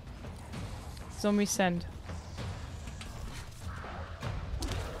 Zombie send.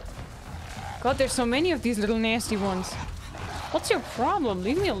 God, there's so many of these little nasty ones. What's your problem?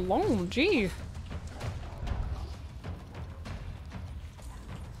 Leave me alone, gee.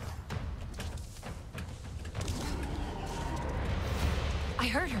 I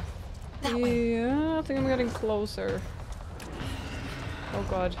heard her. That way. Yeah, I think I'm getting closer. Oh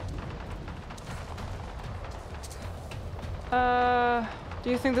god. Do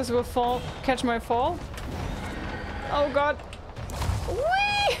you think this will catch my fall? Oh god.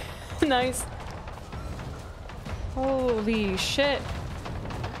 Whee! Nice. Holy shit.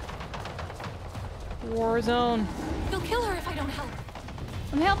 War zone. You'll kill her if I don't help.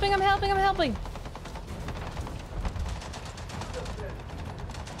 I'm helping, I'm helping, I'm helping.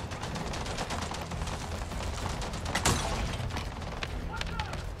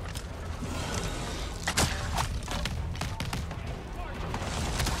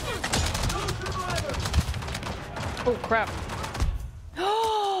 Oh crap.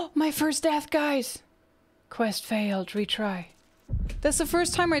 Oh, my first death, guys. Quest failed, retry. That's the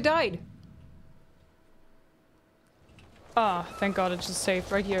first time I died. Ah, thank god it just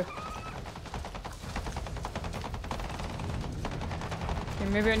saved right here. Okay,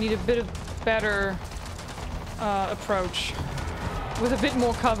 maybe I need a bit of better approach. With a bit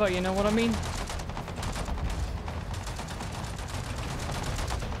more cover, you know what I mean?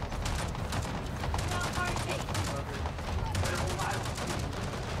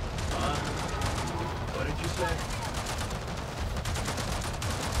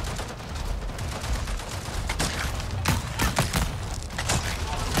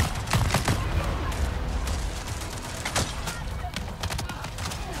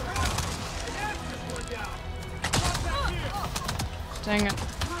 Dang it.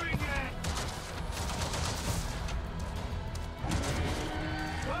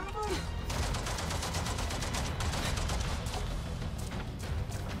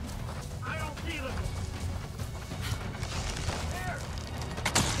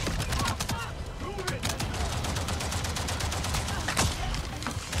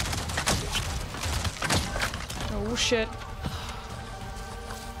 Oh shit.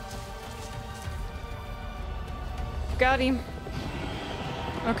 Got him.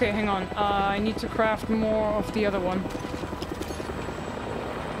 Okay, hang on. I need to craft more of the other one.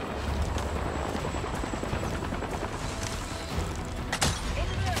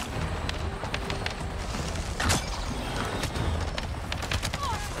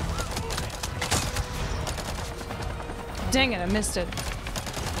 Dang it, I missed it.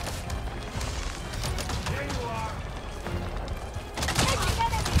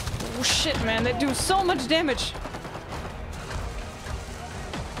 Oh shit, man, they do so much damage.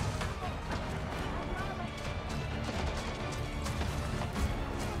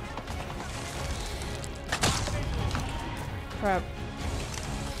 Crap.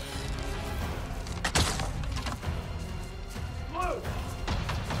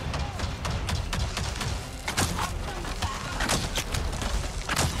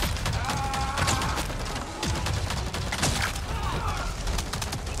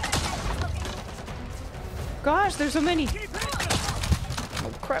 Gosh, there's so many.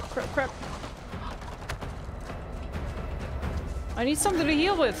 Oh, crap, crap, crap. I need something to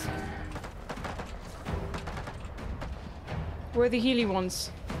heal with. Where are the healy ones?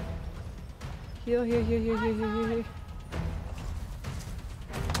 Heal, heal, heal, heal, heal, heal, heal.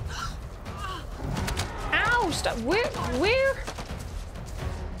 Ow! Stop! Where? Where?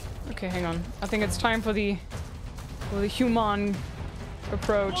 Okay, hang on. I think it's time for the human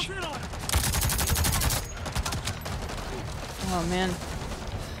approach. Oh man.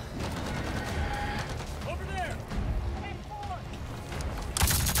 Over there.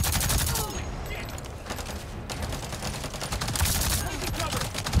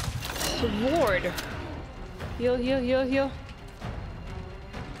 The ward. Heal, heal, heal, heal.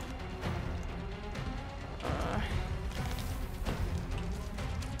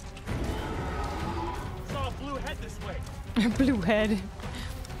 Saw a blue head this way. Blue head.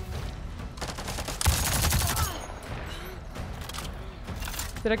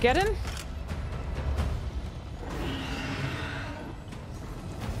 Did I get him?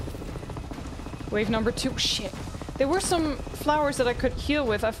 Wave number 2. Shit. There were some flowers that I could heal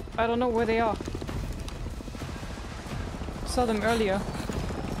with. I don't know where they are. Saw them earlier.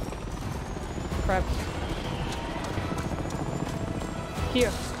 Crap.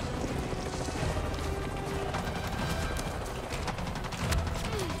 Here.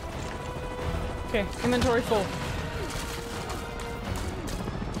 Okay, inventory full.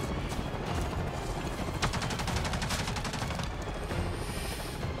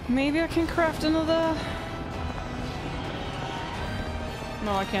 Maybe I can craft another...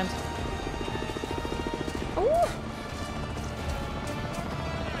 No, I can't. Oh!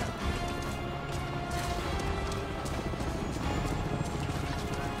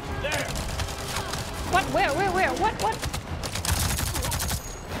 There. What? Where? What?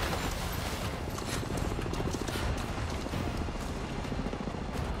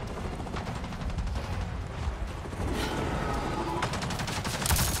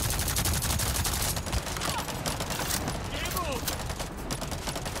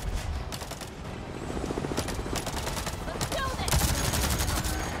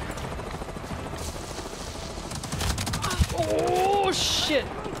 Oh shit!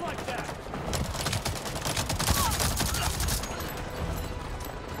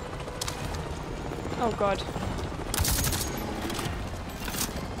 Oh god.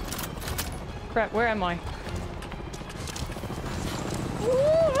 Crap, where am I? Ooh,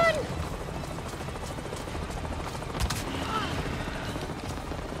 run!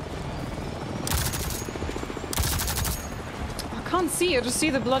 I can't see, I just see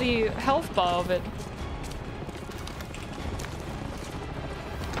the bloody health bar of it.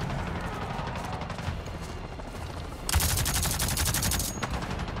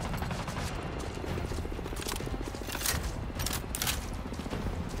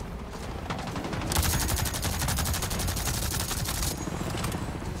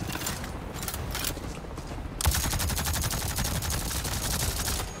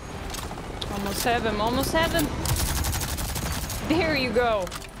 Almost have him. There you go.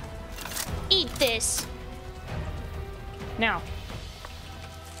 Eat this. Now.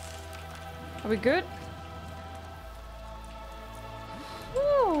 Are we good?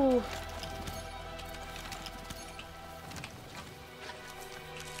 Woo.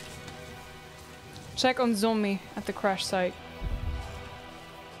 Check on zombie at the crash site.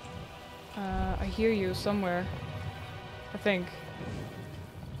 I hear you somewhere. I think.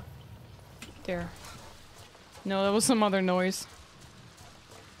 There. No, that was some other noise.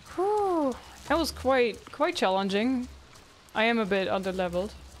 Whew. That was quite challenging. I am a bit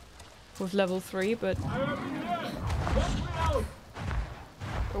under-leveled with level 3, but...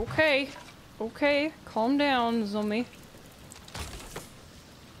 Okay, calm down, zombie.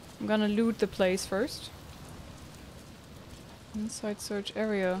 I'm gonna loot the place first. Inside search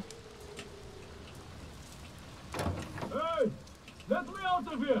area. Hey! Let me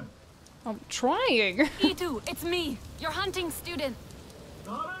out of here! I'm trying! E2, it's me, your hunting student.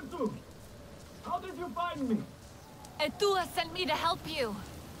 Narentu! How did you find me? Etua sent me to help you.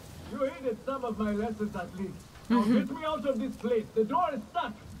 You heeded some of my lessons at least. Now get me out of this place. The door is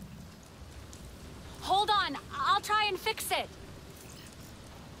stuck. Hold on, I'll try and fix it.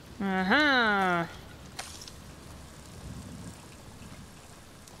 Uh-huh.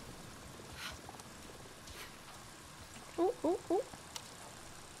 Oh.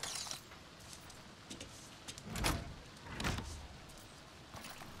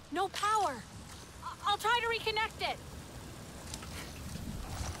 No power. I'll try to reconnect it.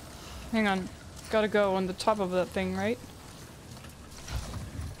 Hang on. Gotta go on the top of that thing, right?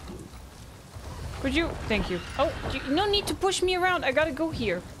 Could you? Thank you. Oh, no need to push me around. I gotta go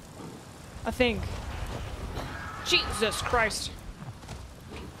here. I think. Jesus Christ.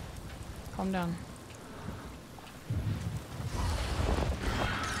 Calm down.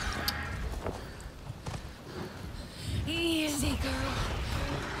 Easy, girl.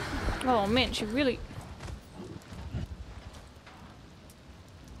 Oh man, she really...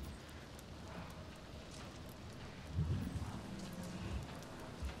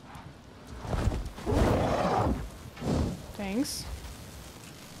 Thanks.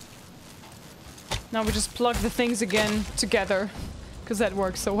 Now we just plug the things again together, because that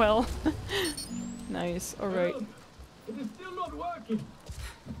works so well. Nice, alright. It is still not working.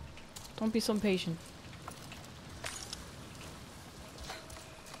 Don't be so impatient.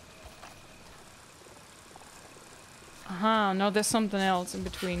 Aha, no, there's something else in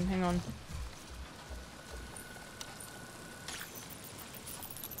between. Hang on.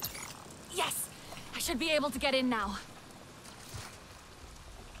 Yes! I should be able to get in now.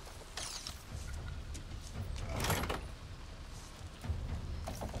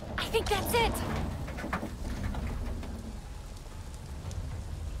 I think that's it!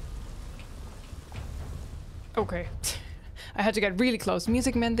 Okay. I had to get really close.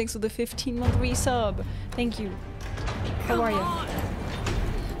 Music Man, thanks for the 15-month resub. Thank you. How are you?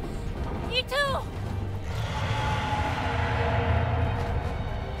 Me too!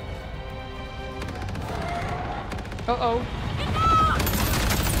 Uh-oh.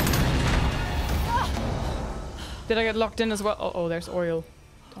 Did I get locked in as well? Uh-oh, there's oil.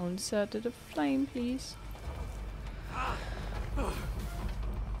 Don't set it aflame, please.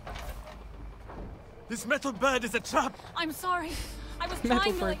 This metal bird is a trap. I'm sorry. I was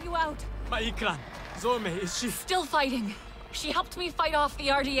trying to let you out. My Ikran. Zome, is she... Still fighting. She helped me fight off the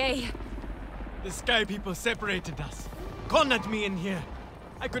RDA. The Sky People separated us. Cornered me in here.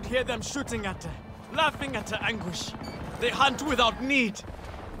 I could hear them shooting at her, laughing at her anguish. They hunt without need.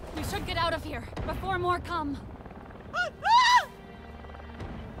 We should get out of here before more come.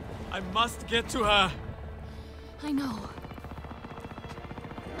 I must get to her. I know.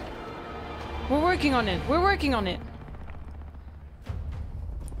 We're working on it. We're working on it.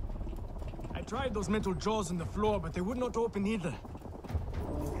 I tried those metal jaws in the floor, but they would not open either.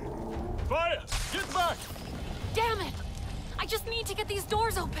 Fire! Get back! Damn it! I just need to get these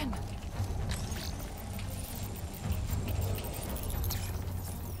doors open.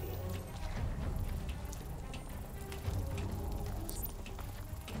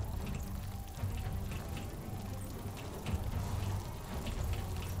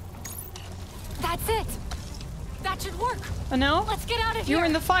 That's it. That should work. Oh no? Let's get out of here. You're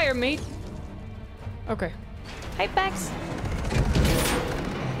in the fire, mate. Okay. Hi, Pax.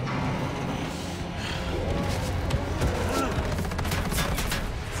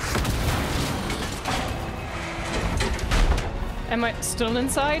 Am I still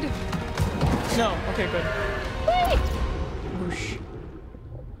inside? No. Okay, good. Whee! Whoosh.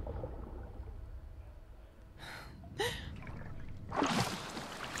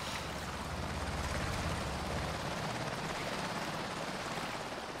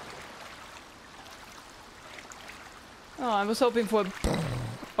 Oh, I was hoping for...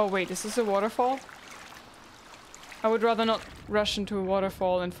 Oh wait, is this a waterfall? I would rather not rush into a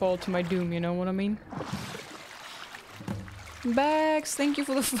waterfall and fall to my doom, you know what I mean? Bags, thank you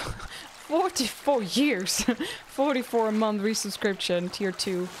for the 44 years. 44-month resubscription, tier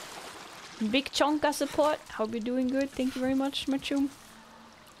 2. Big chonka support. Hope you're doing good. Thank you very much, Machum.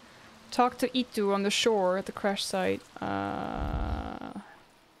 Talk to Itu on the shore at the crash site.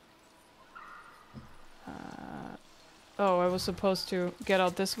 Oh, I was supposed to get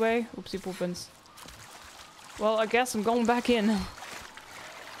out this way. Oopsie poopins. Well, I guess I'm going back in.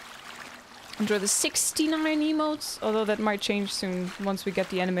 Enjoy the 69 emotes, although that might change soon once we get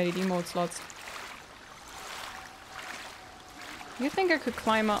the animated emote slots. You think I could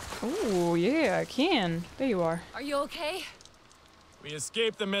climb up? Oh, yeah, I can. There you are. Are you okay? We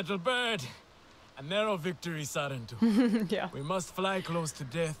escaped the metal bird. A narrow victory, Sarentu. Yeah. We must fly close to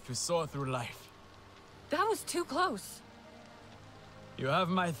death to soar through life. That was too close. You have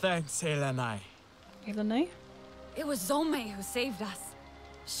my thanks, Helenai. Helenai? It was Zome who saved us.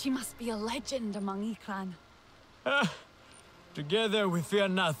 She must be a legend among Ikran. Together we fear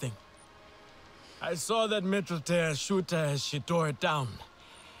nothing. I saw that metal tear shoot her as she tore it down.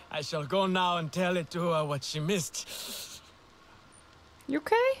 I shall go now and tell it to her what she missed. You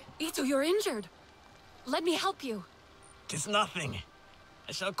okay? Itu, you're injured. Let me help you. 'Tis nothing.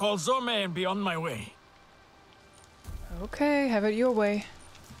 I shall call Zome and be on my way. Okay, have it your way.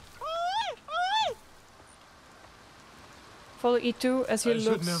 Follow Itu as he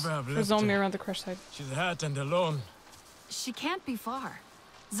looks for Zome around the crash site. She's hurt and alone. She can't be far.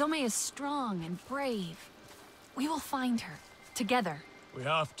 Zome is strong and brave. We will find her, together. We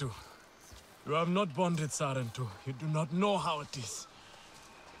have to. You have not bonded, Sarentu. You do not know how it is.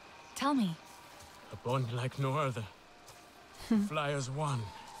 Tell me. A bond like no other. Fly as one,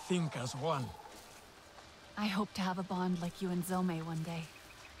 think as one. I hope to have a bond like you and Zome one day.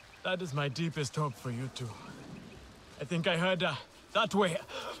 That is my deepest hope for you two. I think I heard her. That way.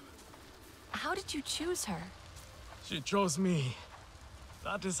 How did you choose her? She chose me.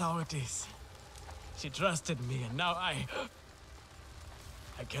 That is how it is. She trusted me, and now I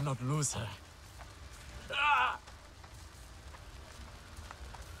cannot lose her. Ah!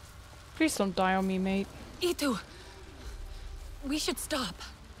 Please don't die on me, mate. Itu! We should stop.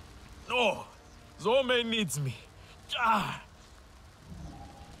 No! Zome needs me. Ah!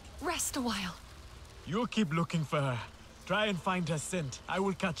 Rest a while. You keep looking for her. Try and find her scent. I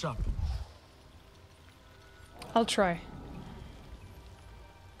will catch up. I'll try.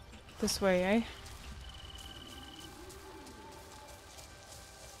 This way, eh?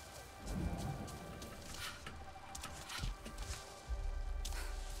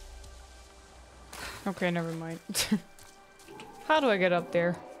 Okay, never mind. How do I get up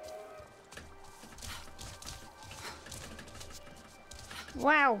there?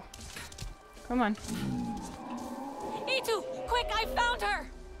 Wow! Come on. Itu! Quick, I found her!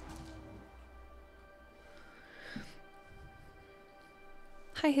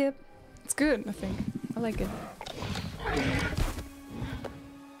 Hi, Hip. It's good, I think. I like it.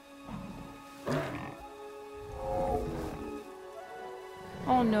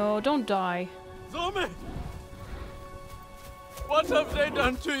 Oh no, don't die. Zome! What have they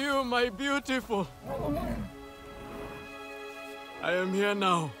done to you, my beautiful? I am here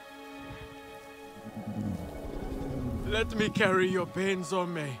now. Let me carry your pain,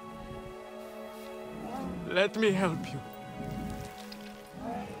 Zome. Let me help you.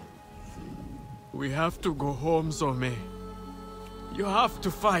 We have to go home, Zome. You have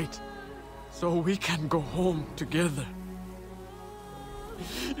to fight, so we can go home together.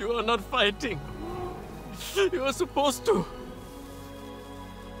 You are not fighting. You are supposed to.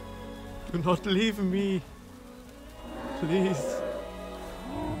 Do not leave me. Please.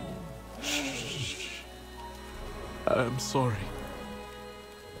 I am sorry.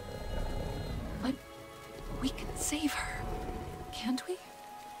 But we can save her, can't we?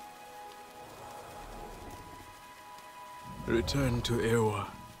 Return to Ewa.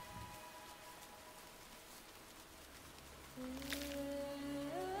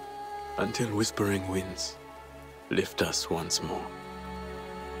 Until whispering winds lift us once more.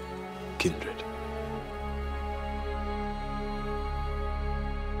 Kindred.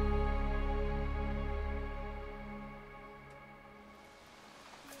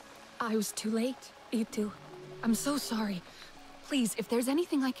 I was too late, Itu. I'm so sorry. Please, if there's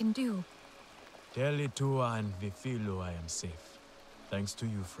anything I can do... Tell Itua and Vifilu I am safe. Thanks to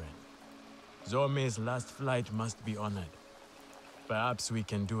you, friend. Zome's last flight must be honored. Perhaps we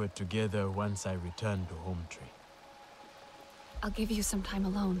can do it together once I return to Home Tree. I'll give you some time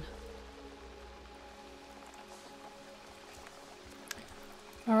alone.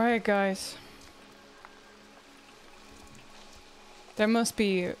 Alright, guys. That must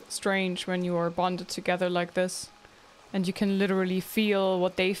be strange when you are bonded together like this. And you can literally feel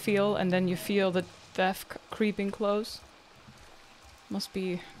what they feel, and then you feel the death creeping close. Must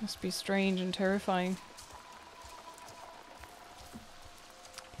be strange and terrifying.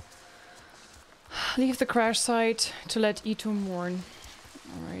 Leave the crash site to let Itu mourn.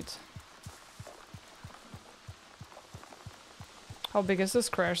 Alright. How big is this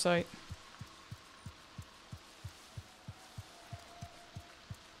crash site?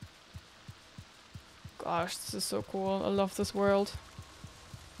 Gosh, this is so cool. I love this world.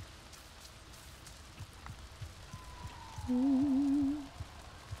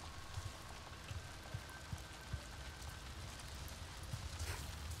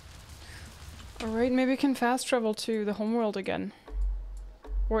 Alright, maybe we can fast travel to the homeworld again.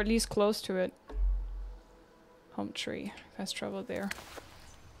 Or at least close to it. Home tree. Fast travel there.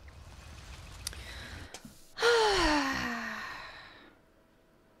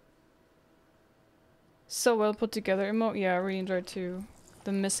 So well put together emote. Yeah, I really enjoyed too.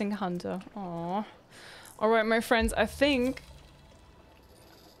 The missing hunter. Aww. Alright, my friends, I think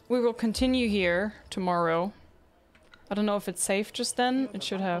we will continue here tomorrow. I don't know if it's safe just then. It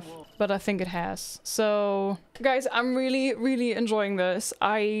should have. But I think it has. So Guys, I'm really enjoying this.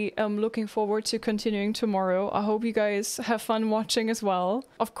 I am looking forward to continuing tomorrow. I hope you guys have fun watching as well.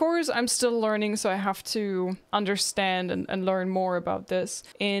 Of course, I'm still learning, so I have to understand and learn more about this.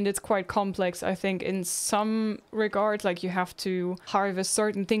 And it's quite complex, I think, in some regards. Like, you have to harvest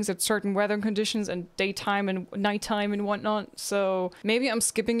certain things at certain weather conditions and daytime and nighttime and whatnot. So maybe I'm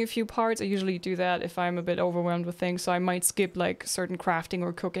skipping a few parts. I usually do that if I'm a bit overwhelmed with things. So I might skip like certain crafting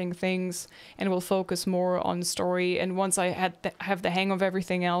or cooking things and will focus more on story. And once I have the hang of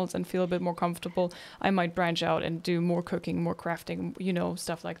everything else and feel a bit more comfortable, I might branch out and do more cooking, more crafting, you know,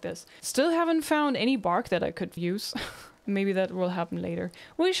 stuff like this. Still haven't found any bark that I could use. Maybe that will happen later.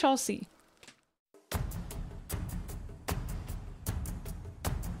 We shall see.